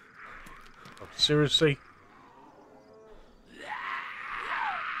 Oh, seriously?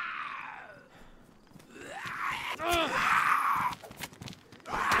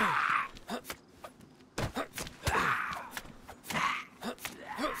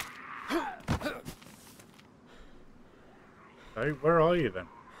 Okay, where are you then?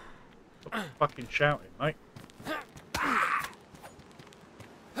 Stop fucking shouting, mate.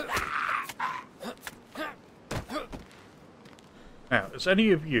 Now, has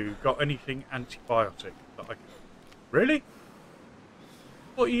any of you got anything antibiotic that I can... Really?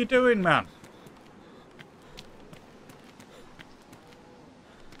 What are you doing, man?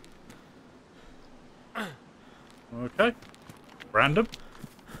 Okay. Random.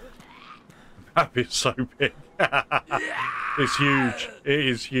 That is so big. It's huge. It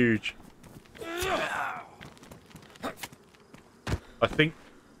is huge. I think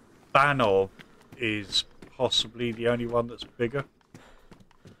Banov is possibly the only one that's bigger.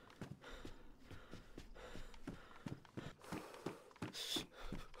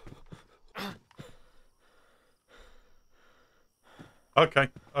 Okay,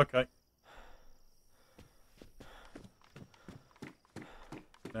 okay.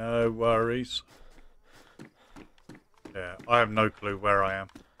 No worries. Yeah, I have no clue where I am.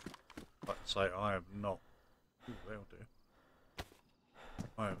 Like I say, I have not... Ooh, that'll do.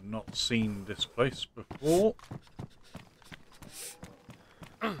 I have not seen this place before.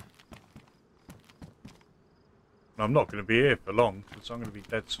 And I'm not going to be here for long, because I'm going to be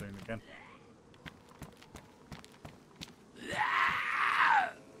dead soon again.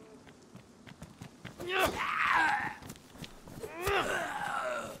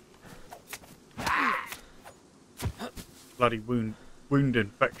 Bloody wound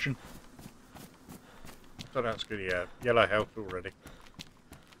infection. So that's good, yeah. Yellow health already.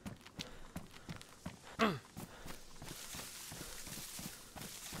 Now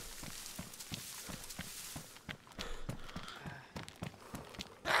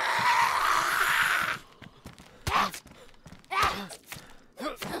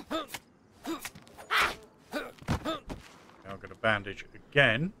I'm going to bandage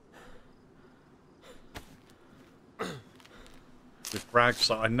again. With rags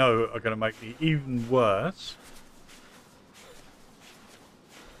that I know are going to make me even worse.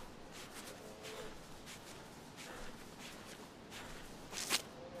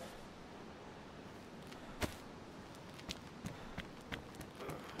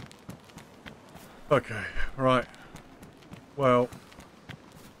 Okay, right. Well.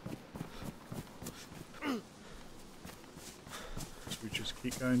 We just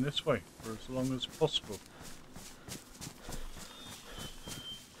keep going this way for as long as possible.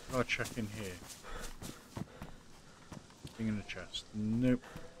 I'll check in here. Thing in the chest. Nope.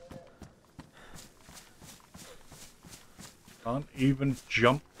 Can't even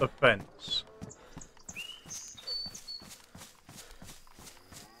jump the fence.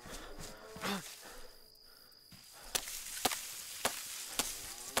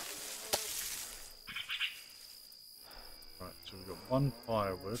 Right, so we've got one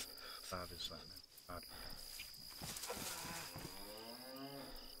firewood. How bad is that now? Bad.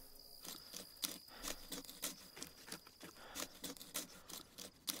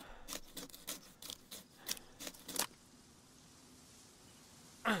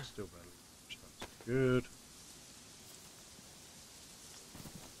 Still better. That's good.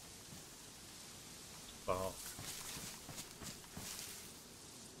 Bark.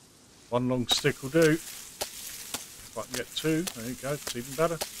 One long stick will do. If I can get two, there you go, it's even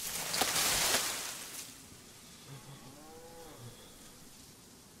better.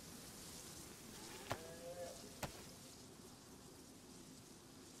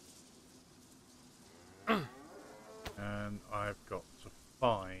 And I've got to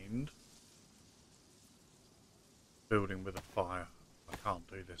find building with a fire. I can't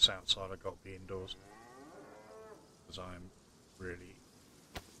do this outside, I've got to be indoors. Because I'm really,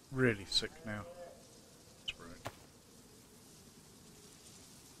 really sick now. That's brilliant.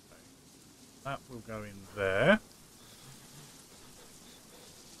 Okay. That will go in there.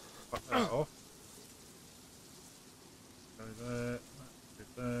 Fuck that off. Go there, that, go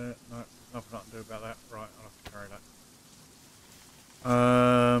there. No, nothing I can do about that. Right, I'll have to carry that.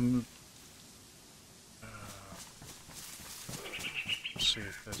 Let's see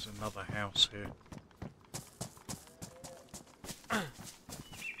if there's another house here.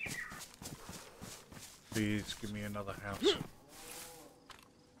 Please give me another house.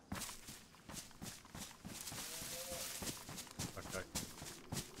 Okay.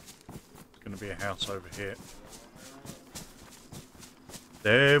 There's going to be a house over here.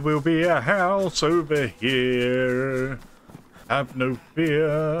 There will be a house over here. Have no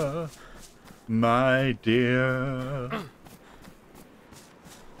fear, my dear.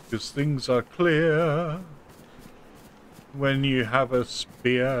 Because things are clear when you have a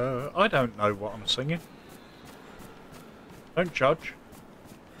spear. I don't know what I'm singing. Don't judge.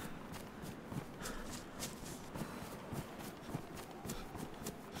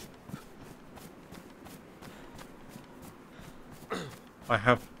 I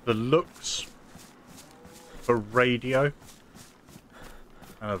have the looks for radio.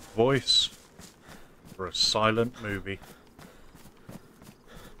 And a voice for a silent movie.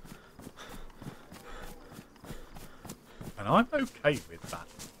 And I'm okay with that.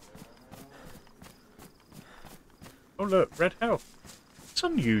 Oh look, red health. It's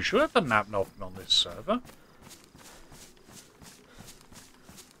unusual, it doesn't happen often on this server.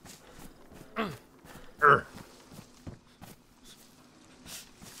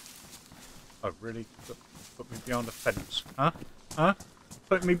 Oh really? Put me behind a fence, huh? Huh?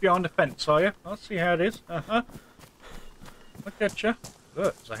 Putting me behind a fence, are you? I'll see how it is. Uh-huh. I get you.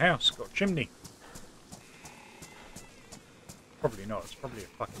 Look, it's a house, got a chimney. Probably not, it's probably a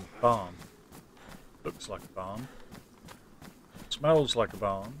fucking barn. Looks like a barn. Smells like a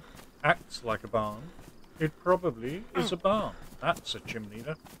barn. Acts like a barn. It probably is a barn. That's a chimney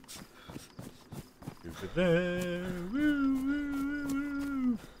though. Over there. Woo, woo, woo,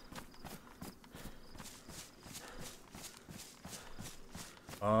 woo.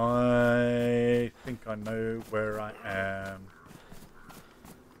 I think I know where I am.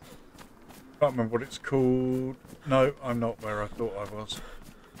 Can't remember what it's called. No, I'm not where I thought I was.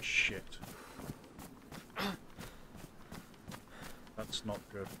 Shit. That's not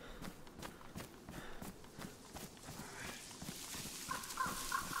good.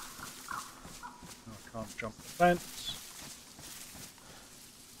 I can't jump the fence.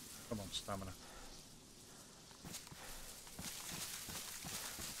 Come on, stamina.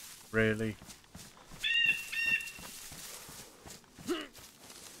 Really?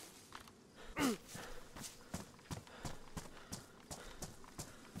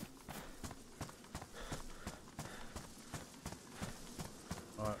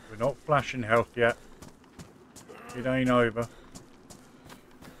 Right, we're not flashing health yet. It ain't over.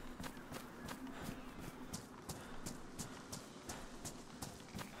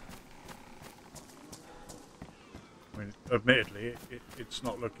 I mean, admittedly, it's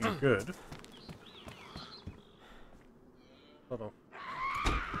not looking good. Shut off.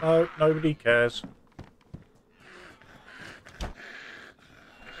 No, nobody cares.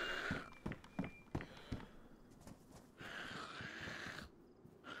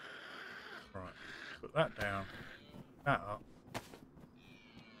 Right, put that down. That up.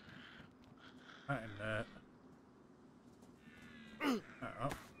 That in there. That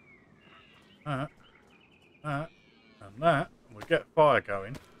up. That. And that. And we'll get fire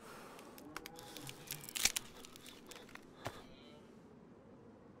going.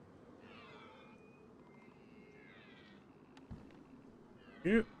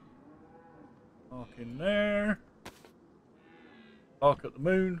 Cute. Park in there. Park at the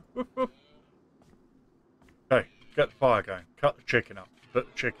moon. Woof, woof. Okay, get the fire going. Cut the chicken up. Put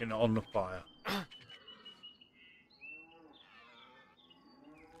the chicken on the fire.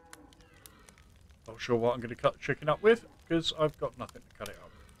 Not sure what I'm going to cut the chicken up with, because I've got nothing to cut it up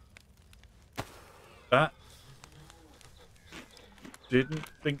with. That. Didn't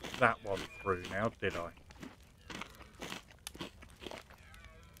think that one through now, did I?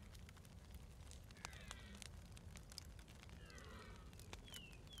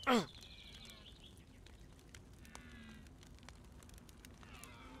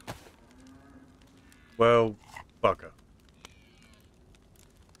 Well, bugger.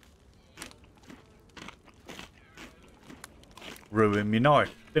 Ruined me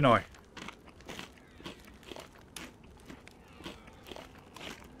knife, didn't I?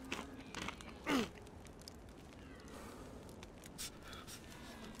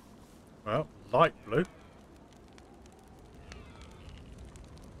 Well, light blue.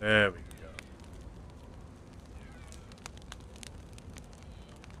 There we go.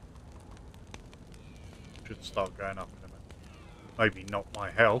 Should start going up in a minute. Maybe not my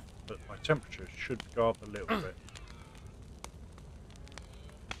health, but my temperature should go up a little bit.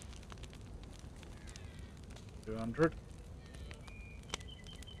 $200.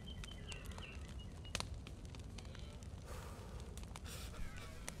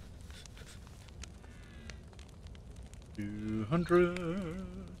 $200.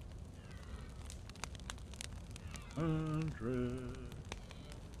 $100.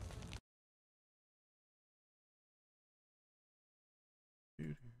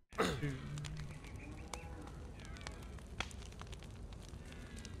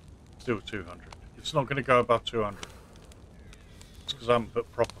 Still 200. It's not going to go above 200. It's because I haven't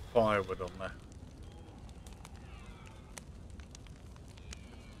put proper firewood on there.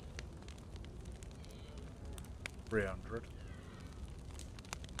 $300.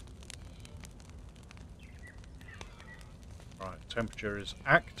 Right, temperature is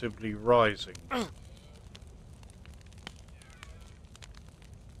actively rising.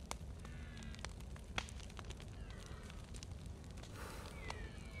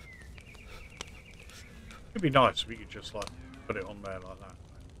 It'd be nice if we could just like put it on there like that.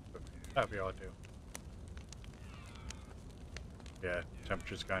 But that'd be ideal. Yeah,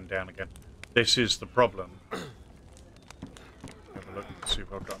 temperature's going down again. This is the problem. Have a look and see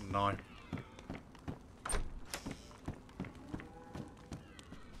if I've got a knife.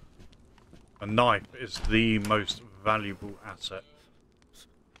 A knife is the most valuable asset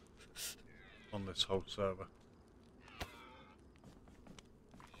on this whole server.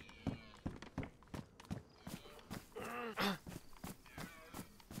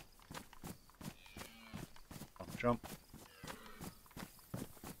 I'll jump.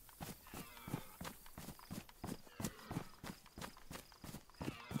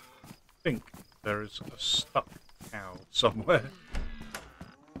 I think there is a stuck cow somewhere.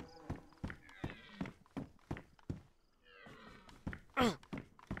 Yeah,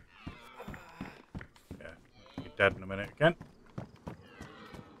 be dead in a minute again.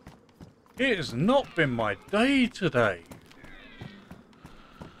 It has not been my day today.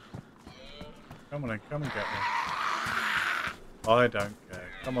 Come on in, come and get me. I don't care.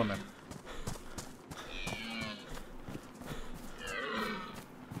 Come on then.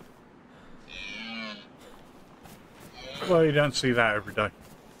 Well, you don't see that every day.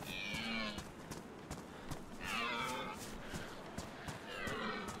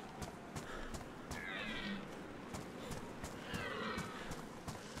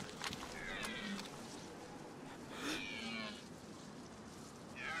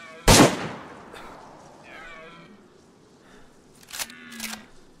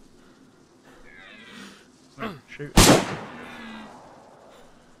 Oh, shoot. That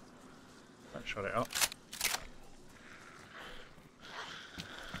shut it up.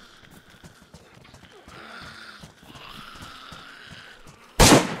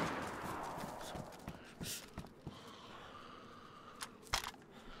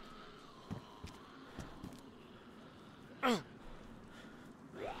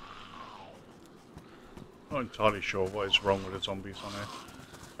 Not entirely sure what is wrong with the zombies on here.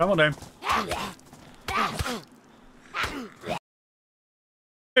 Come on then.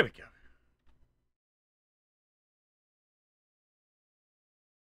 Here we go.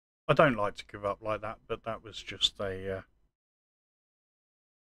 I don't like to give up like that, but that was just a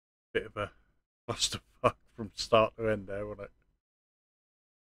bit of a clusterfuck from start to end there, wasn't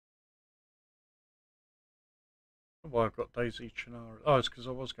it? Well, I've got DayZ Chinaris. Oh, it's because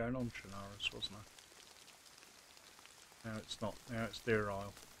I was going on Chinaris, wasn't I? Now it's not. Now it's Deer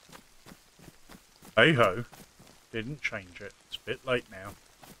Isle. Hey ho! Didn't change it. It's a bit late now.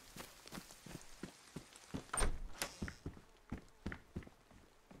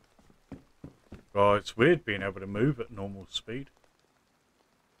 Oh, it's weird being able to move at normal speed.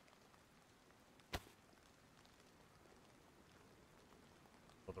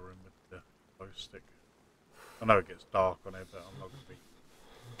 Bothering with the glow stick. I know it gets dark on it, but I'm not going to be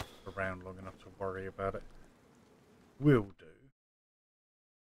around long enough to worry about it. Will do.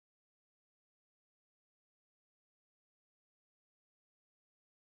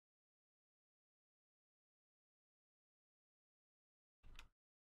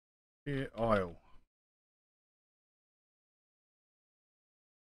 Deer Isle.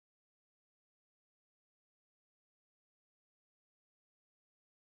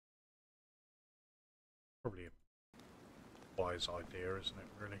 Probably a wise idea, isn't it,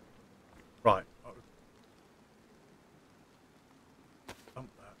 really? Right. Dump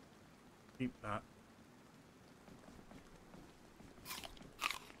that. Keep that.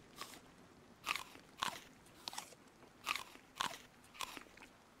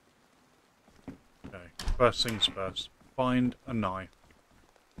 Okay. First things first. Find a knife.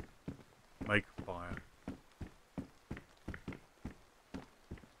 Make a fire.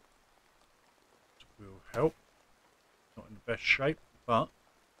 This will help. Not in the best shape, but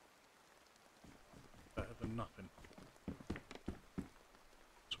better than nothing.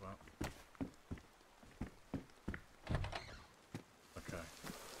 As well. Okay.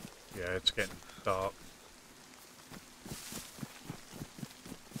 Yeah, it's getting dark.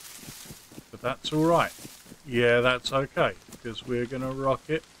 But that's alright. Yeah, that's okay, because we're going to rock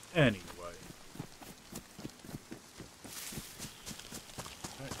it anyway.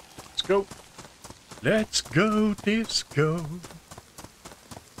 Okay, let's go. Let's go disco.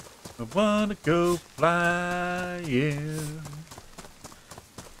 I wanna go flying.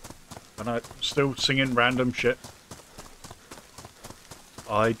 And I'm still singing random shit.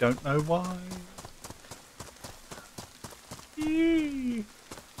 I don't know why. Eee.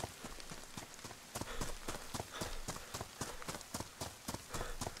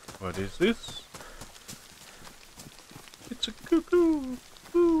 What is this? It's a cuckoo.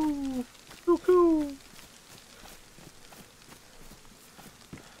 Ooh, cuckoo.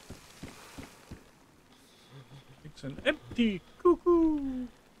 It's an empty cuckoo.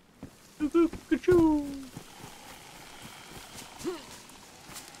 Cuckoo, cuckoo.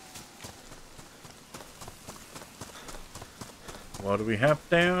 What do we have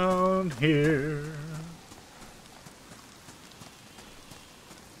down here?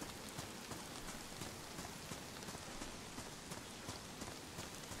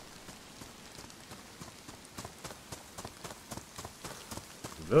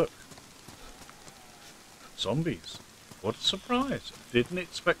 Look. Zombies. What a surprise. Didn't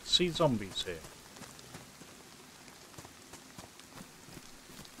expect to see zombies here.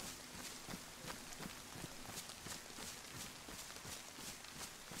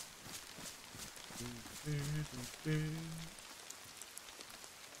 If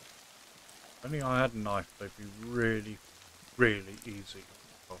only I had a knife, they'd be really, really easy.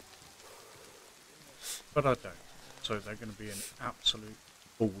 But I don't. So they're going to be an absolute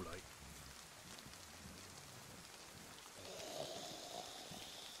ball ache.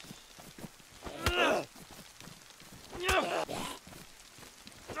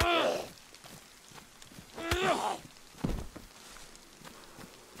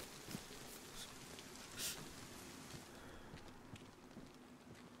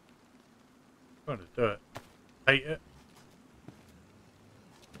 I'm going to do it. Hate it.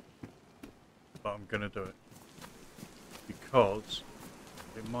 But I'm going to do it. Because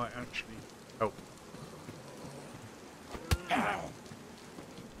it might actually help.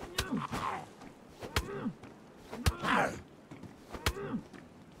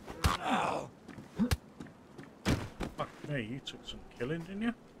 Fuck me, you took some killing, didn't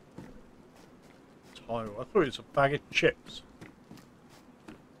you? Tile. I thought it was a bag of chips.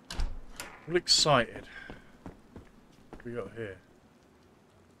 All excited. What we got here?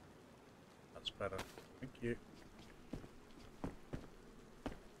 That's better. Thank you.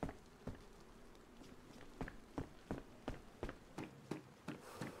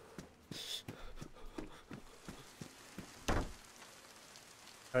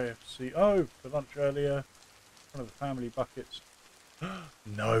 KFC. Oh, for lunch earlier. One of the family buckets.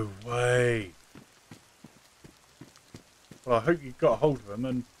 No way. Well, I hope you got a hold of them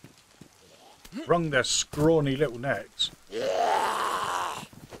and wrung their scrawny little necks.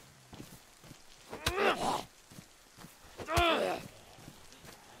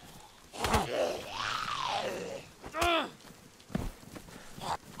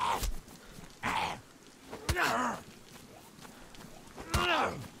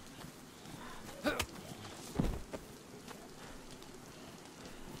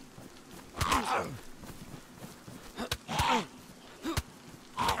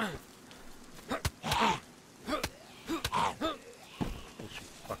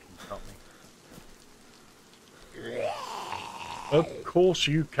 Of course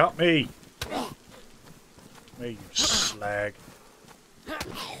you cut me! Me, you slag.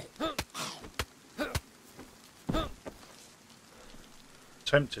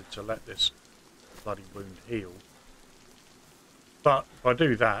 Tempted to let this bloody wound heal. But if I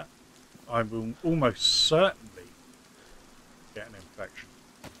do that, I will almost certainly get an infection.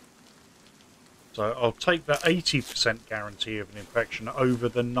 So I'll take the 80% guarantee of an infection over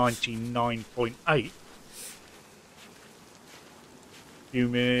the 99.8.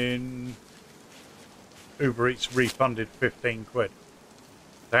 Human Uber Eats refunded 15 quid.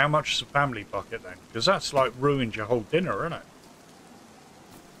 So how much is a family bucket then? Because that's like ruined your whole dinner, isn't it?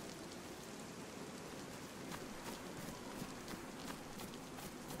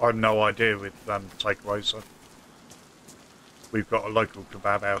 I have no idea with takeaways. So we've got a local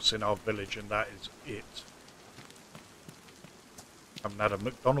kebab house in our village and that is it. Haven't had a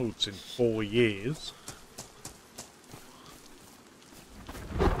McDonald's in 4 years.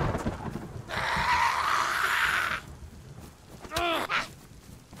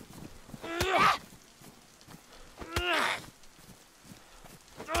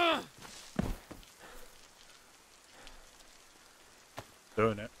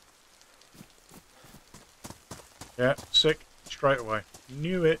 Doing it. Yeah, sick straight away.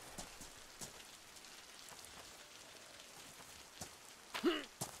 Knew it.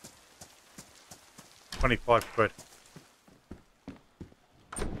 £25.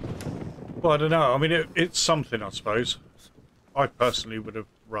 Well, I don't know. I mean, it's something, I suppose. I personally would have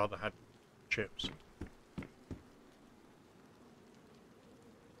rather had chips.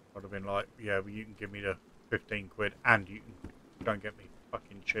 I'd have been like, yeah, well, you can give me the 15 quid and you can go and get me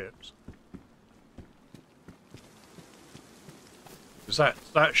fucking chips. Because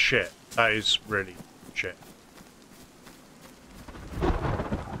that's shit. That is really shit.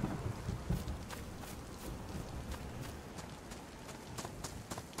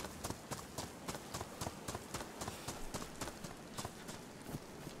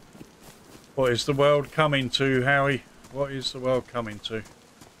 What is the world coming to, Howie? What is the world coming to?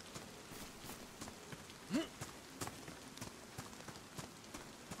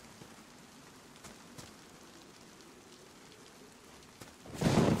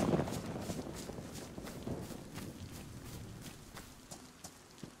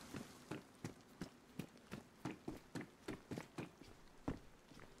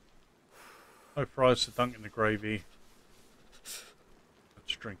 No fries to dunk in the gravy.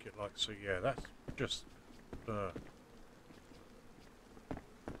 Let's drink it like so. Yeah, that's just...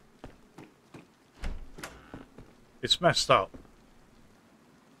 It's messed up.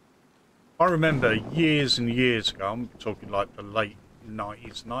 I remember years and years ago, I'm talking like the late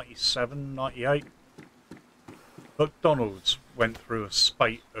 90s, 97, 98, McDonald's went through a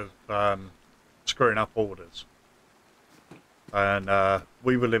spate of screwing up orders. And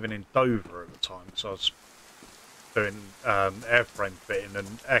we were living in Dover at the time, so I was doing airframe fitting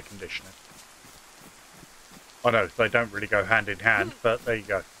and air conditioning. I know, they don't really go hand in hand, but there you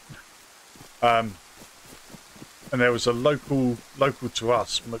go. And there was a local to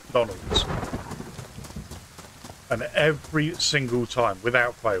us, McDonald's. And every single time,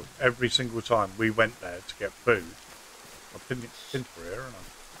 without fail, every single time we went there to get food, I've been through here, haven't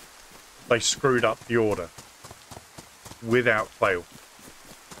I? They screwed up the order. Without fail.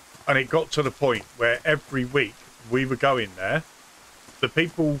 And it got to the point where every week we were going there, the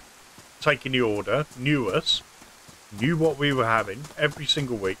people taking the order knew us, knew what we were having every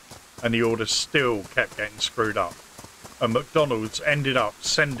single week, and the order still kept getting screwed up. And McDonald's ended up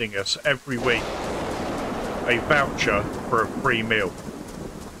sending us every week a voucher for a free meal.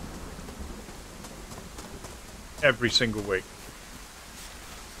 Every single week.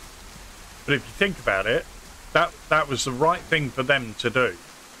 But if you think about it, that was the right thing for them to do.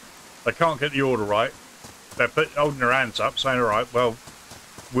 They can't get the order right. They're holding their hands up saying, all right, well,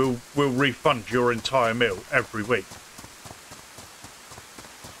 we'll refund your entire meal every week.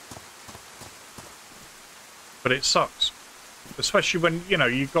 But it sucks. Especially when, you know,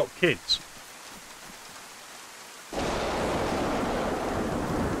 you've got kids.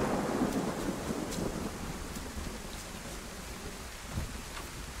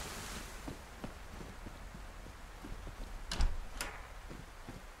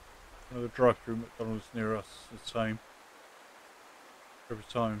 Another drive-through McDonald's near us, the same. Every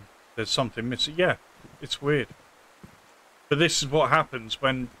time there's something missing. Yeah, it's weird. But this is what happens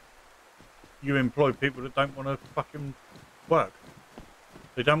when you employ people that don't want to fucking work.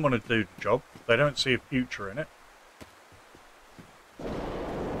 They don't want to do the job. They don't see a future in it.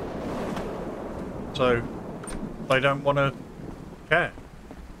 So they don't want to care.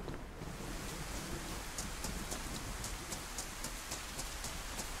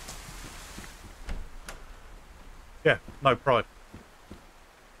 Yeah, no pride.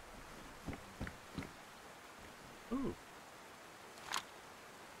 Ooh.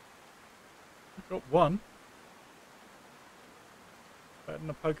 Got one. Better than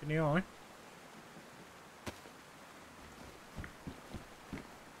a poke in the eye.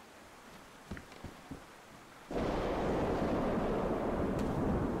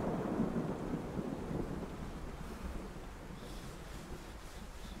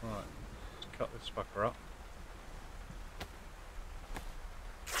 Right, let's cut this fucker up.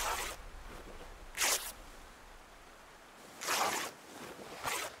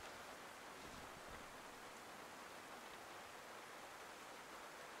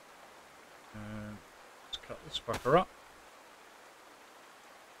 This fucker up.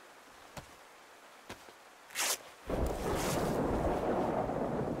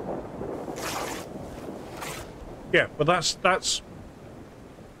 Yeah, but that's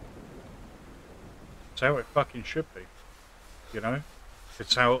how it fucking should be. You know?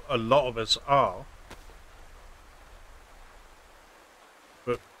 It's how a lot of us are.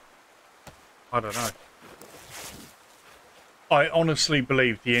 But I don't know. I honestly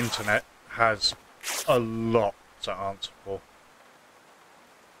believe the internet has a lot to answer for.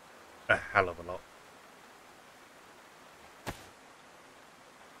 A hell of a lot.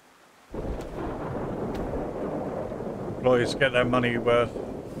 Employees get their money worth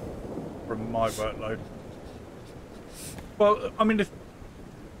from my workload. Well, I mean,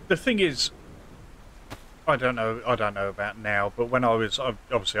 the thing is, I don't know about now, but when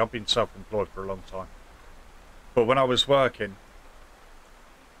obviously I've been self-employed for a long time. But when I was working,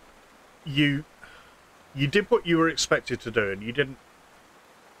 you did what you were expected to do, and you did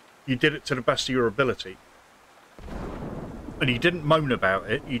it to the best of your ability. And you didn't moan about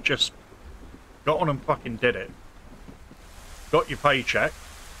it, you just got on and fucking did it. Got your paycheck,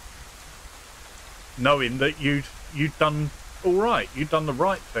 knowing that you'd done alright, you'd done the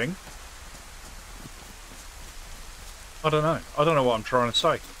right thing, I don't know. I don't know what I'm trying to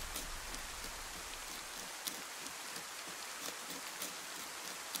say.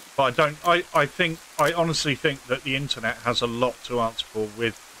 But I don't. I honestly think that the internet has a lot to answer for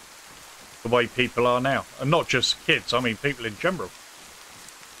with the way people are now, and not just kids. I mean, people in general.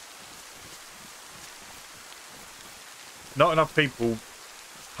 Not enough people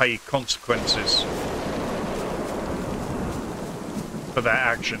pay consequences for their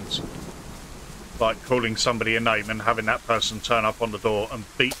actions, like calling somebody a name and having that person turn up on the door and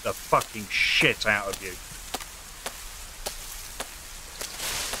beat the fucking shit out of you.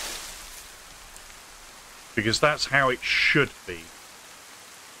 Because that's how it should be.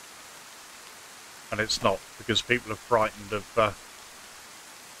 And it's not, because people are frightened of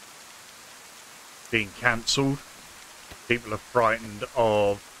being cancelled. People are frightened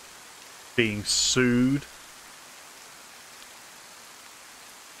of being sued.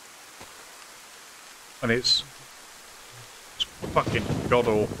 And it's fucking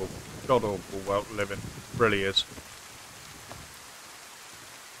god-awful. God-awful world living. It really is.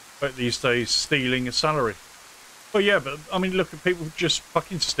 But these days, stealing a salary. Well, yeah, but, I mean, look at people just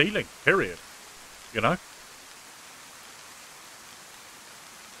fucking stealing, period. You know?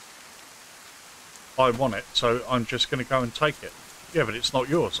 I want it, so I'm just going to go and take it. Yeah, but it's not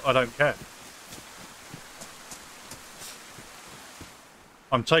yours. I don't care.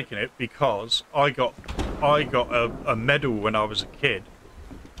 I'm taking it because I got a medal when I was a kid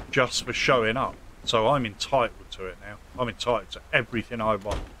just for showing up. So I'm entitled to it now. I'm entitled to everything I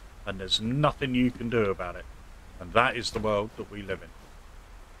want. And there's nothing you can do about it. And that is the world that we live in.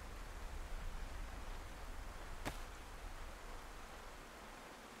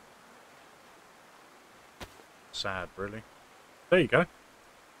 Sad, really. There you go.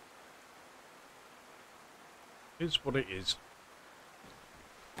 It's what it is.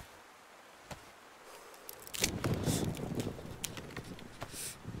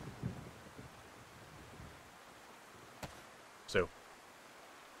 Still.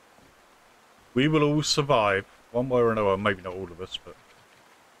 We will all survive, one way or another. Maybe not all of us, but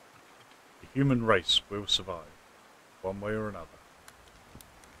the human race will survive, one way or another.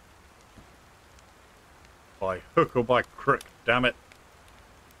 By hook or by crook, damn it.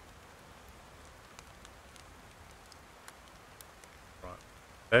 Right,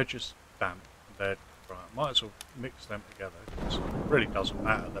 they're just damp. They're right. Might as well mix them together. It really doesn't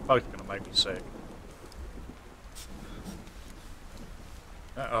matter. They're both going to make me sick.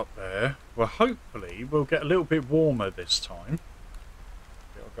 That up there. Well, hopefully we'll get a little bit warmer this time.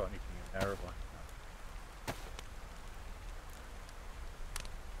 Have I got anything in there? Have I?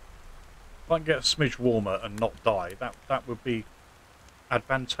 If I can get a smidge warmer and not die, that would be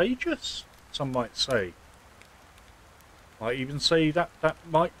advantageous, some might say. Might even say that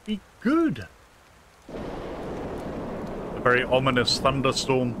might be good. A very ominous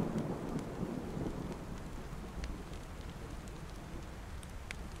thunderstorm.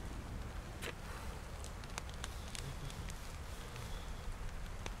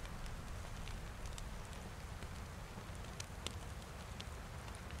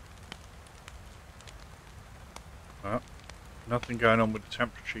 Well, nothing going on with the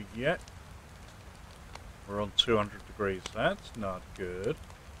temperature yet. We're on 200 degrees. That's not good.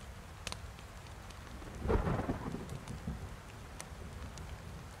 Right.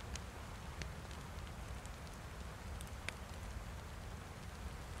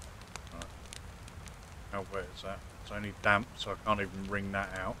 How wet is that? It's only damp, so I can't even wring that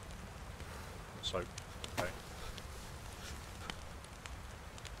out. So, okay.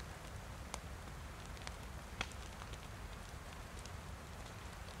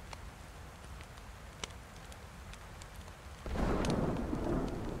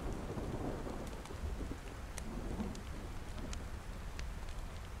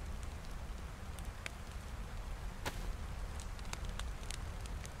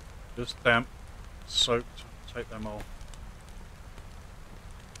 Just damp, soaked, take them off.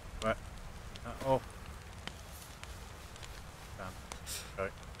 Wet, that off. Damp,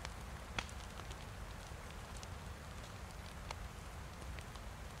 okay.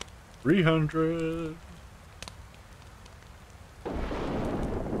 $300.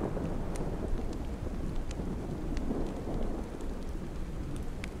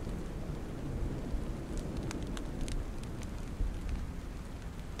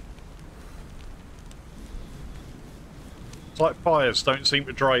 It's like fires don't seem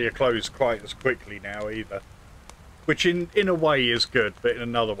to dry your clothes quite as quickly now either. Which in a way is good, but in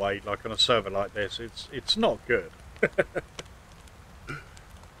another way, like on a server like this, it's not good.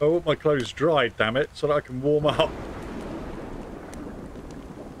 I want my clothes dried, damn it, so that I can warm up.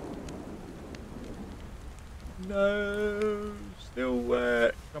 No, still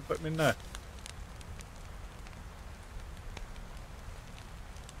wet. Can't put them in there.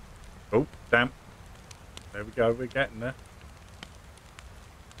 Oh, damn. There we go, we're getting there.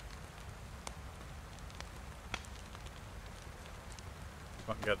 If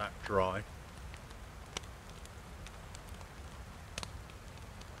I can get that dry.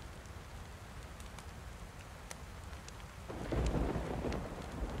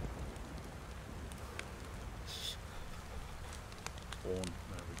 Spawn,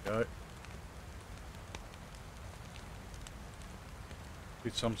 there we go.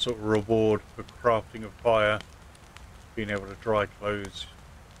 With some sort of reward for crafting a fire, being able to dry clothes.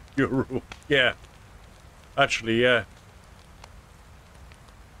 Yeah, actually, yeah.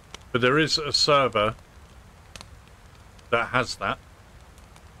 But there is a server that has that.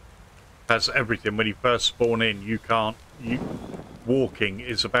 Has everything. When you first spawn in, you can't. Walking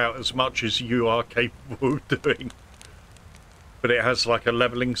is about as much as you are capable of doing. But it has like a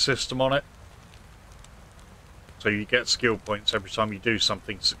leveling system on it. So you get skill points every time you do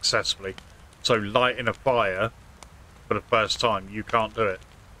something successfully. So lighting a fire for the first time, you can't do it.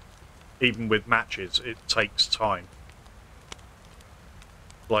 Even with matches, it takes time.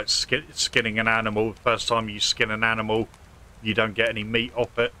 Like skinning an animal, the first time you skin an animal, you don't get any meat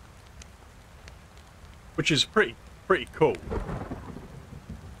off it. Which is pretty cool.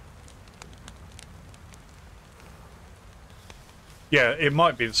 Yeah, it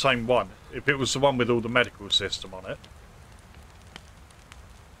might be the same one. If it was the one with all the medical system on it.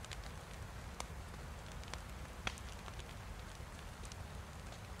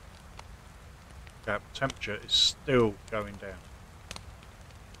 Yeah, temperature is still going down.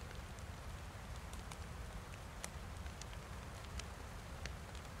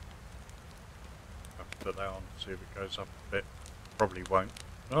 I'll put that on, see if it goes up a bit. Probably won't.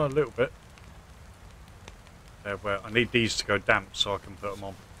 Oh, a little bit. There, where I need these to go damp so I can put them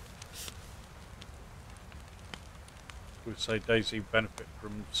on. Would say DayZ benefit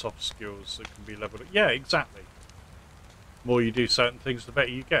from soft skills that can be leveled up. Yeah, exactly. The more you do certain things, the better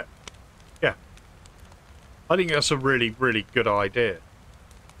you get. Yeah. I think that's a really, really good idea.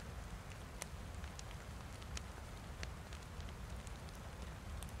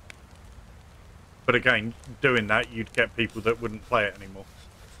 But again, doing that, you'd get people that wouldn't play it anymore.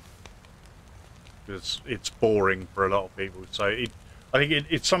 Because it's boring for a lot of people. So I think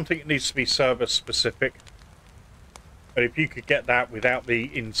it's something that needs to be server specific. But if you could get that without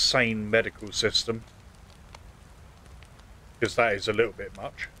the insane medical system, because that is a little bit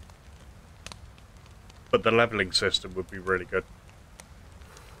much. But the leveling system would be really good.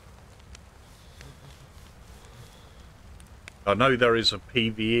 I know there is a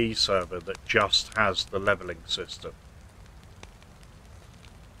PvE server that just has the leveling system.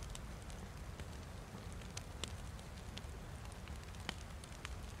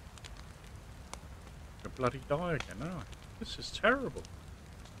 Bloody die again, no. This is terrible.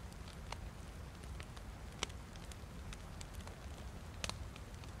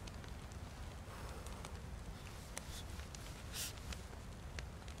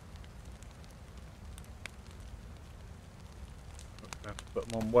 I have to put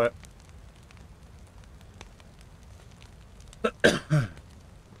them on wet.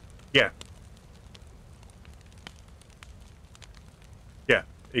 Yeah. Yeah,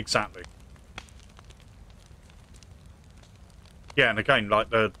 exactly. Yeah, and again, like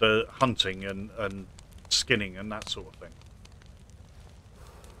the hunting and skinning and that sort of thing.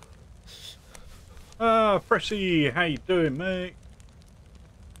 Ah, Fressy, how you doing, mate?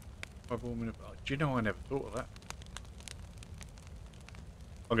 Do you know I never thought of that?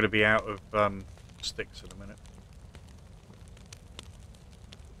 I'm going to be out of sticks in a minute.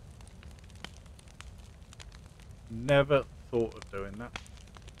 Never thought of doing that.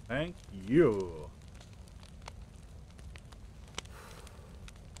 Thank you.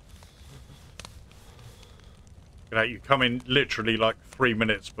 You know, you come in literally like 3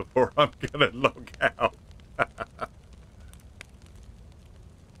 minutes before I'm going to log out. Okay,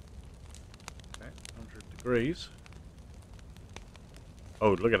 100 degrees.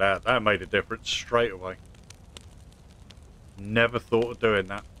 Oh, look at that. That made a difference straight away. Never thought of doing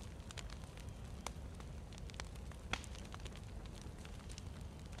that.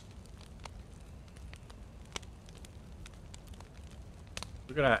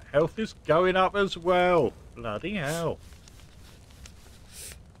 Look at that. Health is going up as well. Bloody hell.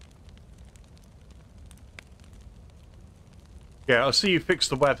 Yeah, I see you fixed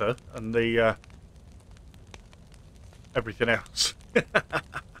the weather and the everything else.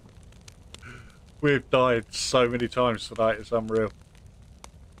 We've died so many times tonight, it's unreal.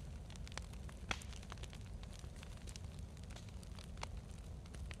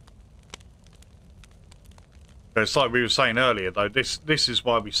 But it's like we were saying earlier, though. This is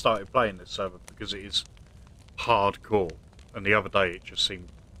why we started playing this server, because it is hardcore. And the other day it just seemed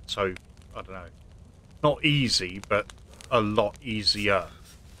so, I don't know, not easy, but a lot easier. I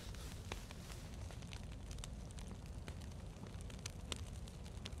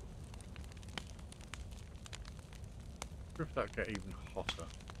wonder if that'll get even hotter.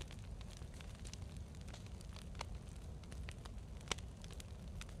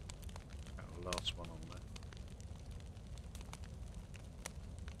 That last one on there.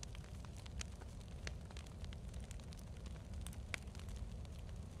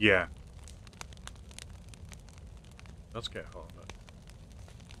 Yeah. Let's get hot.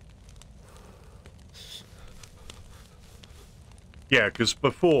 Yeah, because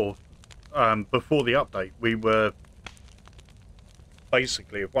before the update, we were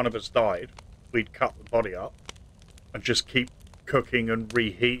basically, if one of us died, we'd cut the body up and just keep cooking and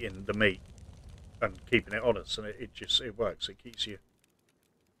reheating the meat and keeping it on us, and it works. It keeps you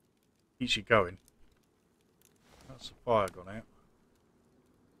going. That's the fire gone out.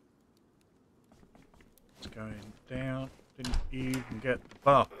 It's going down. Didn't even get the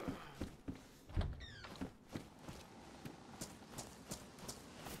buff.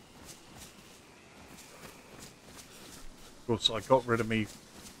 Of course, I got rid of me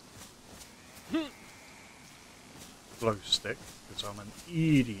glow stick because I'm an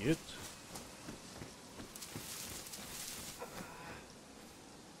idiot.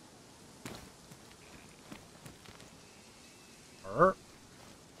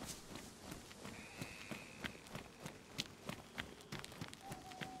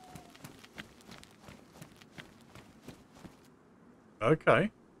 Okay.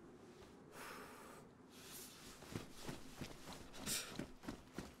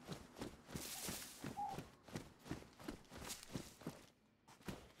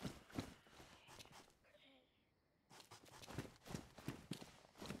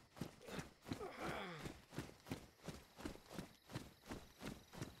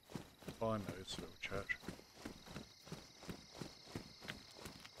 Find those little church.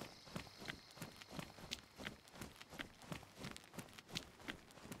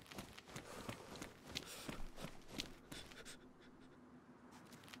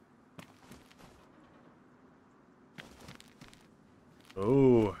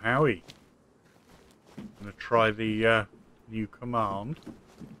 Oh, Howie. I'm going to try the new command.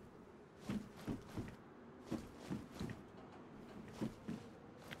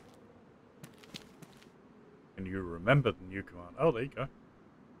 Can you remember the new command? Oh, there you go.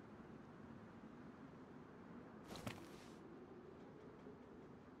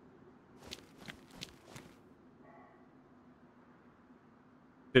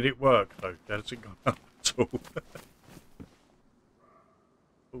 Did it work, though? Has it gone up at all?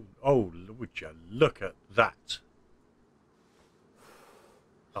 Oh, would you look at that?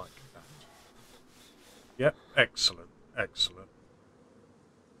 Like that. Yep, excellent, excellent.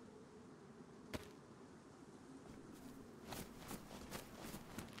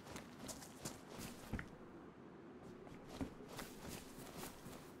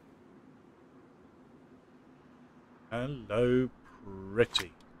 Hello,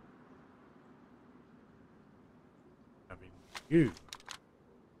 pretty. Having you.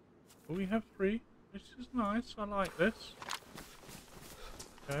 Oh, we have 3. This is nice. I like this.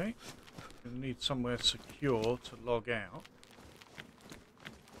 Okay. We'll need somewhere secure to log out.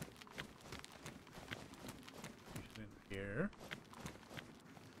 In here.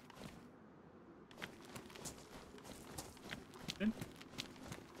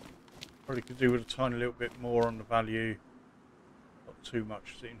 Probably could do with a tiny little bit more on the value. Not too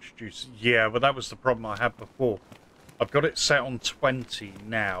much to introduce. Yeah, but that was the problem I had before. I've got it set on 20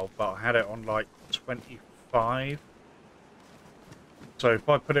 now, but I had it on like 25. So if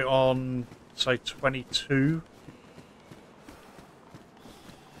I put it on, say, 22.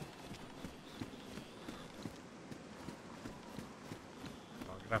 I'm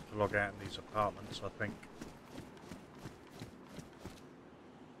going to have to log out in these apartments, I think.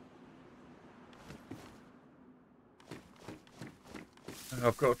 And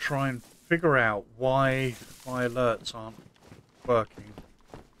I've got to try and figure out why my alerts aren't working.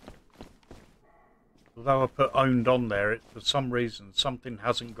 Although I put owned on there, for some reason, something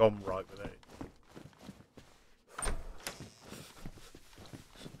hasn't gone right with it.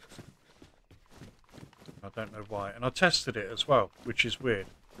 I don't know why. And I tested it as well, which is weird.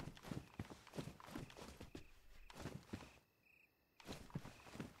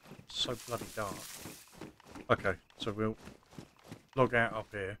 It's so bloody dark. Okay, so we'll log out up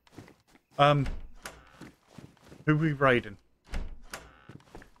here. Who are we raiding?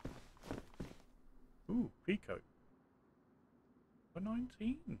 Ooh, Pico.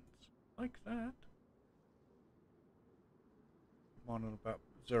 19s. Like that. Mine on about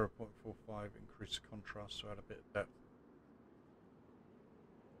 0.45 increase contrast to add a bit of depth.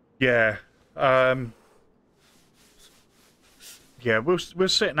 Yeah. Yeah, we'll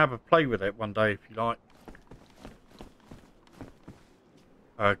sit and have a play with it one day if you like.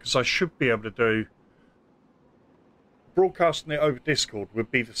 Because I should be able to do... Broadcasting it over Discord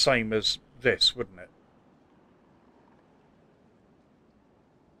would be the same as this, wouldn't it?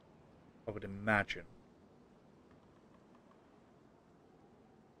 I would imagine.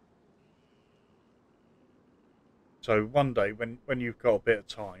 So one day, when you've got a bit of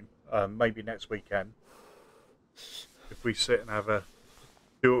time, maybe next weekend, if we sit and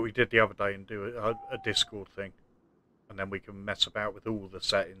do what we did the other day and do a Discord thing, and then we can mess about with all the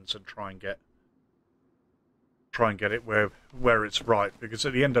settings and try and get it where it's right. Because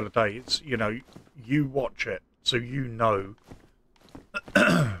at the end of the day, it's, you know, you watch it, so you know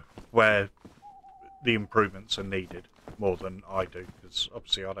where the improvements are needed more than I do, because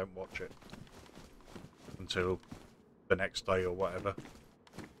obviously I don't watch it until the next day or whatever,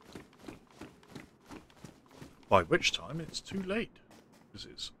 by which time it's too late because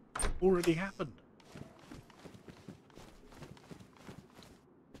it's already happened.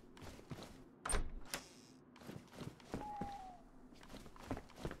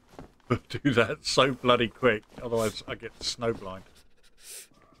 Do that so bloody quick, otherwise I get snowblind.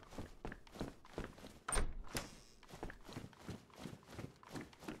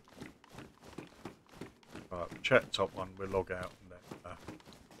 Right, check top one, we'll log out and then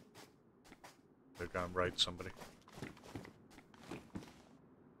we'll go and raid somebody.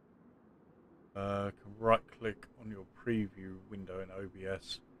 Can right click on your preview window in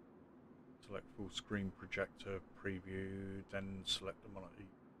OBS, select full screen projector preview, then select the monitor,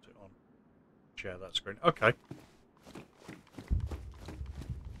 put it on, share that screen. Okay.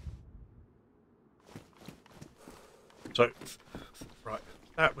 So, right,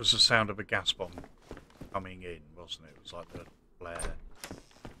 that was the sound of a gas bomb coming in, wasn't it? It was like the flare,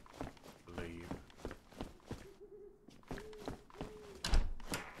 I believe.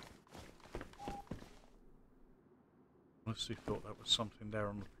 I honestly thought that was something there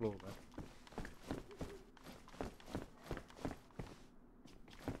on the floor then.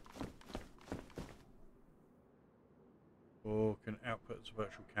 Or can output as a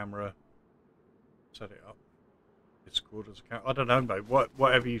virtual camera, set it up, Discord as a camera. I don't know, mate.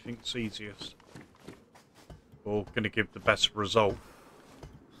 Whatever you think's easiest. Or going to give the best result.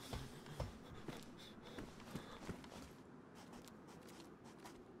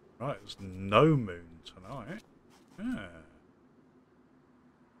 Right, there's no moon tonight. Yeah.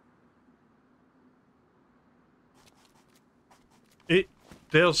 It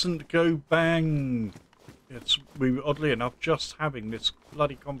doesn't go bang. We were, oddly enough, just having this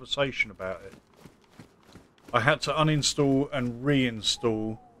bloody conversation about it. I had to uninstall and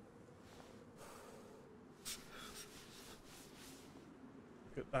reinstall.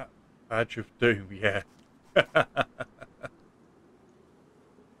 Look at that badge of doom, yeah.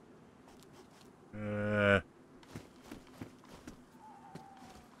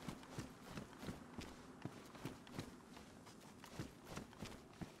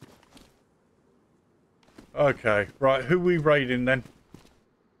 Okay, right, who we raiding then?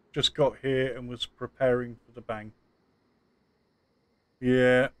 Just got here and was preparing for the bang.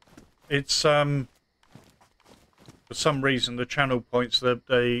 Yeah, it's for some reason the channel points,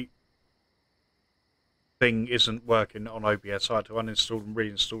 the thing isn't working on OBS. I had to uninstall and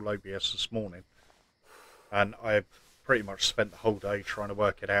reinstall OBS this morning, and I pretty much spent the whole day trying to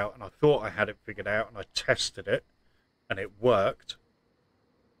work it out, and I thought I had it figured out, and I tested it and it worked,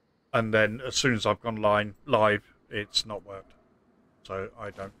 and then as soon as I've gone live it's not worked. So I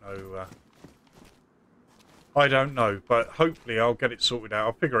don't know. I don't know, but hopefully I'll get it sorted out.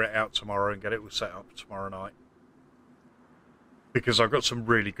 I'll figure it out tomorrow and get it all set up tomorrow night. Because I've got some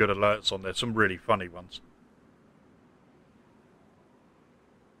really good alerts on there, some really funny ones.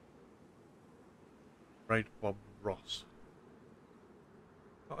 Raid Bob Ross.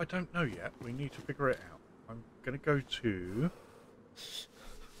 But I don't know yet. We need to figure it out. I'm going to go to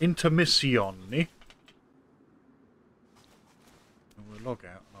Intermissioni. And we'll log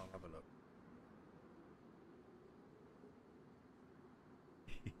out and I'll have a look.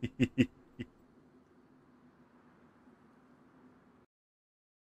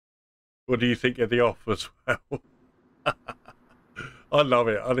 What do you think of the off as well? I love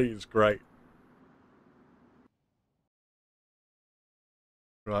it. I think it's great.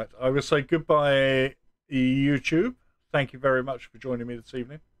 Right, I will say goodbye, YouTube. Thank you very much for joining me this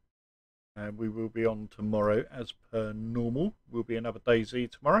evening. And we will be on tomorrow as per normal. Will be another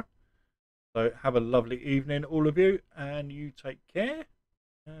DayZ tomorrow. So have a lovely evening, all of you, and you take care.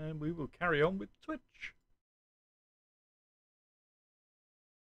 And we will carry on with Twitch.